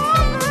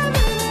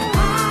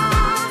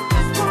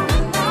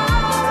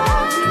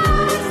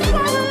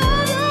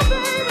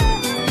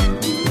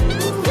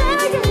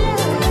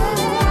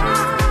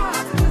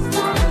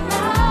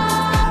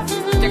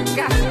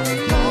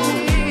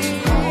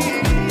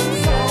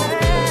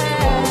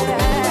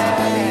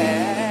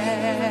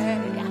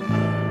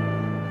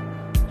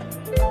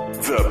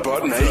 The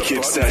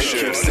Buttnaked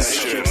Sessions.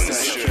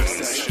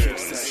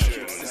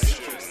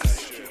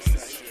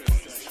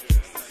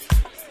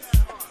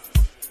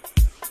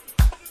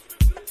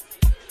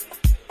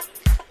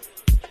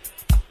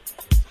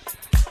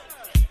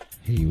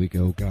 Here we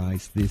go,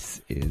 guys.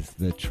 This is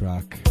the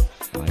track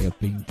I have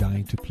been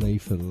dying to play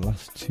for the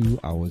last 2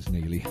 hours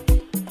nearly.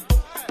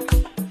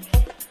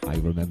 I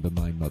remember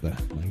my mother,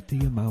 my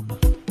dear mum,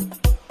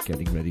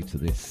 getting ready to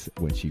this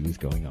when she was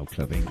going out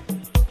clubbing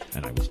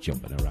and I was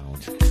jumping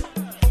around.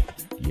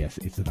 Yes,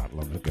 it's that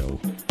long ago.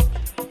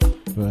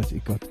 But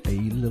it got a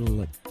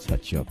little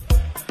touch up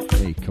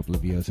a couple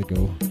of years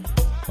ago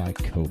by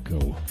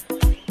Coco.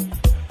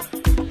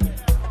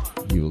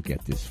 You'll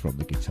get this from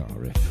the guitar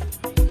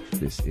riff.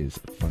 This is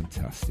a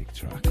fantastic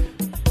track.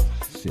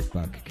 Sit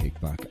back, kick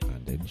back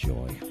and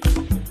enjoy.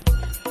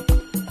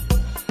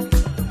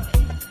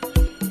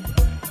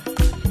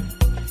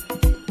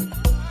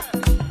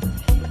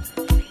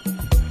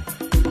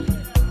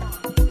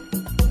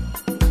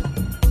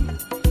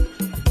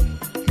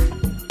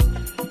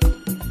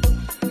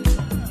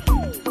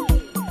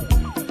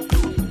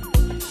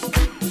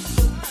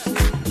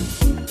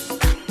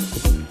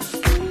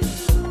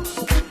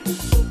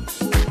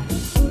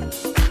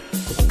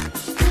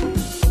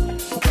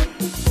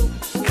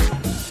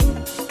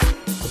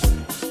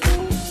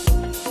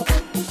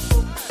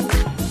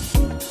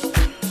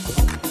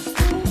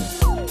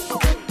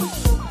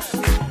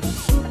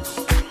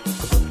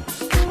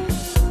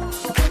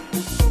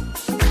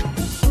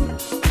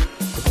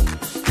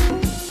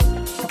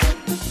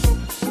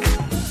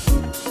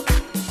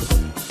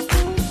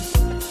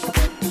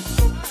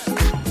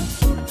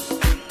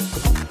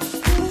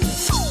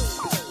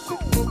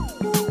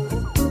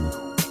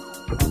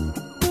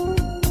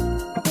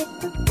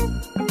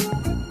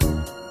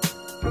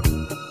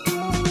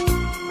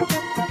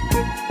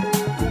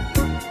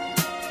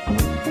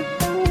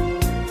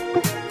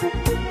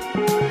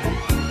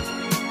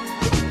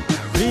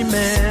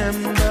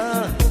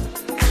 remember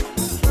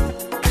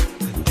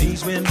the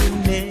days when we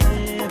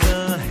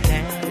never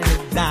had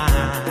a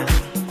dime,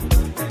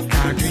 and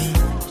our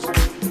dreams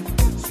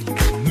seemed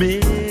a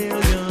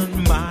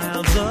million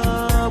miles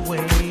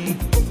away.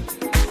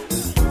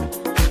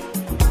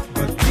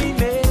 But we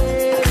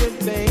made it,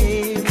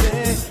 baby,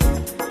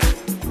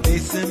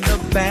 facing the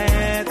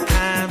bad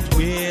times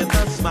with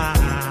a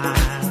smile.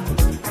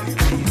 And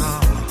we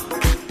are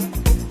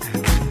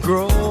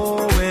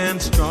growing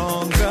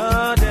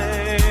stronger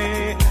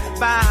day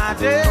by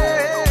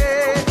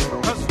day.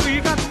 'Cause we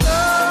got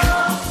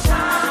love,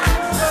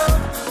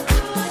 love.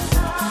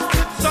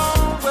 It's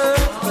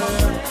always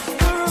there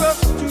for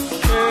us to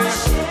share.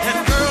 And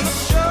girl, it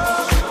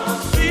sure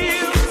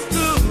feels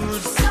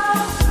good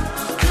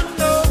to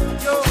know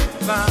you're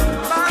by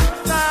my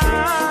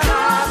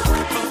side.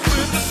 'Cause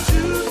we're the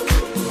two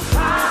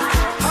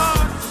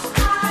hearts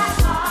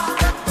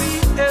that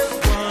beat as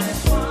one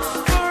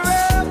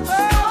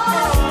forever.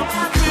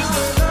 With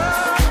the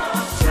love,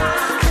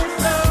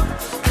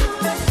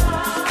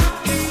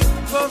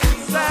 keep us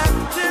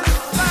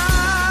satisfied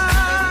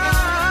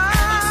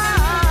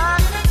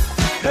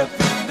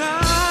every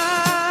night.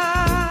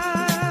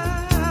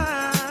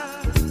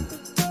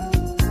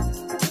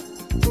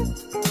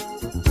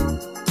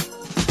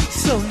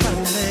 So my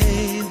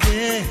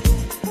lady,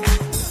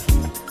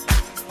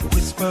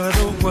 whisper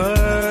the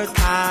word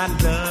I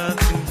love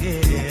to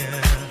hear.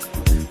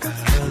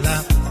 Gotta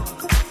love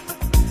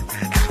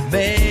and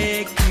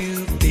make you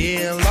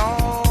feel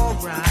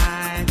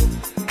alright.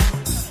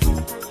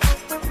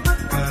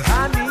 'Cause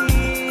I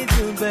need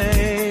you,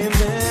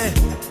 baby,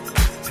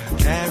 to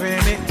carry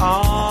me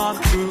on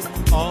through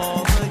all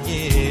the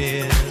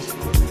years.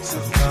 So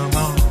come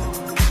on,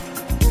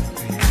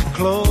 baby,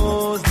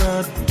 close the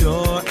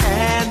door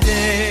and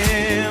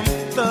dim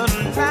the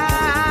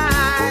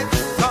light.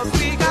 'Cause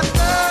we got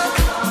love,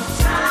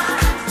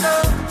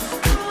 love.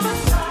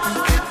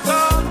 It's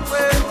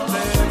always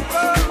there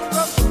for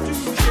us to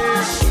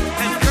share.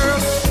 And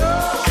girl, it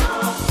sure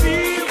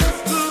feels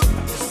good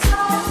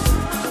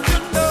to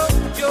know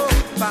you're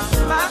by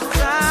my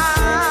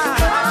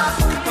side.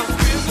 'Cause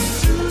we're the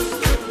two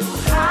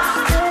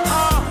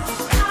hearts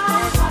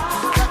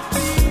that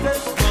beat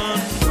as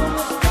one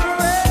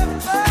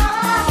forever.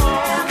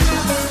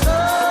 With the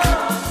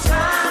love,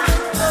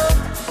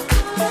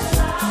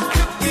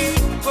 to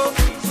keep us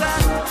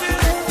satisfied.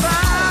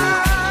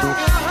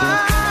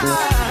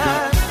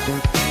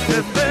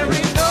 And there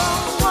ain't no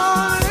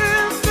one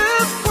in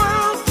this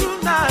world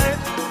tonight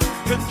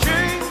can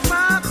change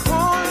my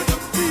point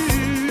of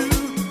view.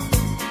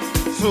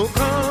 So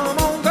come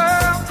on,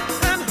 girl,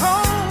 and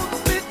hold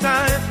me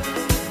tight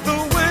the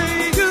way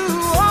you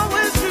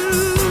always do.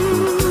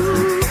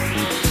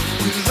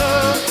 With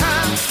love,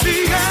 time,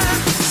 see,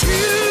 and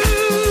you.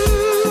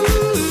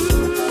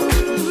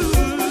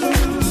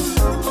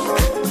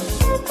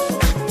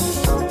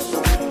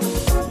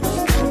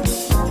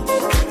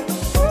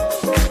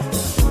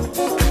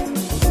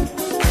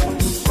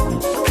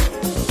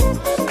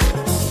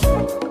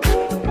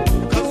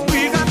 Cause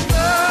we got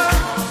love,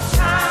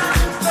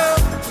 time,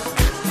 love.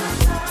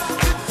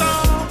 It's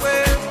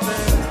always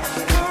there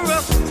for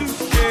us to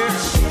share.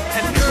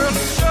 And girl,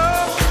 it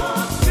sure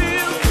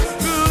feels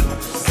good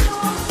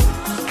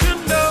to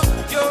know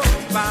you're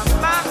by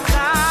my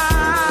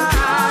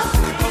side.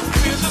 'Cause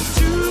we're the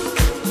two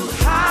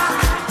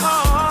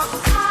hearts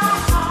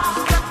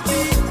that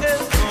beat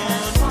as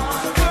one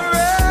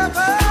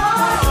forever.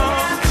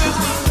 With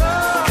the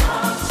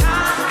love,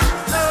 time,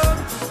 love,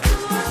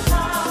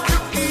 to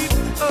keep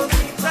us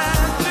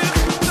satisfied.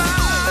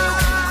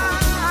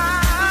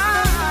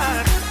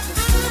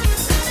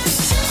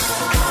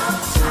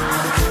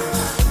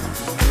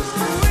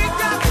 We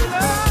got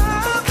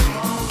love.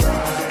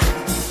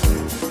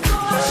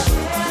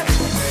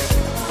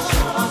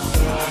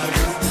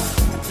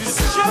 It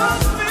sure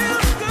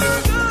feels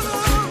good.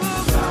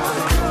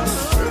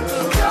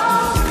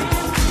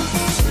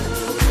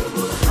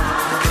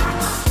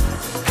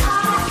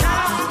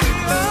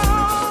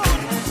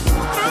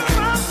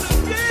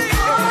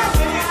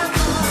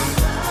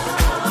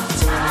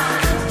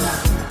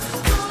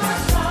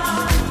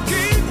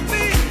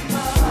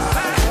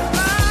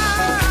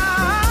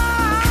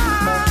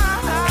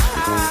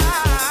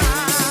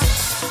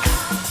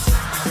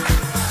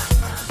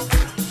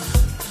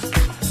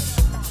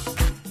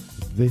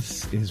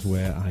 This is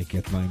where I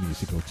get my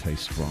musical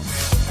taste from.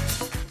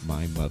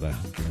 My mother,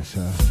 bless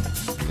her.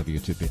 Love you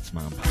to bits,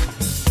 ma'am.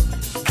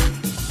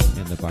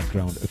 In the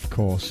background, of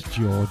course,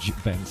 George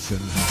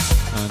Benson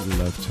and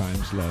Love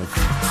Times Love.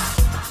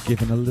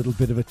 Given a little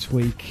bit of a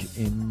tweak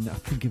in, I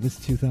think it was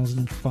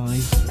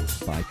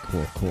 2005, by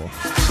Corcor.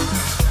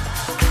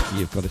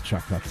 You've got to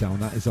track that down.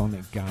 That is on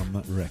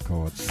GAM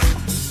Records.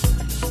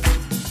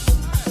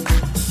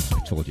 I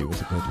told you it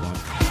was a good one.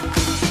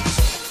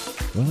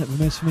 Well, it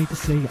remains for me to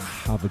say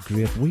have a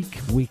great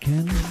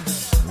weekend,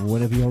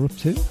 whatever you're up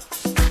to.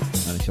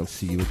 And I shall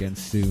see you again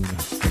soon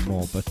for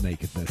more Butt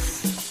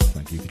Nakedness.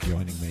 Thank you for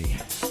joining me.